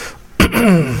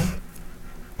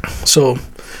 So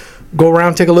go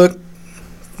around, take a look.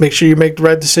 Make sure you make the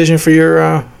right decision for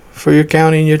your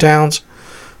county and your towns,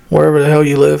 wherever the hell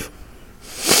you live.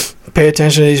 Pay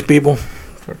attention to these people.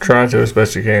 Try to as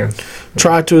best you can.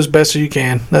 Try to as best as you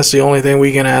can. That's the only thing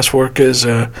we can ask for, because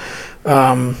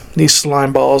these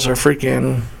slime balls are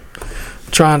freaking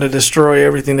trying to destroy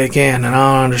everything they can, and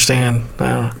I don't understand.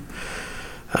 But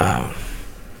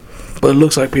it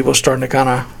looks like people are starting to kind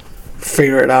of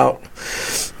figure it out.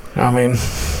 I mean,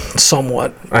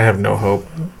 somewhat. I have no hope.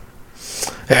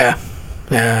 Yeah.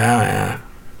 I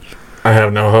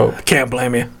have no hope. I can't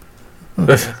blame you.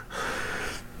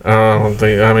 I don't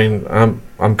think. I mean, I'm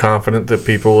confident that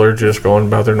people are just going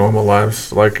about their normal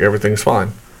lives like everything's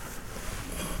fine.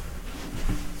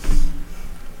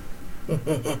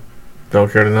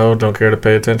 Don't care to know. Don't care to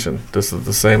pay attention. This is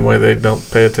the same way they don't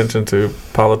pay attention to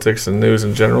politics and news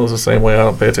in general. Is the same way I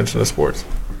don't pay attention to sports.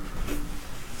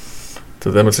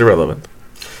 To them, it's irrelevant.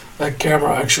 That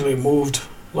camera actually moved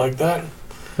like that.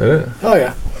 Did it? Oh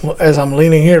yeah. Well, as I'm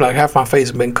leaning here, like half my face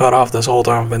has been cut off this whole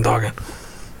time I've been talking.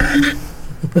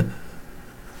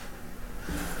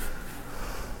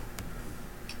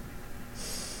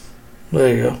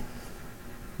 There you go.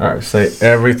 All right. Say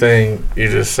everything you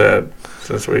just said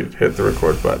since we hit the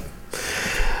record button.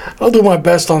 I'll do my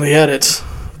best on the edits,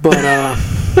 but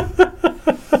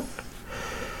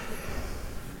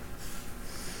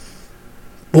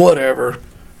whatever.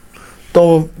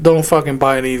 Don't fucking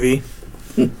buy an EV.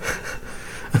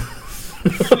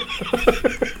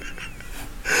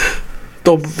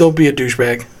 Don't be a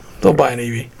douchebag. Don't buy an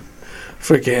EV.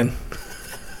 Freaking.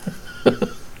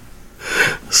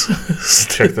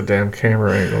 Check the damn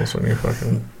camera angles when you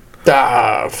fucking.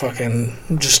 Fucking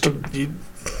just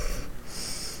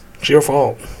it's your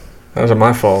fault. That wasn't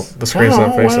my fault. The screen's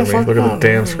not facing me. Look at the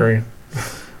damn screen.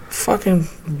 Fucking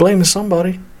blaming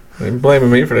somebody. You're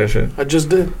blaming me for that shit. I just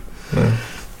did. No.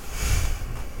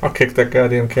 I'll kick that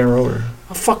goddamn camera over.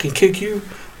 I'll fucking kick you.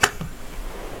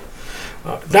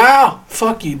 Now!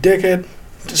 Fuck you, dickhead.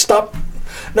 Just stop.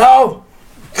 No!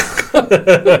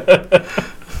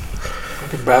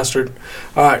 Fucking bastard.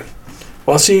 Alright.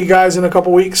 Well, I'll see you guys in a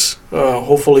couple weeks.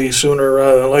 Hopefully sooner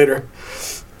rather than later.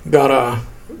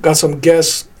 Got some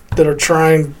guests that are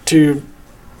trying to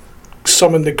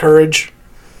summon the courage.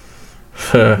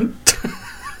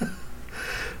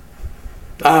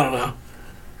 I don't know.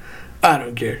 I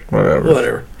don't care.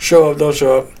 Whatever. Show up, don't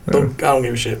show up. I don't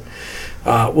give a shit.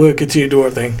 We'll continue to do our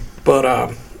thing.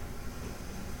 But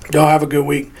y'all have a good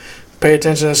week. Pay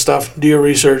attention to stuff. Do your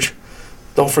research.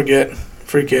 Don't forget,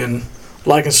 freaking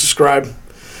like and subscribe.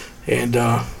 And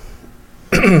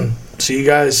see you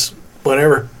guys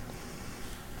whenever.